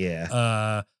know?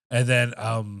 Yeah. And then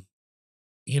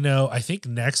you know, I think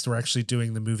next we're actually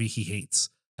doing the movie he hates.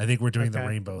 I think we're doing The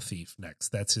Rainbow Thief next.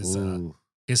 That's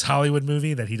his Hollywood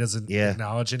movie that he doesn't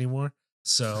acknowledge anymore.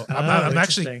 So I'm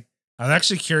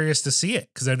actually curious to see it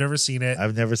because I've never seen it.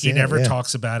 I've never seen it. He never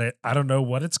talks about it. I don't know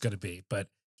what it's going to be, but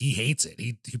he hates it.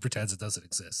 He pretends it doesn't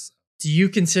exist. Do you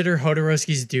consider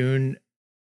Jodorowsky's Dune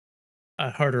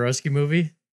a Jodorowsky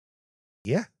movie?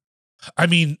 Yeah. I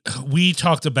mean, we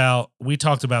talked about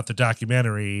the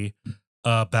documentary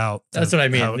about that's what I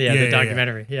mean. The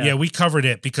documentary. Yeah, we covered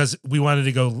it because we wanted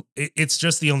to go. It's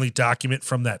just the only document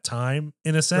from that time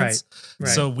in a sense. Right.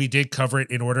 So we did cover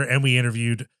it in order, and we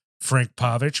interviewed Frank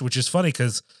Povich, which is funny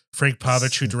because Frank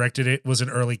Povich, who directed it, was an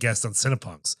early guest on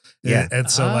Cinepunks. Yeah.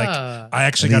 And so like I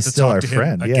actually got to talk to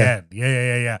him again.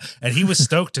 Yeah. And he was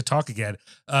stoked to talk again.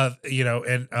 You know,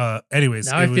 and anyways.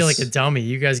 Now I feel like a dummy.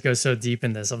 You guys go so deep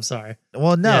in this. I'm sorry.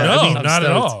 Well, no. I mean, not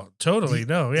at all. Totally.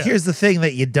 No. Yeah. Here's the thing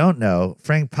that you don't know.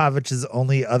 Frank Povich's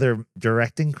only other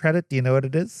directing credit, do you know what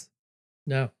it is?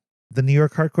 No. The New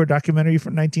York Hardcore documentary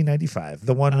from 1995.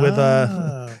 The one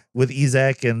with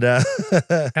Isaac and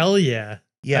hell yeah.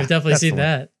 Yeah. I've definitely seen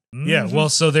that. Yeah, well,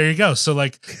 so there you go. So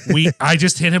like I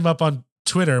just hit him up on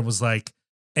Twitter and was like,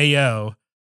 "Hey yo,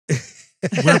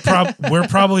 we're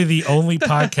probably the only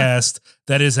podcast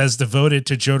that is as devoted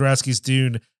to Jodorowsky's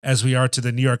Dune as we are to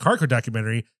the New York Hardcore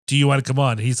documentary. Do you want to come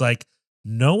on?" And he's like,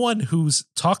 "No one who's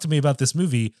talked to me about this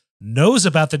movie knows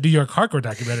about the New York Hardcore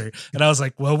documentary." And I was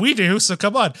like, "Well, we do, so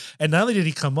come on." And not only did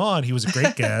he come on, he was a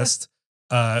great guest.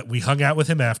 We hung out with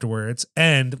him afterwards,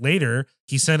 and later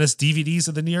he sent us DVDs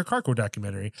of the New York Hardcore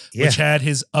documentary, which had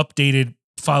his updated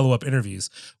follow-up interviews,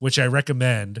 which I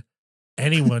recommend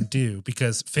anyone do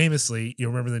because famously, you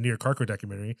remember the New York Hardcore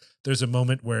documentary, there's a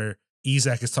moment where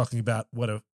Isaac is talking about what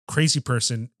a crazy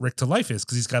person Rick to life is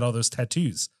because he's got all those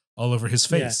tattoos all over his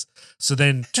face. So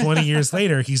then 20 years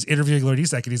later, he's interviewing Lord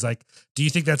Esac and he's like, do you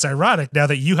think that's ironic now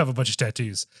that you have a bunch of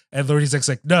tattoos? And Lord Esac's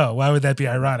like, no, why would that be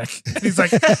ironic? And he's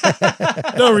like,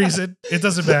 no reason. It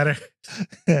doesn't matter.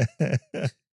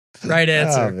 Right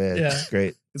answer. Oh, man. Yeah.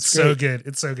 Great. It's so good.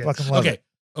 It's so good. Fucking love Okay. it.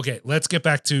 Okay, let's get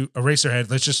back to Eraserhead.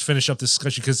 Let's just finish up this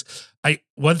discussion because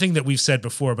one thing that we've said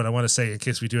before, but I want to say in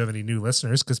case we do have any new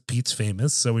listeners, because Pete's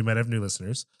famous, so we might have new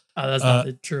listeners. Oh, that's not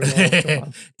true. Well, go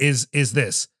on. is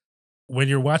this. When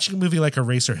you're watching a movie like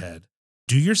Eraserhead,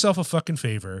 do yourself a fucking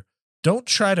favor. Don't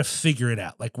try to figure it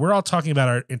out. Like we're all talking about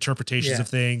our interpretations Yeah. of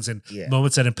things and Yeah.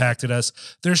 moments that impacted us.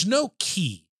 There's no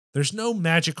key. There's no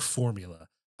magic formula.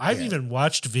 I've Yeah. even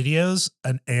watched videos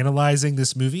and analyzing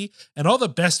this movie, and all the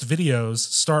best videos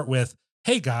start with,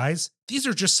 hey guys, these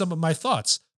are just some of my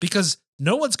thoughts, because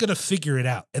no one's going to figure it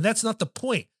out. And that's not the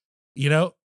point. You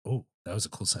know? Oh, that was a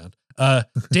cool sound.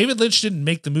 David Lynch didn't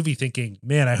make the movie thinking,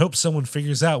 man, I hope someone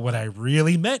figures out what I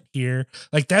really meant here.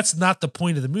 Like, that's not the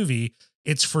point of the movie.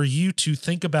 It's for you to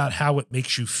think about how it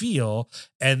makes you feel.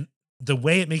 And the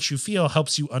way it makes you feel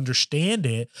helps you understand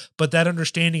it. But that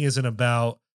understanding isn't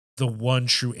about the one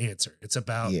true answer. It's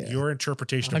about Yeah. your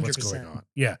interpretation of what's 100%. going on.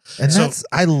 Yeah. And So-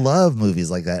 I love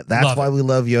movies like that. That's Love why it. we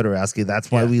love Jodorowsky.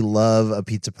 That's why Yeah. we love A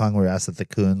Pizza Pong where at the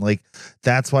Coon. Like,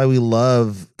 that's why we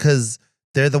love, because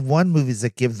they're the one movies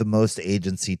that give the most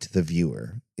agency to the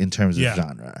viewer in terms of Yeah.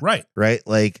 genre. Right. Right?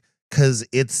 Like, because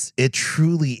it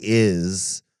truly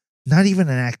is not even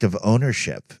an act of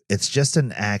ownership. It's just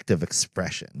an act of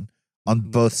expression on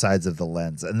both sides of the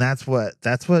lens. And that's what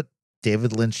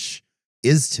David Lynch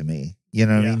is to me. You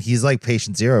know what I Yeah. mean? He's like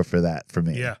patient zero for that for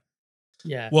me. Yeah.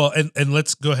 Yeah. Well, and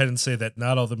let's go ahead and say that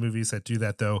not all the movies that do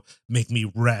that, though, make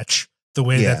me retch the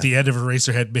way Yeah. that the end of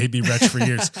Eraserhead made me retch for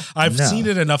years. I've No. seen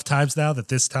it enough times now that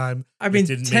this time I mean, it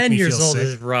didn't make 10 me years feel old sick.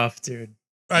 is rough, dude.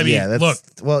 I mean, look,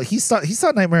 well, he saw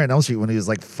Nightmare on Elm Street when he was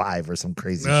like 5 or some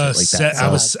crazy shit like that.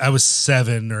 I So- was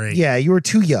 7 or 8. yeah, you were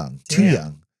too young. Yeah.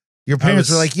 Young. Your parents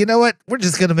was- were like, you know what? We're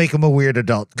just gonna make him a weird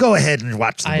adult. Go ahead and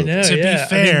watch the I movie. know. To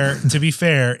yeah. be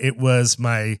fair, it was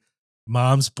my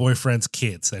mom's boyfriend's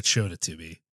kids that showed it to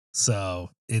me, so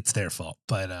it's their fault.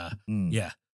 But Mm.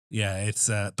 yeah, it's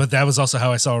but that was also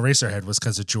how I saw Eraserhead, was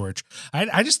because of George.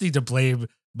 I just need to blame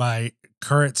my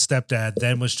current stepdad,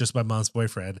 then was just my mom's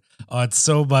boyfriend, on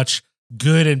so much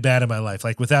good and bad in my life.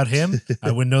 Like without him,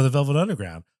 I wouldn't know the Velvet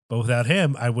Underground, but without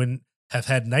him, I wouldn't have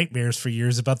had nightmares for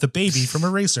years about the baby from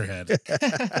Eraserhead.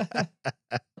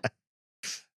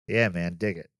 Yeah, man,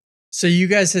 dig it. So you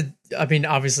guys had, I mean,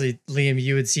 obviously, Liam,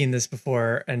 you had seen this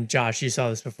before, and Josh, you saw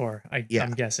this before. Yeah.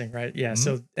 I'm guessing, right? Yeah. Mhm.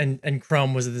 So and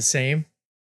Crumb, was it the same?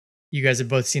 You guys had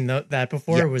both seen that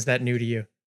before, Yeah. or was that new to you?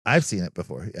 I've seen it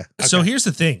before. Yeah. So Okay. here's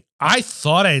the thing. I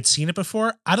thought I had seen it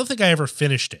before. I don't think I ever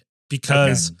finished it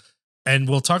because, and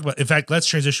we'll talk about, in fact, let's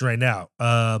transition right now.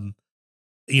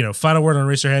 Final word on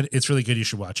Eraserhead. It's really good. You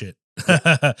should watch it.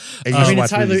 And you I should mean, watch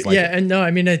it's highly, movies like yeah, it. and no,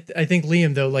 I mean, I think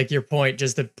Liam, though, like your point,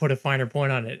 just to put a finer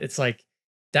point on it, it's like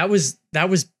that was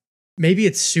maybe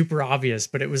it's super obvious,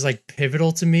 but it was like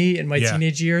pivotal to me in my Yeah.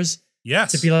 teenage years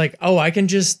Yes. to be like, oh, I can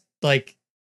just like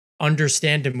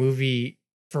understand a movie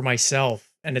for myself,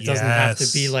 and it doesn't have to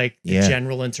be Yes. like the Yeah.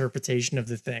 general interpretation of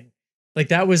the thing. Like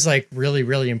that was like really,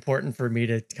 really important for me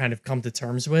to kind of come to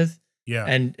terms with. yeah.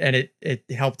 And it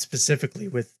helped specifically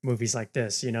with movies like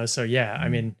this, you know. So yeah, I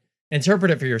Mhm. mean,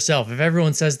 interpret it for yourself. If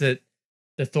everyone says that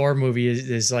the Thor movie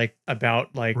is like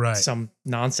about like Right. some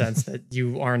nonsense that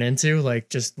you aren't into, like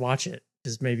just watch it,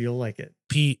 because maybe you'll like it.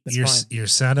 Pete, That's you're fine. you're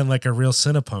sounding like a real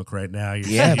cinepunk right now. You're,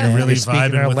 Yeah, you're man. really You're speaking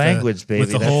vibing our with language, baby.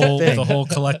 with the That's whole thing. the whole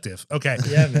collective. Okay.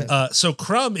 Yeah, man. So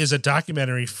Crumb is a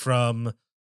documentary from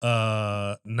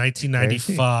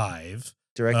 1995.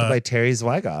 Directed by Terry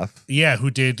Zwigoff. Yeah,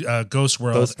 who did Ghost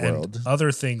World Ghost and World.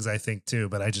 other things, I think, too,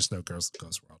 but I just know Ghost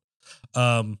World.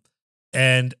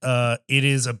 And it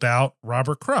is about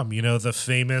Robert Crumb, the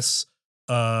famous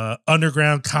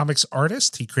underground comics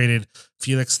artist. He created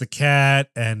Felix the Cat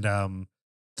and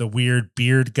the weird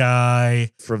beard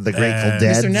guy. From the Grateful And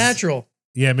Dead. Mr. Natural.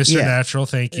 Yeah, Mr. Yeah. Natural,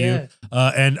 thank you.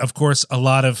 Yeah. And of course, a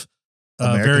lot of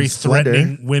American very Splendor.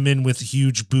 threatening women with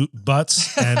huge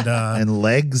butts and And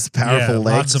legs, powerful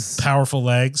legs. lots of powerful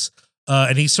legs.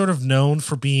 And he's sort of known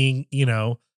for being,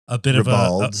 a bit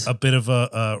Ribald. of a bit of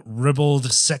a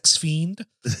ribald sex fiend,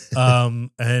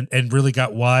 and really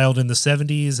got wild in the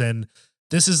 70s. And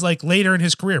this is like later in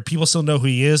his career. People still know who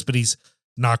he is, but he's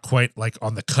not quite like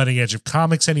on the cutting edge of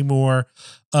comics anymore.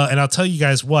 And I'll tell you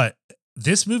guys what,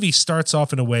 this movie starts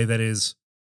off in a way that is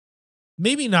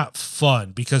maybe not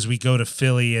fun, because we go to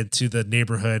Philly and to the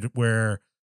neighborhood where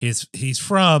he's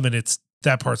from, and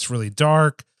that part's really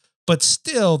dark. but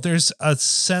still there's a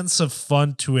sense of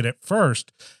fun to it at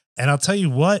first. And I'll tell you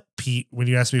what, Pete, when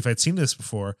you asked me if I'd seen this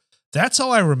before, that's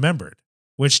all I remembered,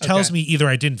 which tells Okay. me either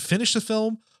I didn't finish the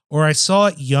film or I saw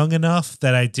it young enough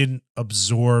that I didn't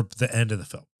absorb the end of the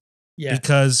film. Yeah.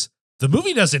 Because the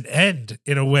movie doesn't end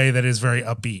in a way that is very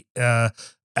upbeat.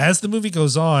 As the movie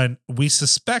goes on, we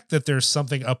suspect that there's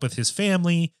something up with his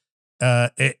family.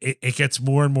 It gets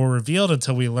more and more revealed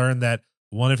until we learn that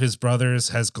one of his brothers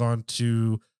has gone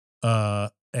to a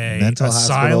Mental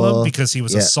asylum hospital. because he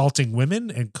was Yeah. assaulting women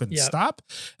and couldn't Yep. stop.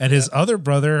 And his other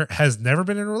brother has never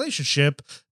been in a relationship,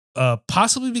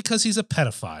 possibly because he's a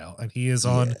pedophile and he is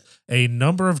on a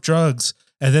number of drugs.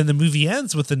 And then the movie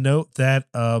ends with the note that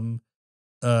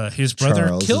his brother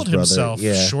Charles, killed his brother, himself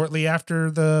yeah. shortly after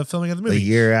the filming of the A movie.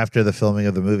 year after the filming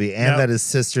of the movie, and Now- that his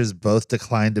sisters both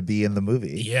declined to be in the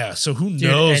movie. Yeah, so who Dude,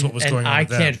 knows and- what was and going on? I with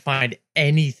them. can't find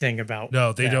anything about.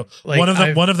 No, they them. don't. Like,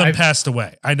 one of them I've- passed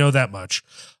away. I know that much.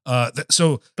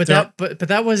 So But there-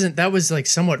 that wasn't. That was like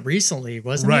somewhat recently,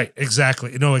 wasn't right, it?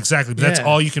 exactly. No, exactly. But that's Yeah.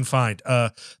 all you can find.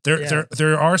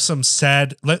 There are some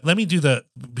sad. Let me do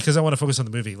because I want to focus on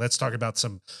the movie. Let's talk about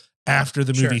some after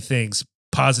the movie Sure. things,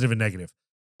 positive and negative.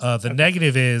 The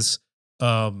negative is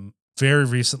very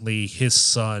recently his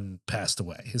son passed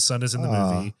away. His son is in the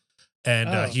Aw. movie. And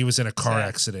Oh, he was in a car sad.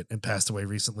 accident and passed away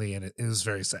recently, and it was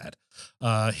very sad.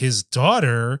 His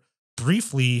daughter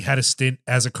briefly had a stint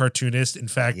as a cartoonist. In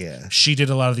fact, Yeah. she did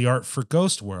a lot of the art for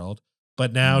Ghost World,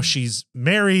 but now Mm. she's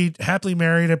married, happily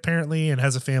married apparently, and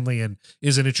has a family and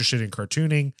isn't interested in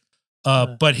cartooning.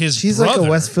 But his She's brother, like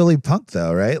a West Philly punk,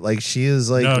 though, right? Like she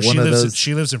is like no, one she of lives. those.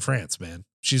 She lives in France, man.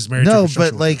 She's married. No, to a but,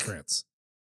 construction worker in like, France.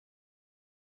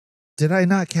 Did I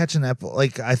not catch an episode?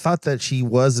 Like I thought that she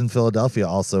was in Philadelphia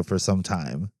also for some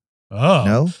time. Oh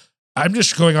No, I'm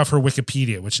just going off her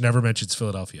Wikipedia, which never mentions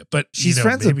Philadelphia. But she's you know,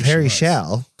 friends with maybe she Perry was.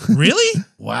 Shell. Really?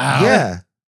 Wow. Yeah,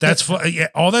 That's yeah.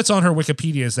 All that's on her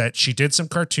Wikipedia is that she did some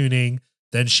cartooning,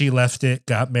 then she left it,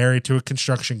 got married to a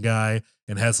construction guy,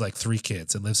 and has like 3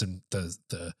 kids and lives in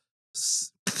the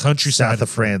countryside South of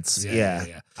France. Yeah.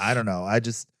 yeah. I don't know. I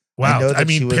just Wow. know that I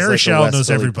mean, she was, Perry like, a Shell West knows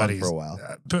Philly everybody punk for a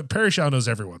while. Perry Shell knows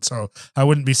everyone, so I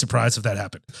wouldn't be surprised if that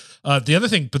happened.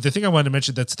 The thing I wanted to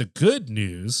mention that's the good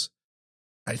news.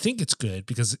 I think it's good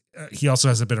because he also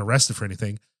hasn't been arrested for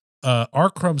anything. R.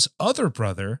 Crumb's other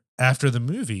brother, after the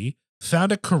movie,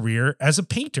 found a career as a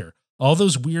painter. All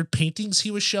those weird paintings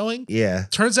he was showing, Yeah,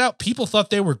 turns out people thought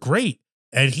they were great,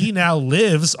 and he now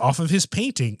lives off of his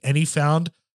painting. And he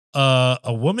found a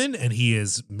woman, and he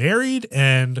is married,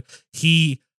 and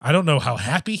I don't know how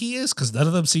happy he is because none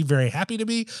of them seem very happy to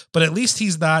me, but at least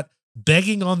he's not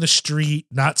begging on the street,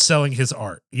 not selling his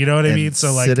art. You know what I and mean?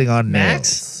 So like, sitting on Max?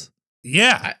 nails.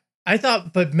 yeah, I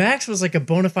thought, but Max was like a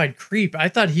bona fide creep. I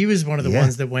thought he was one of the Yeah.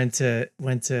 ones that went to.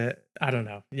 I don't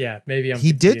know. Yeah, maybe I'm.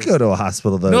 He did confused. go to a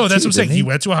hospital though. no, that's too, what I'm saying. didn't He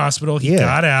went to a hospital. He Yeah.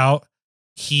 got out.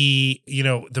 He,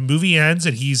 the movie ends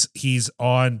and he's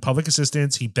on public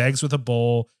assistance. He begs with a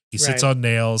bowl. He sits Right. on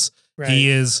nails. Right. He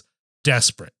is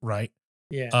desperate, right?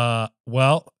 Yeah.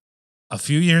 Well, a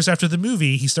few years after the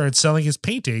movie, he started selling his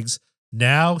paintings.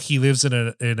 Now he lives in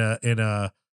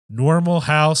a normal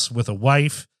house with a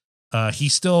wife.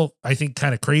 He's still, I think,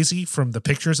 kind of crazy from the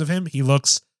pictures of him. He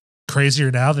looks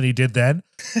crazier now than he did then.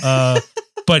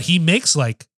 But he makes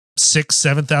like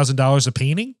 $6,000-$7,000 a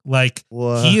painting. Like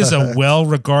What? he is a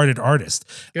well-regarded artist.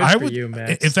 Good I for would, you,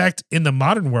 Max. in fact, in the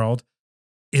modern world,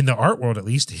 in the art world at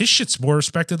least, his shit's more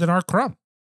respected than Art Crumb.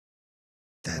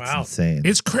 That's Wow. insane.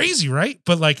 It's crazy, right?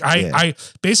 But like Yeah. I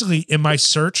basically in my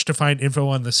search to find info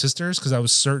on the sisters, because I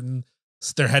was certain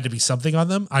there had to be something on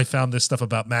them, I found this stuff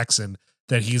about Maxon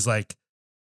that he's like,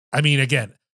 I mean,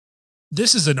 again,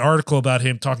 this is an article about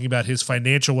him talking about his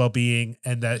financial well-being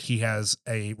and that he has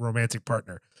a romantic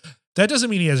partner. That doesn't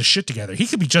mean he has a shit together. He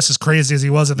could be just as crazy as he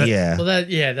was at that. Yeah. well,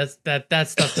 that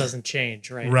stuff doesn't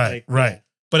change, right? Right, Like, right.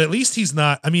 But at least he's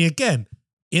not. I mean, again,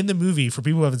 in the movie, for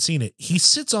people who haven't seen it, he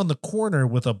sits on the corner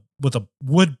with a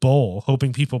wood bowl,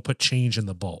 hoping people put change in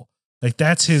the bowl. Like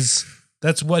that's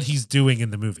what he's doing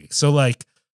in the movie. So like,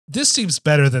 this seems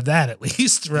better than that at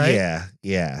least, right? Yeah.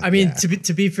 Yeah. I mean, yeah.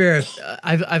 to be fair,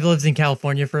 I've lived in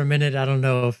California for a minute. I don't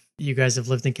know if you guys have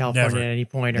lived in California Never. at any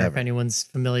point or if Never. anyone's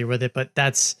familiar with it, but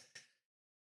that's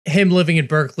him living in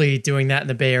Berkeley, doing that in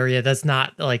the Bay Area. That's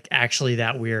not like actually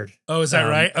that weird. Oh, is that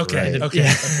right? Okay. right. Okay.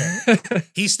 Yeah. Okay.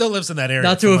 He still lives in that area.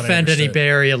 Not from to what I offend any understood. Bay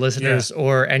Area listeners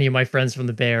or any of my friends from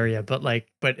the Bay Area, but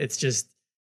it's just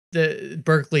the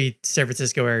Berkeley, San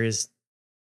Francisco area is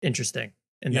interesting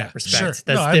in Yeah, that respect. sure. That's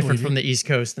No, I different believe from the East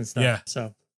Coast and stuff. Yeah.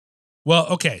 So Well,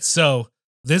 okay. So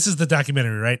this is the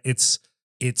documentary, right?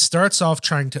 It starts off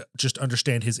trying to just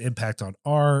understand his impact on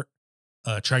art,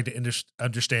 trying to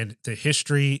understand the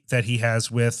history that he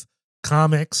has with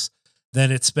comics.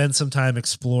 Then it spends some time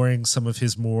exploring some of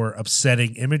his more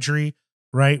upsetting imagery,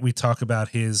 right? We talk about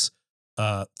his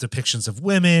depictions of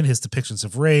women, his depictions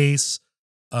of race.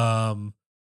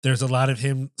 There's a lot of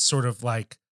him sort of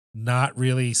like not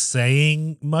really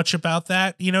saying much about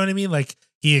that. You know what I mean? Like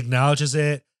he acknowledges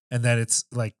it and that it's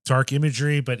like dark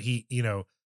imagery, but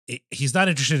he's not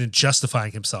interested in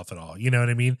justifying himself at all. You know what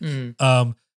I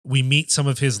mean? We meet some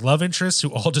of his love interests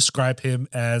who all describe him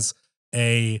as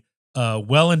a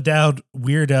well-endowed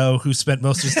weirdo who spent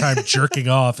most of his time jerking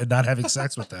off and not having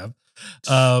sex with them.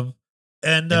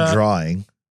 And drawing.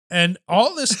 And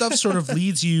all this stuff sort of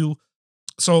leads you.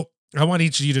 So I want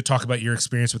each of you to talk about your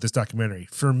experience with this documentary.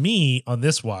 For me on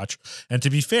this watch, and to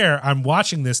be fair, I'm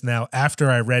watching this now after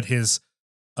I read his,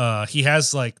 he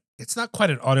has like, it's not quite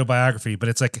an autobiography, but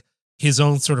it's like his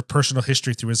own sort of personal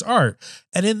history through his art.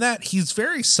 And in that, he's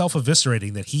very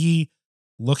self-eviscerating that he,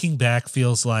 looking back,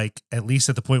 feels like, at least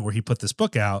at the point where he put this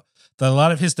book out, that a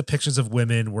lot of his depictions of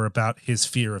women were about his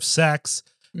fear of sex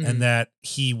and that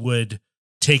he would not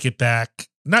take it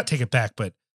back,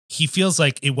 but he feels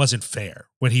like it wasn't fair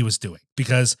what he was doing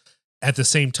because at the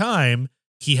same time,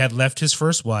 he had left his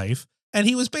first wife and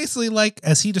he was basically like,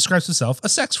 as he describes himself, a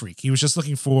sex freak. He was just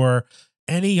looking for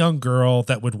any young girl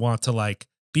that would want to like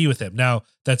be with him. Now,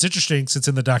 that's interesting since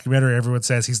in the documentary, everyone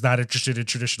says he's not interested in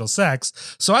traditional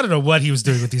sex. So I don't know what he was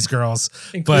doing with these girls.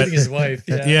 Including his wife.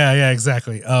 Yeah. Yeah,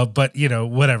 exactly. But you know,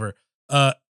 whatever.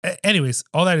 Anyways,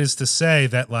 all that is to say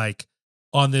that like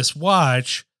on this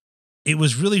watch, it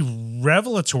was really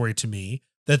revelatory to me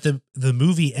that the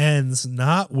movie ends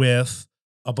not with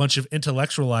a bunch of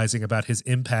intellectualizing about his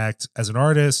impact as an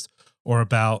artist or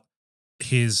about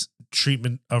his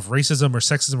treatment of racism or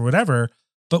sexism or whatever,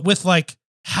 but with like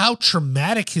how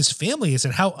traumatic his family is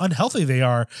and how unhealthy they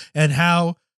are and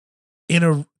how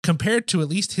compared to at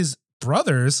least his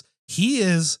brothers, he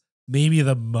is maybe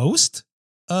the most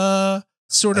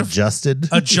sort of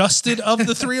adjusted of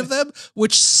the three of them,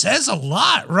 which says a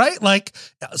lot, right? Like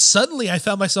suddenly I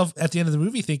found myself at the end of the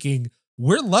movie thinking,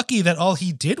 we're lucky that all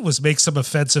he did was make some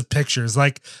offensive pictures.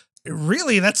 Like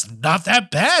really, that's not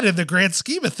that bad in the grand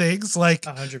scheme of things. Like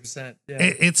 100%. Yeah.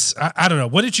 It's, I don't know.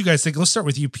 What did you guys think? Let's start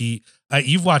with you, Pete.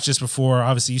 You've watched this before.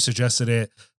 Obviously you suggested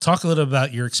it. Talk a little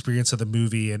about your experience of the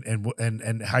movie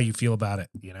and how you feel about it,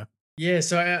 you know? Yeah.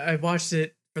 So I watched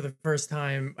it for the first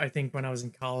time, I think when I was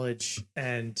in college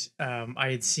and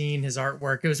I had seen his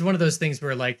artwork. It was one of those things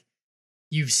where like,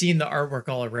 you've seen the artwork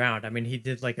all around. I mean, he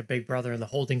did like a Big Brother and the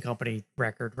Holding Company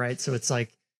record, right? So it's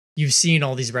like, you've seen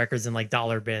all these records in like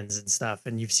dollar bins and stuff,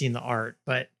 and you've seen the art,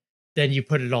 but then you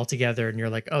put it all together and you're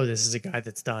like, oh, this is a guy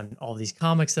that's done all these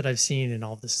comics that I've seen and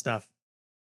all this stuff.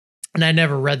 And I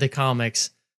never read the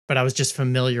comics, but I was just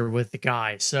familiar with the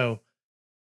guy. So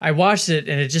I watched it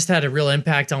and it just had a real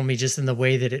impact on me just in the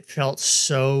way that it felt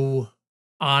so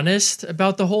honest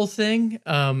about the whole thing.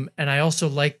 And I also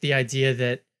liked the idea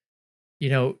that, you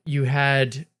know, you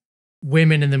had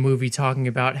women in the movie talking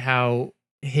about how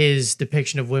his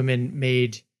depiction of women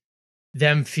made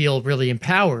them feel really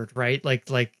empowered, right? Like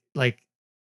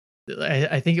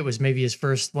I think it was maybe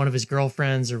one of his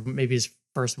girlfriends or maybe his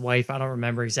first wife. I don't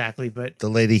remember exactly, but the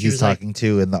lady he's talking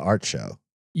to in the art show.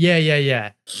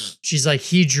 Yeah. She's like,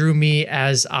 he drew me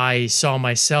as I saw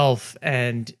myself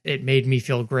and it made me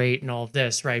feel great and all of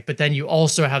this, right? But then you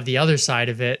also have the other side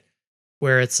of it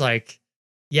where it's like,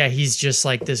 yeah, he's just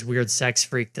like this weird sex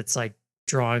freak that's like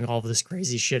drawing all this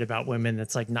crazy shit about women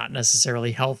that's like not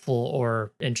necessarily helpful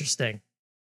or interesting.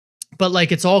 But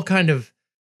like it's all kind of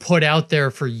put out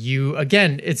there for you.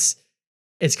 Again, it's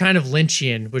kind of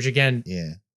Lynchian, which again,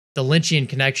 yeah, the Lynchian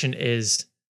connection is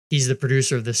he's the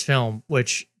producer of this film,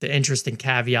 which the interesting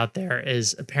caveat there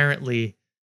is apparently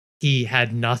he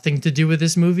had nothing to do with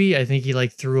this movie. I think he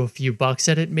like threw a few bucks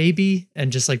at it maybe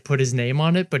and just like put his name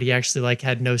on it, but he actually like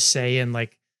had no say in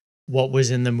like what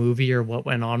was in the movie or what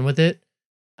went on with it.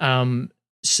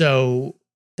 So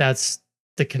that's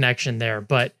the connection there,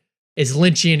 but it's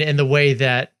Lynchian in the way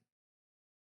that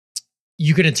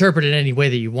you can interpret it any way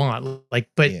that you want. Like,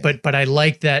 but I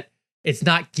like that it's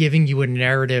not giving you a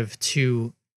narrative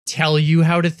to tell you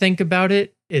how to think about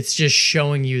it. It's just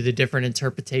showing you the different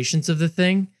interpretations of the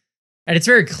thing. And it's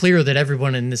very clear that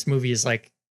everyone in this movie is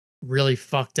like really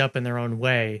fucked up in their own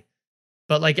way,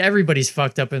 but like everybody's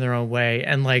fucked up in their own way.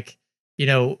 And like, you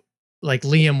know, like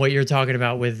Liam, what you're talking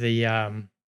about with the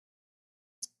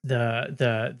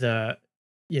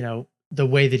you know, the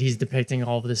way that he's depicting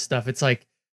all of this stuff. It's like,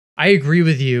 I agree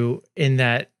with you in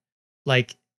that,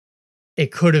 like,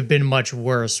 it could have been much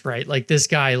worse, right? Like this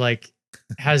guy, like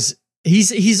has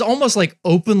he's almost like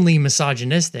openly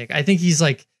misogynistic. I think he's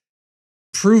like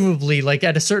provably like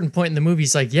at a certain point in the movie,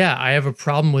 he's like, yeah, I have a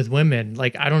problem with women.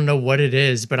 Like, I don't know what it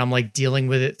is, but I'm like dealing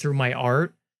with it through my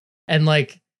art. And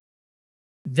like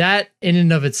that in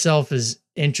and of itself is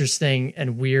interesting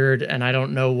and weird. And I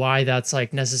don't know why that's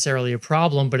like necessarily a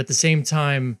problem, but at the same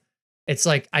time, it's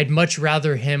like, I'd much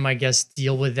rather him, I guess,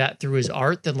 deal with that through his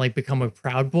art than like become a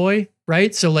Proud Boy.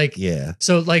 Right. So like, Yeah.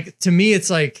 so like, to me, it's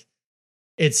like,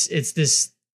 it's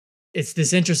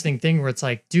this interesting thing where it's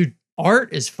like, dude,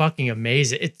 art is fucking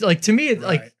amazing. It's like, to me, it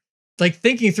like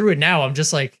thinking through it now, I'm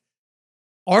just like,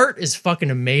 art is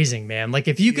fucking amazing, man. Like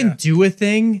if you can do a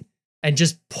thing and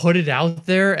just put it out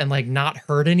there and like not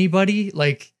hurt anybody,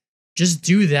 like just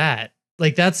do that.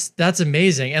 Like that's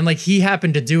amazing. And like he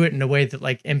happened to do it in a way that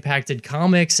like impacted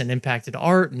comics and impacted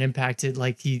art and impacted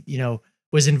like he, you know,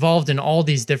 was involved in all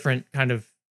these different kind of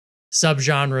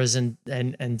subgenres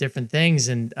and different things.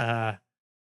 And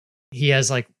he has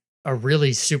like a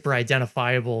really super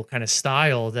identifiable kind of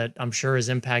style that I'm sure has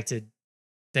impacted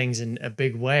things in a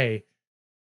big way.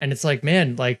 And it's like,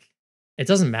 man, like it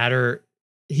doesn't matter.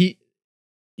 He,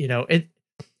 you know, it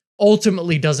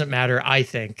ultimately doesn't matter, I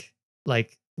think,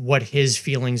 like what his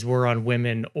feelings were on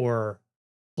women or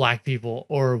black people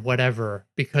or whatever,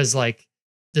 because like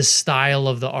the style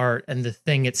of the art and the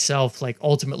thing itself, like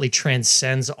ultimately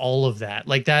transcends all of that.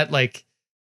 Like that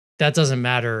doesn't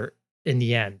matter in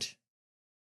the end.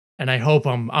 And I hope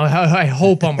I'm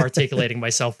articulating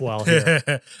myself well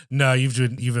here. No,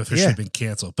 you've officially been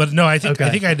canceled. But no, I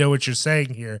think I know what you're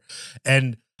saying here.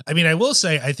 And I mean, I will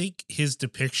say, I think his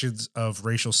depictions of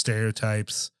racial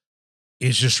stereotypes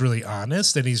is just really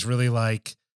honest. And he's really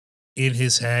like in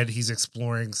his head, he's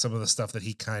exploring some of the stuff that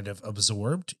he kind of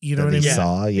absorbed. You know what I mean?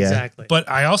 Saw, exactly. But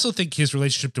I also think his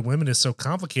relationship to women is so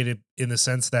complicated in the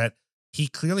sense that he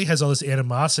clearly has all this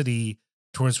animosity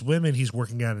towards women he's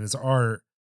working on in his art.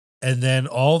 And then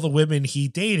all the women he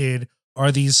dated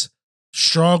are these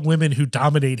strong women who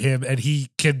dominate him and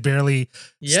he can barely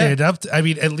stand up to. I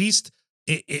mean, at least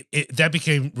that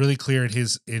became really clear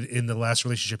in the last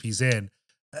relationship he's in.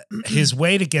 His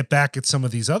way to get back at some of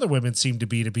these other women seemed to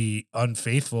be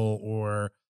unfaithful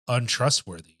or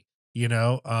untrustworthy, you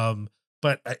know?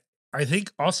 But I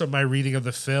think also my reading of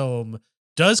the film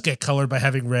does get colored by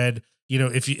having read, you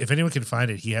know, if anyone can find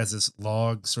it, he has this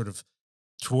log sort of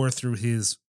tour through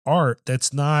his art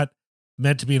that's not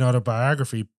meant to be an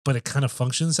autobiography, but it kind of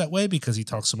functions that way because he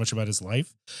talks so much about his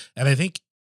life. And I think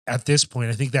at this point,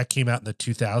 I think that came out in the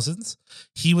 2000s.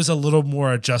 He was a little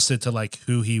more adjusted to like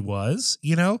who he was,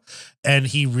 you know, and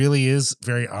he really is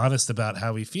very honest about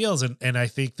how he feels. And I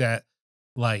think that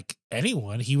like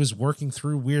anyone, he was working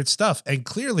through weird stuff, and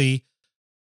clearly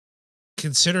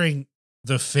considering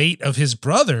the fate of his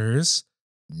brothers,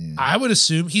 I would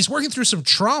assume he's working through some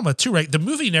trauma too, right? The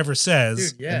movie never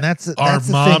says, Dude, yeah. And that's our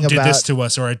the mom thing did about, this to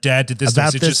us or our dad did this to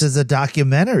us. About this as a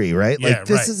documentary, right? Yeah, like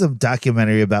this right. is a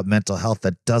documentary about mental health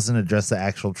that doesn't address the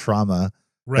actual trauma.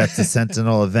 Right. That's a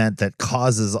sentinel event that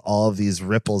causes all of these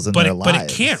ripples in their lives.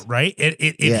 But it can't, right?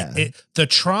 The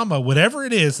trauma, whatever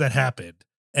it is that happened,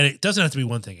 and it doesn't have to be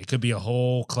one thing. It could be a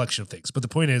whole collection of things. But the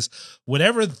point is,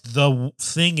 whatever the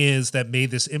thing is that made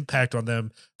this impact on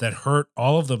them that hurt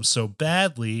all of them so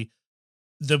badly,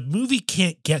 the movie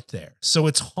can't get there. So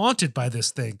it's haunted by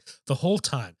this thing the whole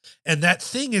time. And that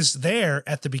thing is there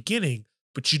at the beginning,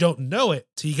 but you don't know it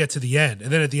till you get to the end.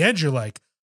 And then at the end, you're like,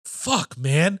 fuck,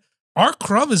 man. Art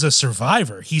Crumb is a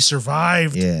survivor. He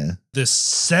survived the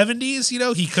 70s, you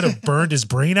know, he could have burned his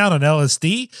brain out on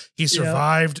LSD. He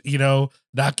survived, you know,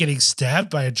 not getting stabbed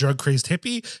by a drug crazed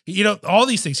hippie, you know, all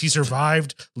these things. He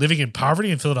survived living in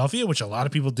poverty in Philadelphia, which a lot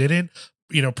of people didn't,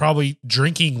 you know, probably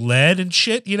drinking lead and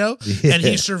shit, you know, and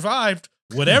he survived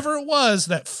whatever it was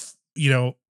that, you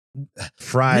know,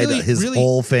 fried his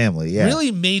whole family.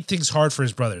 Really made things hard for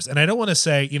his brothers. And I don't want to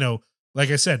say, you know, like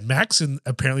I said, Maxon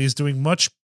apparently is doing much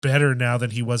better now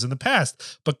than he was in the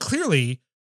past, but clearly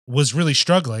was really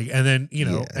struggling. And then, you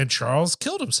know, and Charles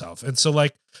killed himself. And so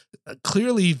like,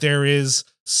 clearly there is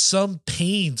some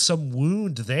pain, some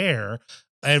wound there.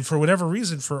 And for whatever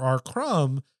reason, for Art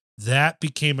Crumb, that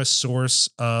became a source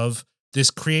of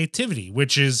this creativity,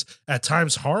 which is at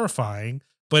times horrifying.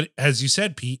 But as you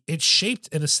said, Pete, it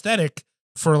shaped an aesthetic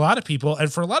for a lot of people.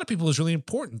 And for a lot of people, it was really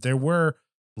important. There were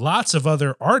lots of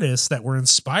other artists that were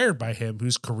inspired by him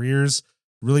whose careers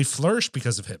really flourished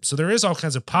because of him. So there is all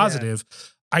kinds of positive.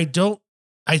 Yeah.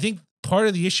 I think part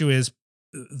of the issue is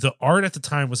the art at the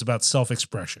time was about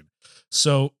self-expression.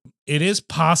 So it is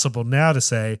possible now to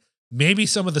say maybe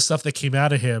some of the stuff that came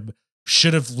out of him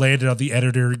should have landed on the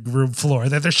editing room floor.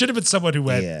 That there should have been someone who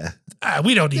went,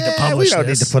 we don't need to publish we don't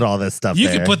this. need to put all this stuff You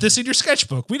there. can put this in your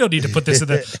sketchbook. We don't need to put this in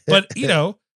the, but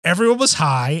everyone was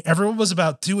high. Everyone was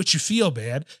about do what you feel,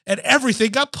 man. And everything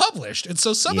got published. And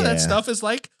so some of that stuff is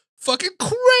like fucking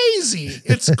crazy.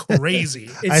 It's crazy.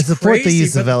 I support the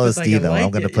use of LSD though.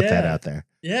 I'm going to put that yeah. out there.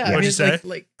 Yeah. What'd you say?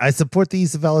 Like, I support the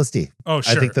use of LSD. Oh,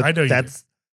 sure. I think I know you that's,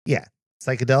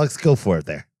 psychedelics, go for it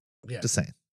there. Yeah. Just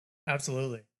saying.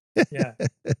 absolutely. Yeah.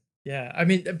 Yeah. I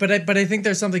mean, but I think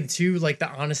there's something too, like the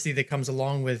honesty that comes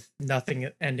along with nothing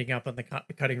ending up on the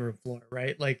cutting room floor,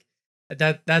 right? Like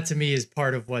that to me is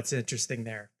part of what's interesting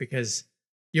there, because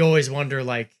you always wonder,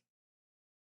 like,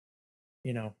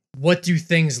 what do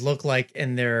things look like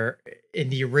in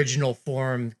the original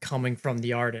form coming from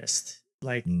the artist?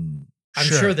 Like, I'm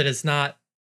sure that it's not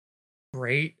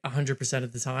great 100%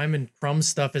 of the time, and Crumb's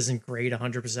stuff isn't great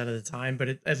 100% of the time,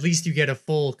 but at least you get a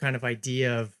full kind of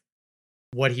idea of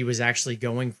what he was actually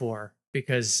going for,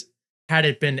 because had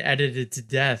it been edited to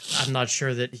death, I'm not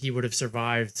sure that he would have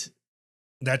survived.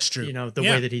 That's true. The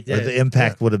way that he did. Or the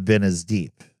impact would have been as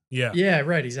deep. Yeah. Yeah,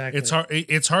 right, exactly.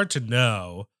 It's hard to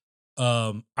know.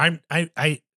 I've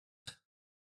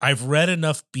read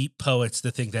enough beat poets to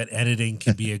think that editing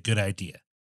can be a good idea.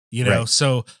 Right.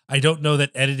 So I don't know that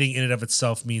editing in and of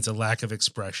itself means a lack of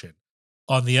expression.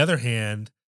 On the other hand,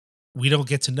 we don't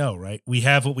get to know, right? We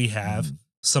have what we have.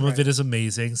 Some of it is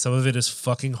amazing. Some of it is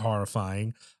fucking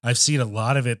horrifying. I've seen a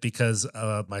lot of it because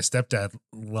my stepdad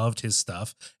loved his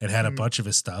stuff and had a bunch of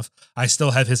his stuff. I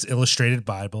still have his illustrated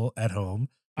Bible at home,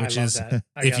 which is,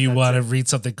 if you want to read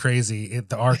something crazy,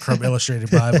 the R. Crumb Illustrated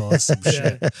Bible is some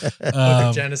shit. Book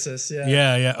of Genesis, yeah.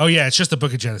 Yeah. Oh, yeah, it's just the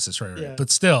Book of Genesis, right? Yeah.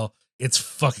 But still, it's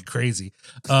fucking crazy.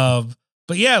 But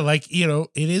yeah, like,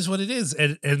 it is what it is.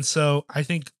 And so I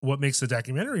think what makes the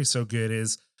documentary so good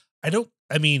is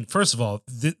first of all,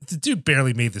 the dude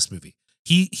barely made this movie.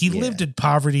 He lived in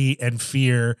poverty and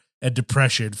fear and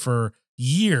depression for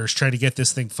years trying to get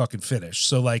this thing fucking finished.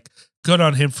 So like, good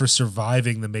on him for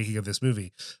surviving the making of this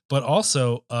movie. But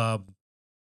also, what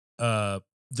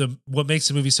makes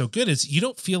the movie so good is you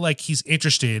don't feel like he's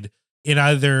interested in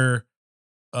either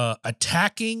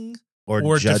attacking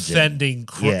or defending.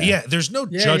 There's no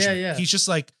judgment. Yeah. He's just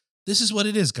like, this is what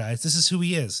it is, guys. This is who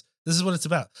he is. This is what it's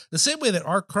about. The same way that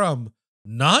R. Crumb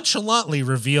nonchalantly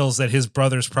reveals that his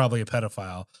brother's probably a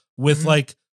pedophile with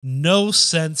like no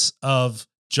sense of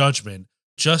judgment,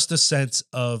 just a sense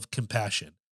of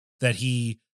compassion, that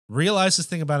he realized this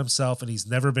thing about himself and he's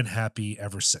never been happy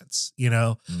ever since,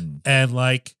 and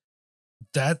like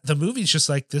that the movie's just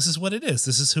like, this is what it is.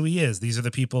 This is who he is. These are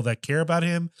the people that care about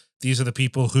him. These are the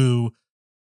people who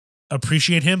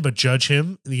appreciate him, but judge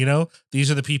him.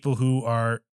 These are the people who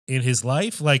are in his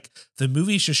life. Like, the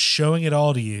movie's just showing it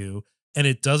all to you, and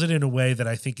it does it in a way that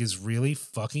I think is really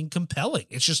fucking compelling.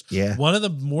 It's just one of the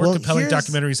more compelling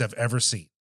documentaries I've ever seen.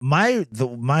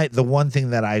 The one thing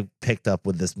that I picked up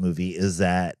with this movie is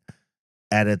that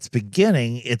at its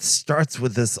beginning, it starts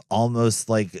with this almost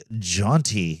like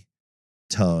jaunty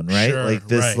tone, right? Sure, like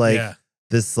this,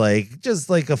 this like just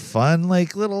like a fun,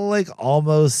 like little, like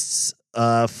almost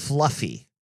fluffy,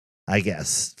 I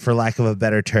guess, for lack of a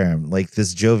better term, like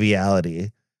this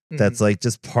joviality that's like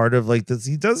just part of like this.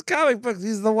 He does comic books.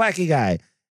 He's the wacky guy.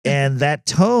 And that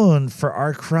tone for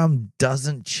R. Crumb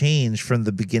doesn't change from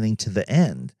the beginning to the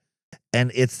end.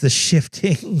 And it's the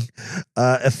shifting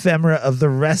ephemera of the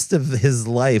rest of his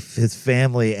life, his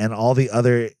family, and all the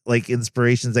other like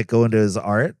inspirations that go into his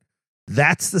art.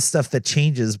 That's the stuff that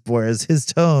changes, whereas his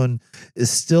tone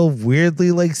is still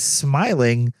weirdly like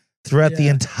smiling throughout the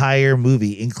entire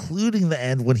movie, including the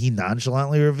end when he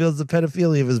nonchalantly reveals the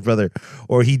pedophilia of his brother,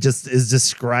 or he just is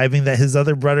describing that his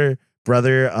other brother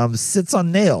sits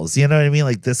on nails. You know what I mean?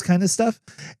 Like this kind of stuff.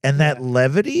 And that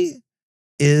levity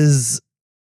is,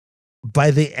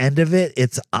 by the end of it,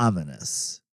 it's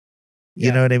ominous.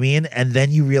 You know what I mean? And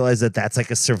then you realize that that's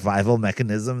like a survival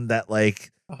mechanism that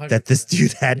like 100%. That this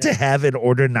dude had to have in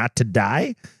order not to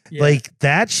die. Like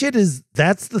that shit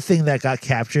that's the thing that got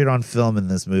captured on film in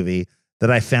this movie that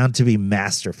I found to be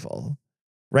masterful.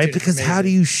 Right? Dude, because how do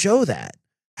you show that?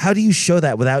 How do you show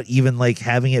that without even like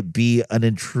having it be an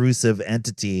intrusive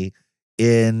entity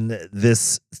in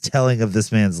this telling of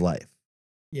this man's life?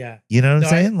 Yeah. You know what I'm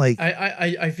saying? Like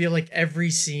I feel like every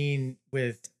scene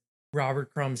with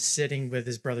Robert Crumb sitting with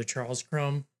his brother Charles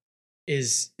Crumb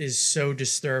is so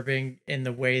disturbing in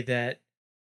the way that,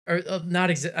 or not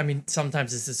I mean,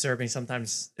 sometimes it's disturbing,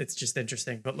 sometimes it's just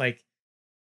interesting, but like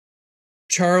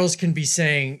Charles can be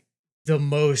saying the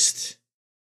most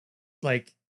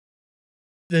like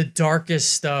the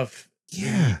darkest stuff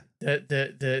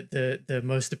the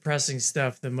most depressing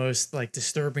stuff, the most like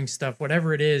disturbing stuff,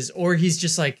 whatever it is, or he's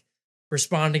just like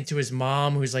responding to his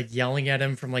mom who's like yelling at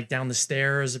him from like down the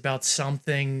stairs about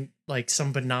something, like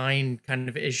some benign kind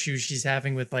of issue she's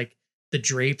having with like the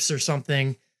drapes or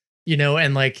something,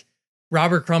 and like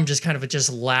Robert Crumb just kind of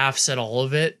just laughs at all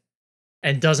of it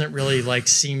and doesn't really like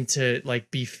seem to like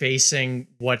be facing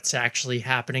what's actually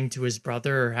happening to his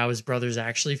brother or how his brother's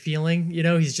actually feeling.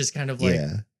 He's just kind of like,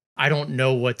 I don't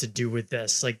know what to do with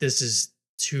this. Like, this is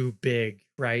too big.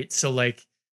 Right. So like,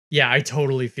 yeah, I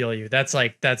totally feel you. That's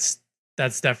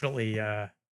definitely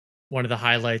one of the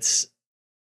highlights.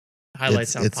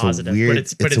 Highlights sound positive,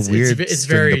 but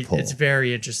it's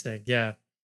very interesting. Yeah.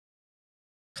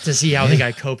 To see how the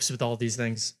guy copes with all these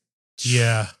things.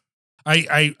 Yeah.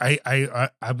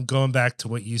 I'm going back to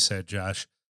what you said, Josh.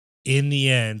 In the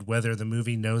end, whether the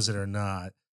movie knows it or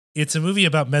not, it's a movie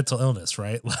about mental illness,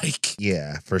 right? Like,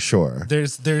 yeah, for sure.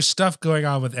 There's stuff going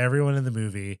on with everyone in the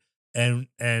movie, and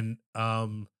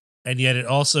yet it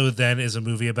also then is a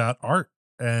movie about art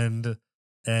and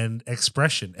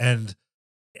expression, and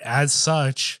as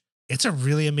such, it's a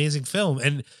really amazing film.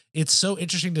 And it's so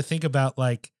interesting to think about,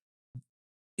 like,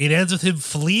 it ends with him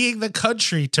fleeing the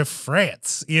country to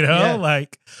France,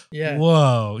 like,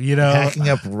 whoa, hacking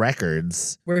up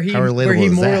records. Where he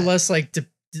more or less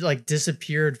like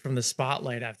disappeared from the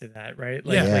spotlight after that, right?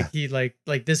 Like, like he like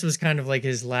this was kind of like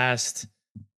his last,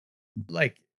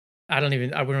 like, I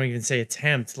wouldn't even say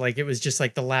attempt. Like, it was just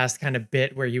like the last kind of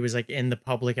bit where he was like in the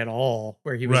public at all,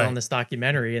 where he was on this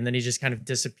documentary, and then he just kind of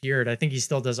disappeared. I think he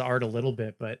still does art a little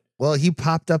bit, but he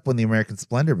popped up when the American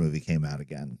Splendor movie came out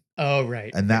again. Oh,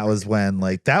 right. And that was when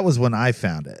I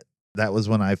found it. That was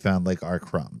when I found like R.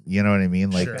 Crumb. You know what I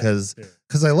mean? Like, because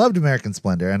I loved American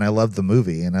Splendor and I loved the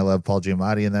movie and I love Paul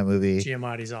Giamatti in that movie.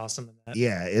 Giamatti's awesome in that.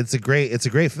 Yeah, it's a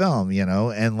great film,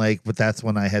 and like, but that's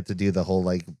when I had to do the whole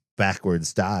like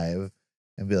backwards dive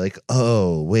and be like,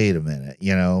 oh, wait a minute,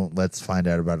 let's find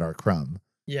out about R. Crumb.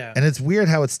 Yeah. And it's weird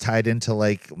how it's tied into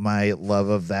like my love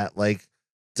of that like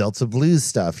Delta blues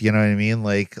stuff, you know what I mean?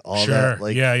 Like all that,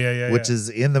 like, which is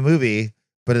in the movie,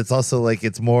 but it's also like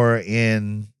it's more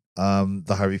in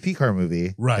the Harvey Pekar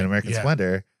movie, in American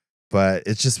Splendor. But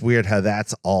it's just weird how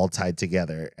that's all tied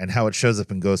together and how it shows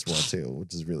up in Ghost World too,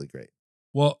 which is really great.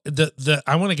 Well,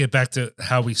 I want to get back to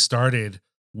how we started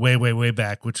way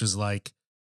back, which is like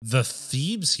the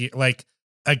themes here. Like,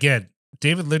 again,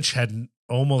 David Lynch had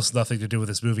almost nothing to do with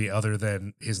this movie other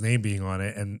than his name being on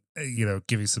it and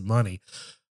giving some money.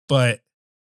 But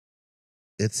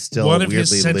it's still a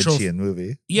weirdly Lynchian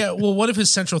movie. Yeah, well, one of his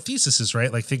central theses,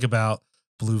 right? Like, think about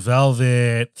Blue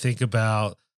Velvet, think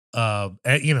about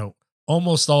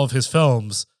almost all of his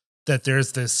films, that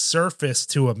there's this surface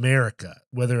to America,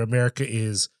 whether America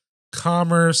is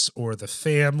commerce or the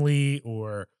family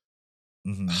or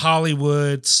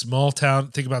Hollywood, small town.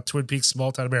 Think about Twin Peaks,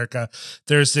 small town America.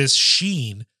 There's this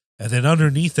sheen, and then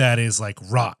underneath that is like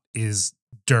rot, is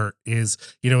dirt, is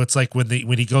it's like when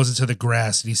he goes into the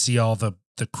grass and you see all the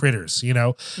critters,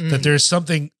 that there's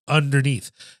something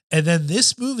underneath. And then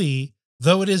this movie,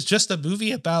 though it is just a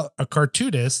movie about a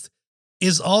cartoonist,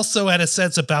 is also at a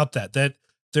sense about that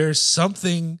there's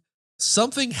something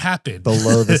happened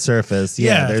below the surface.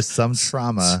 Yeah, there's some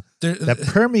trauma that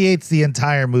permeates the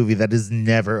entire movie that is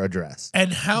never addressed.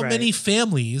 And how many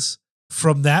families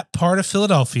from that part of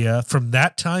Philadelphia, from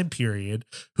that time period,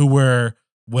 who were,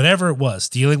 whatever it was,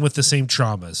 dealing with the same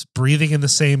traumas, breathing in the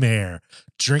same air,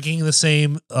 drinking the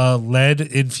same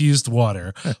lead-infused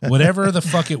water, whatever the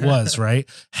fuck it was, right?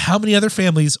 How many other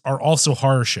families are also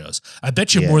horror shows? I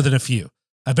bet you more than a few.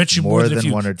 I bet you more than a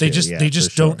few. One or two. They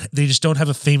just don't have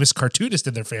a famous cartoonist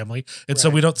in their family, and so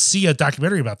we don't see a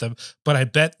documentary about them. But I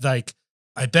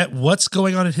bet what's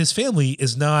going on in his family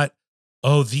is not,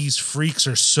 oh, these freaks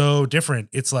are so different.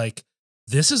 It's like,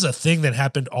 this is a thing that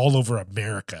happened all over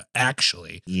America,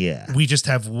 actually. Yeah. We just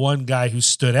have one guy who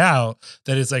stood out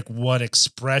that is like one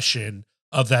expression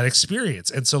of that experience.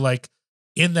 And so, like,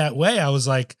 in that way, I was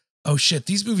like, oh shit,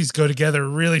 these movies go together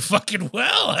really fucking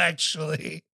well,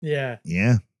 actually. Yeah.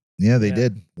 Yeah, they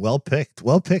did. Well picked,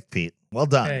 Pete. Well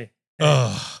done. Hey,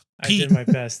 oh, Pete, I did my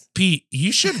best. Pete,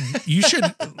 you should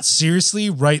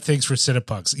seriously write things for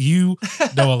Cinepunks. You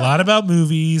know a lot about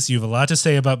movies. You have a lot to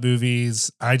say about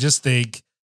movies. I just think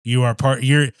you are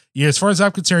you're as far as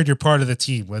I'm concerned, you're part of the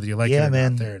team, whether you like it or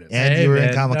man. not. There it is. And you were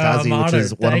in Kamikaze, which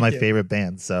is one of my favorite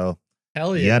bands. So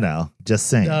hell yeah. Just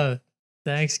saying.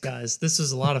 Thanks, guys. This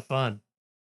was a lot of fun.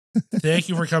 Thank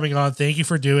you for coming on. Thank you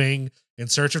for doing In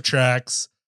Search of Tracks.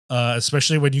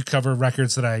 Especially when you cover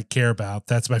records that I care about.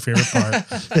 That's my favorite part.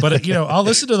 But, I'll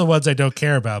listen to the ones I don't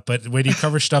care about. But when you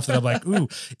cover stuff that I'm like, ooh,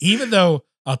 even though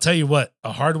I'll tell you what,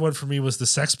 a hard one for me was the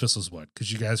Sex Pistols one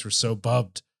because you guys were so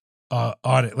bummed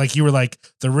on it. Like you were like,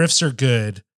 the riffs are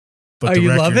good, but the you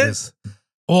record love it? is.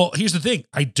 Well, here's the thing: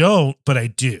 I don't, but I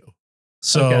do.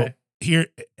 So Okay. here,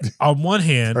 on one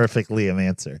hand, Perfect Liam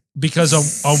answer.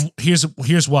 because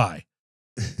here's why.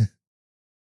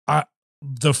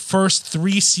 The first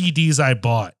 3 CDs I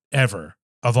bought ever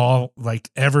of all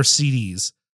ever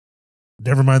CDs,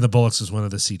 Nevermind the Bollocks was one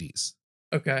of the CDs.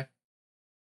 Okay.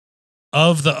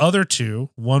 Of the other 2,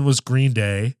 one was Green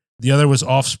Day, the other was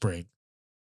Offspring.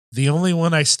 The only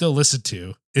one I still listen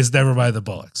to is Nevermind the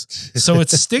Bollocks. So it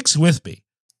sticks with me.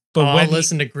 But I'll when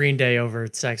listen to Green Day over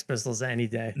Sex Pistols any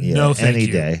day. no, thank any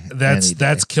you. day. That's Any day.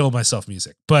 that's kill myself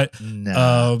music. But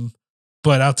No.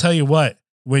 but I'll tell you what,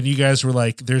 when you guys were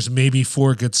like, there's maybe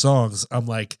 4 good songs, I'm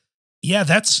like, yeah,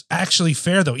 that's actually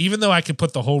fair though. Even though I could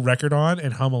put the whole record on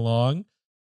and hum along,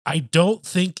 I don't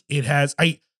think it has.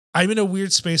 I'm in a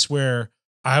weird space where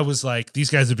I was like, these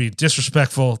guys are being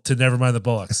disrespectful to Nevermind the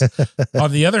Bollocks.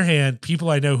 On the other hand, people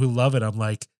I know who love it, I'm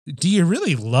like, do you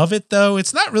really love it though?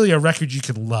 It's not really a record you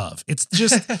can love. It's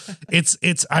just,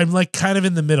 I'm like kind of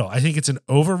in the middle. I think it's an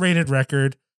overrated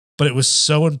record, but it was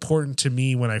so important to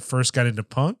me when I first got into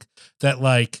punk that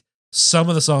like some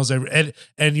of the songs and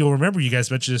you'll remember you guys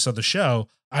mentioned this on the show.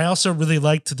 I also really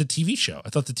liked the TV show. I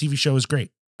thought the TV show was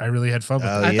great. I really had fun with it.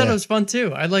 I thought it was fun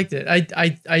too. I liked it.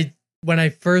 I when I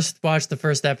first watched the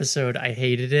first episode, I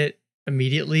hated it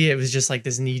immediately. It was just like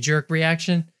this knee jerk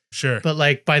reaction. Sure. But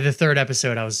like by the 3rd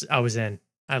episode, I was in.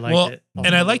 I liked it.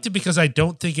 And I liked it because I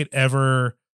don't think it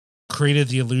ever created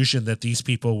the illusion that these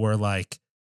people were like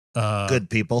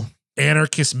Good people.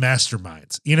 anarchist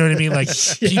masterminds. You know what I mean? Like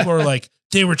people are like,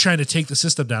 they were trying to take the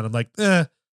system down. I'm like,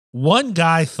 one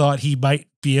guy thought he might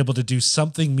be able to do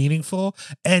something meaningful,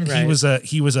 and he was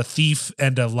a thief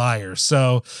and a liar.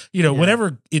 So,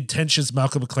 whatever intentions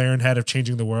Malcolm McLaren had of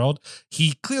changing the world,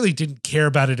 he clearly didn't care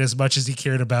about it as much as he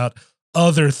cared about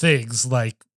other things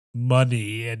like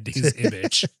money and his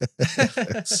image.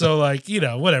 So like,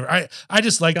 whatever. I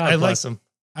just like, God bless him.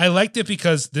 I liked it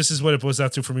because this is what it boils down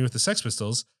to for me with the Sex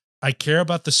Pistols. I care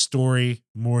about the story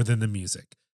more than the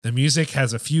music. The music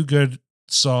has a few good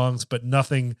songs, but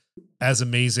nothing as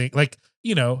amazing. Like,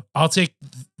 I'll take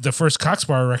the first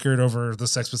Coxbar record over the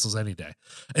Sex Pistols any day.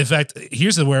 In fact,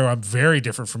 here's where I'm very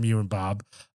different from you and Bob.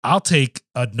 I'll take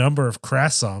a number of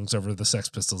Crass songs over the Sex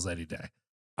Pistols any day.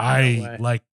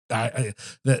 That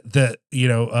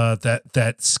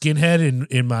skinhead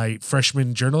in my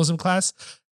freshman journalism class.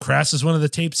 Crass is one of the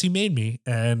tapes he made me,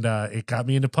 and it got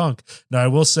me into punk. Now, I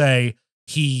will say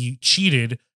he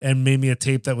cheated and made me a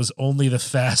tape that was only the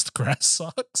fast Crass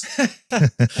songs.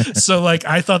 So, like,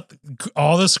 I thought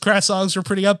all those Crass songs were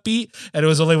pretty upbeat, and it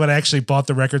was only when I actually bought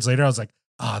the records later, I was like,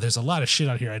 there's a lot of shit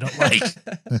on here I don't like.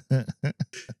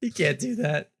 You can't do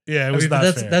that. Yeah, it was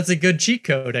not fair. That's a good cheat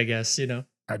code, I guess,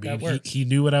 I mean, he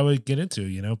knew what I would get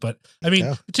into, but I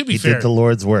mean, to be he fair, did the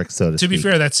Lord's work, so to speak. be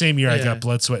fair, that same year I got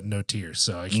Blood, Sweat, and No Tears.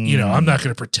 So, I'm not going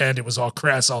to pretend it was all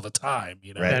Crass all the time,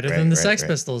 Better than the Sex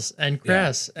Pistols and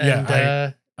Crass.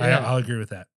 Yeah. I'll agree with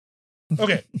that.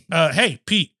 Okay. Hey,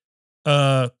 Pete,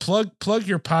 plug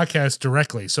your podcast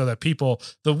directly so that people,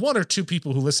 the 1 or 2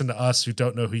 people who listen to us who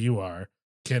don't know who you are,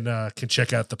 can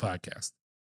check out the podcast.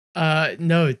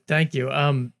 No, thank you.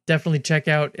 Definitely check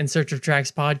out In Search of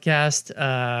Tracks podcast.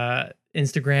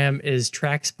 Instagram is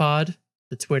TracksPod.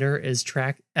 The Twitter is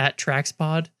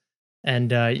 @TracksPod.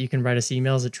 And you can write us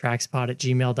emails at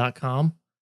trackspod@gmail.com.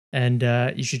 And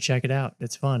you should check it out.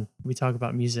 It's fun. We talk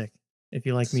about music. If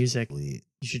you like music, you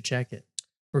should check it.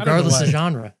 Regardless of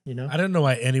genre, I don't know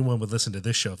why anyone would listen to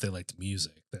this show if they liked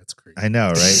music. That's crazy. I know,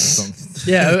 right?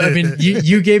 Yeah, I mean,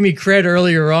 you gave me cred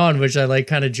earlier on, which I like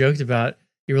kind of joked about.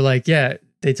 You were like, yeah,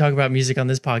 they talk about music on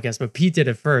this podcast, but Pete did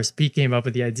it first. Pete came up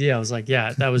with the idea. I was like,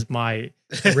 yeah, that was my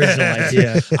original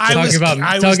idea.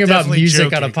 Talking about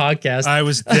music on a podcast. I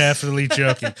was definitely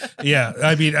joking. Yeah,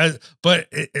 I mean,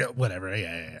 whatever.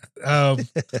 Yeah.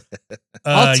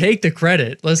 I'll take the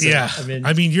credit. Listen, yeah.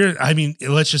 I mean,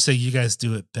 let's just say you guys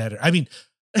do it better. I mean,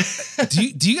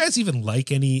 do you guys even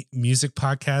like any music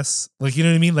podcasts? Like, you know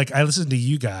what I mean? Like, I listen to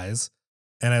you guys,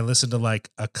 and I listen to like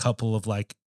a couple of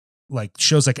like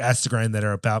shows like Ask the Grind that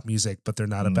are about music, but they're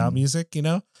not about music,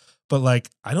 But like,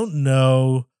 I don't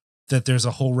know that there's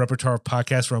a whole repertoire of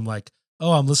podcasts where I'm like,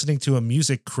 oh, I'm listening to a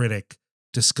music critic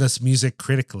discuss music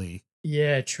critically.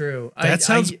 Yeah, true. That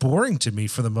sounds boring to me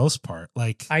for the most part.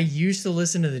 Like, I used to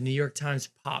listen to the New York Times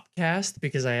Popcast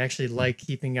because I actually like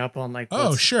keeping up on like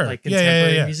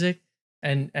contemporary music.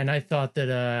 And I thought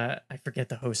that I forget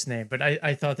the host's name, but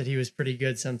I thought that he was pretty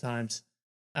good sometimes.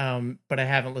 but I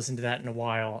haven't listened to that in a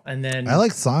while. And then I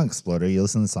like Song Exploder. You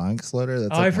listen to Song Exploder?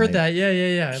 That's I've heard that. Yeah.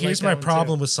 I Here's like my that one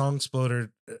problem too. with Song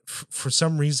Exploder. For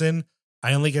some reason,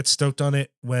 I only get stoked on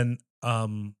it when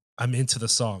I'm into the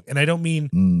song. And I don't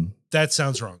mean that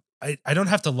sounds wrong. I don't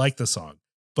have to like the song,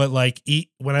 but like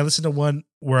when I listen to one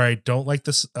where I don't like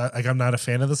this, like I'm not a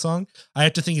fan of the song, I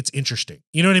have to think it's interesting.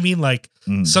 You know what I mean? Like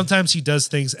sometimes he does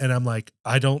things and I'm like,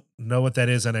 I don't know what that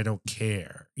is and I don't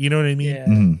care. You know what I mean?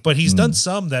 Yeah. But he's done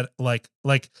some that like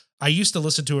I used to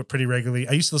listen to it pretty regularly.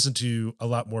 I used to listen to a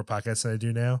lot more podcasts than I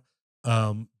do now.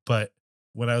 But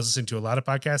when I was listening to a lot of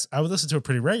podcasts, I would listen to it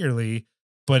pretty regularly.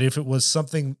 But if it was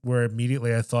something where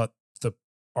immediately I thought the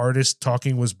artist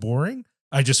talking was boring,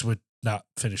 I just would not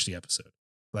finish the episode.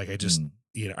 Like I just,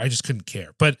 I just couldn't care.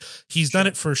 But he's done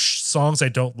it for songs I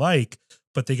don't like,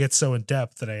 but they get so in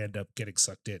depth that I end up getting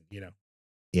sucked in,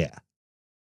 Yeah.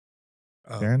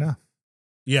 Fair enough.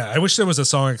 Yeah. I wish there was a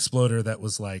Song Exploder that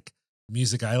was like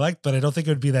music I liked, but I don't think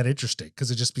it would be that interesting because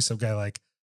it'd just be some guy like,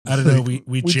 I don't know.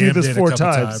 We jammed do this it 4 a couple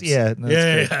times. Yeah. No,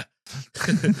 yeah.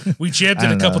 We jammed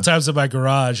it a couple times in my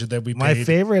garage and then we My paid.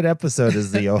 favorite episode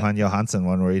is the Johan Johansson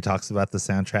one where he talks about the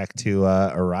soundtrack to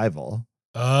Arrival.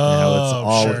 Oh, how it's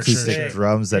all sure, acoustic sure.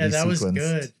 drums that he that was sequenced.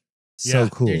 good. So Yeah.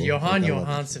 cool. Dude, Johan Like, I love it.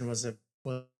 Johansson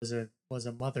was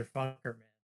a motherfucker, man.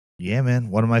 Yeah, man.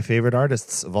 One of my favorite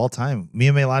artists of all time. Me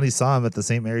and Melani saw him at the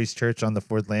St. Mary's Church on the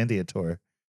Fordlandia tour.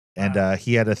 And Wow.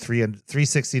 he had a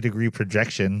 360-degree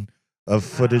projection of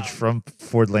footage from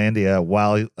Fordlandia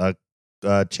while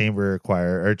a chamber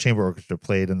choir or chamber orchestra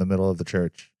played in the middle of the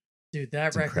church. Dude, that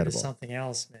It's record incredible. is something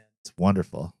else, man. It's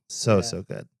wonderful. So Yeah.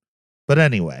 good. But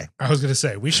anyway. I was going to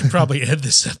say, we should probably end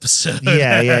this episode.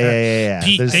 Yeah.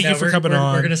 Pete, There's- thank you No, for we're- coming we're-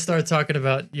 on. We're gonna start talking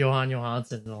about Johan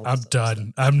Johansson. And all this I'm other done.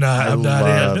 stuff. I'm not I in.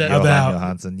 love in. I'm Johan out.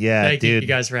 Johansson. Yeah, Thank dude. you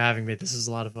guys for having me. This was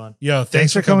a lot of fun. Yo,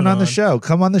 Thanks for coming on the on. show.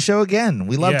 Come on the show again.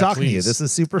 We love Yeah, talking to you. please. This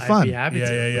is super I'd fun. be happy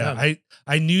to. Yeah.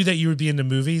 I knew that you would be into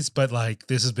movies, but like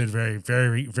this has been very,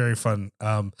 very, very fun.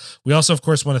 We also, of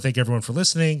course, want to thank everyone for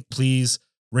listening. Please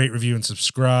rate, review, and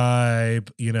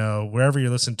subscribe. Wherever you're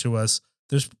listening to us,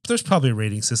 there's probably a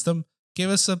rating system. Give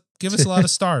us a lot of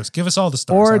stars. Give us all the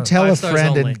stars. I Or don't- tell a 5 stars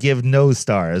friend only. and give no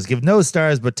stars. Give no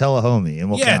stars, but tell a homie, and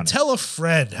we'll yeah, count it. tell a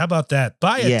friend. How about that?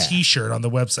 Buy a Yeah. t-shirt on the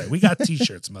website. We got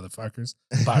t-shirts, motherfuckers.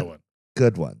 Buy one.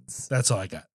 Good ones. That's all I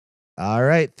got. All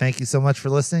right. Thank you so much for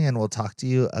listening, and we'll talk to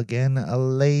you again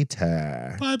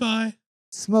later. Bye-bye.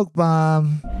 Smoke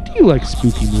bomb. Do you like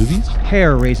spooky movies?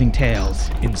 Hair-raising tales,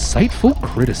 Insightful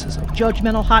criticism?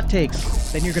 judgmental hot takes,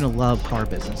 then you're going to love Horror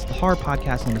Business, the horror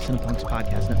podcast on the Cinepunks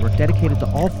Podcast Network dedicated to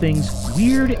all things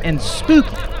weird and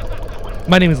spooky.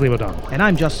 My name is Liam O'Donnell. And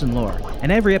I'm Justin Lohr.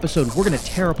 And every episode, we're going to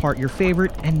tear apart your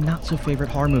favorite and not so favorite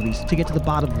horror movies to get to the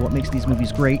bottom of what makes these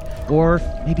movies great, or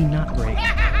maybe not great.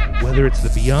 Whether it's The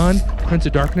Beyond, Prince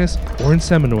of Darkness, or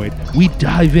Inseminoid, we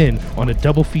dive in on a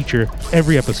double feature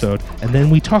every episode, and then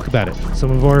we talk about it.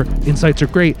 Some of our insights are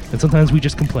great, and sometimes we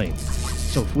just complain.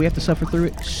 So if we have to suffer through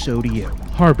it, so do you.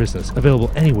 Horror Business,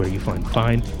 available anywhere you find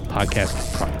fine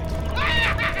podcast products.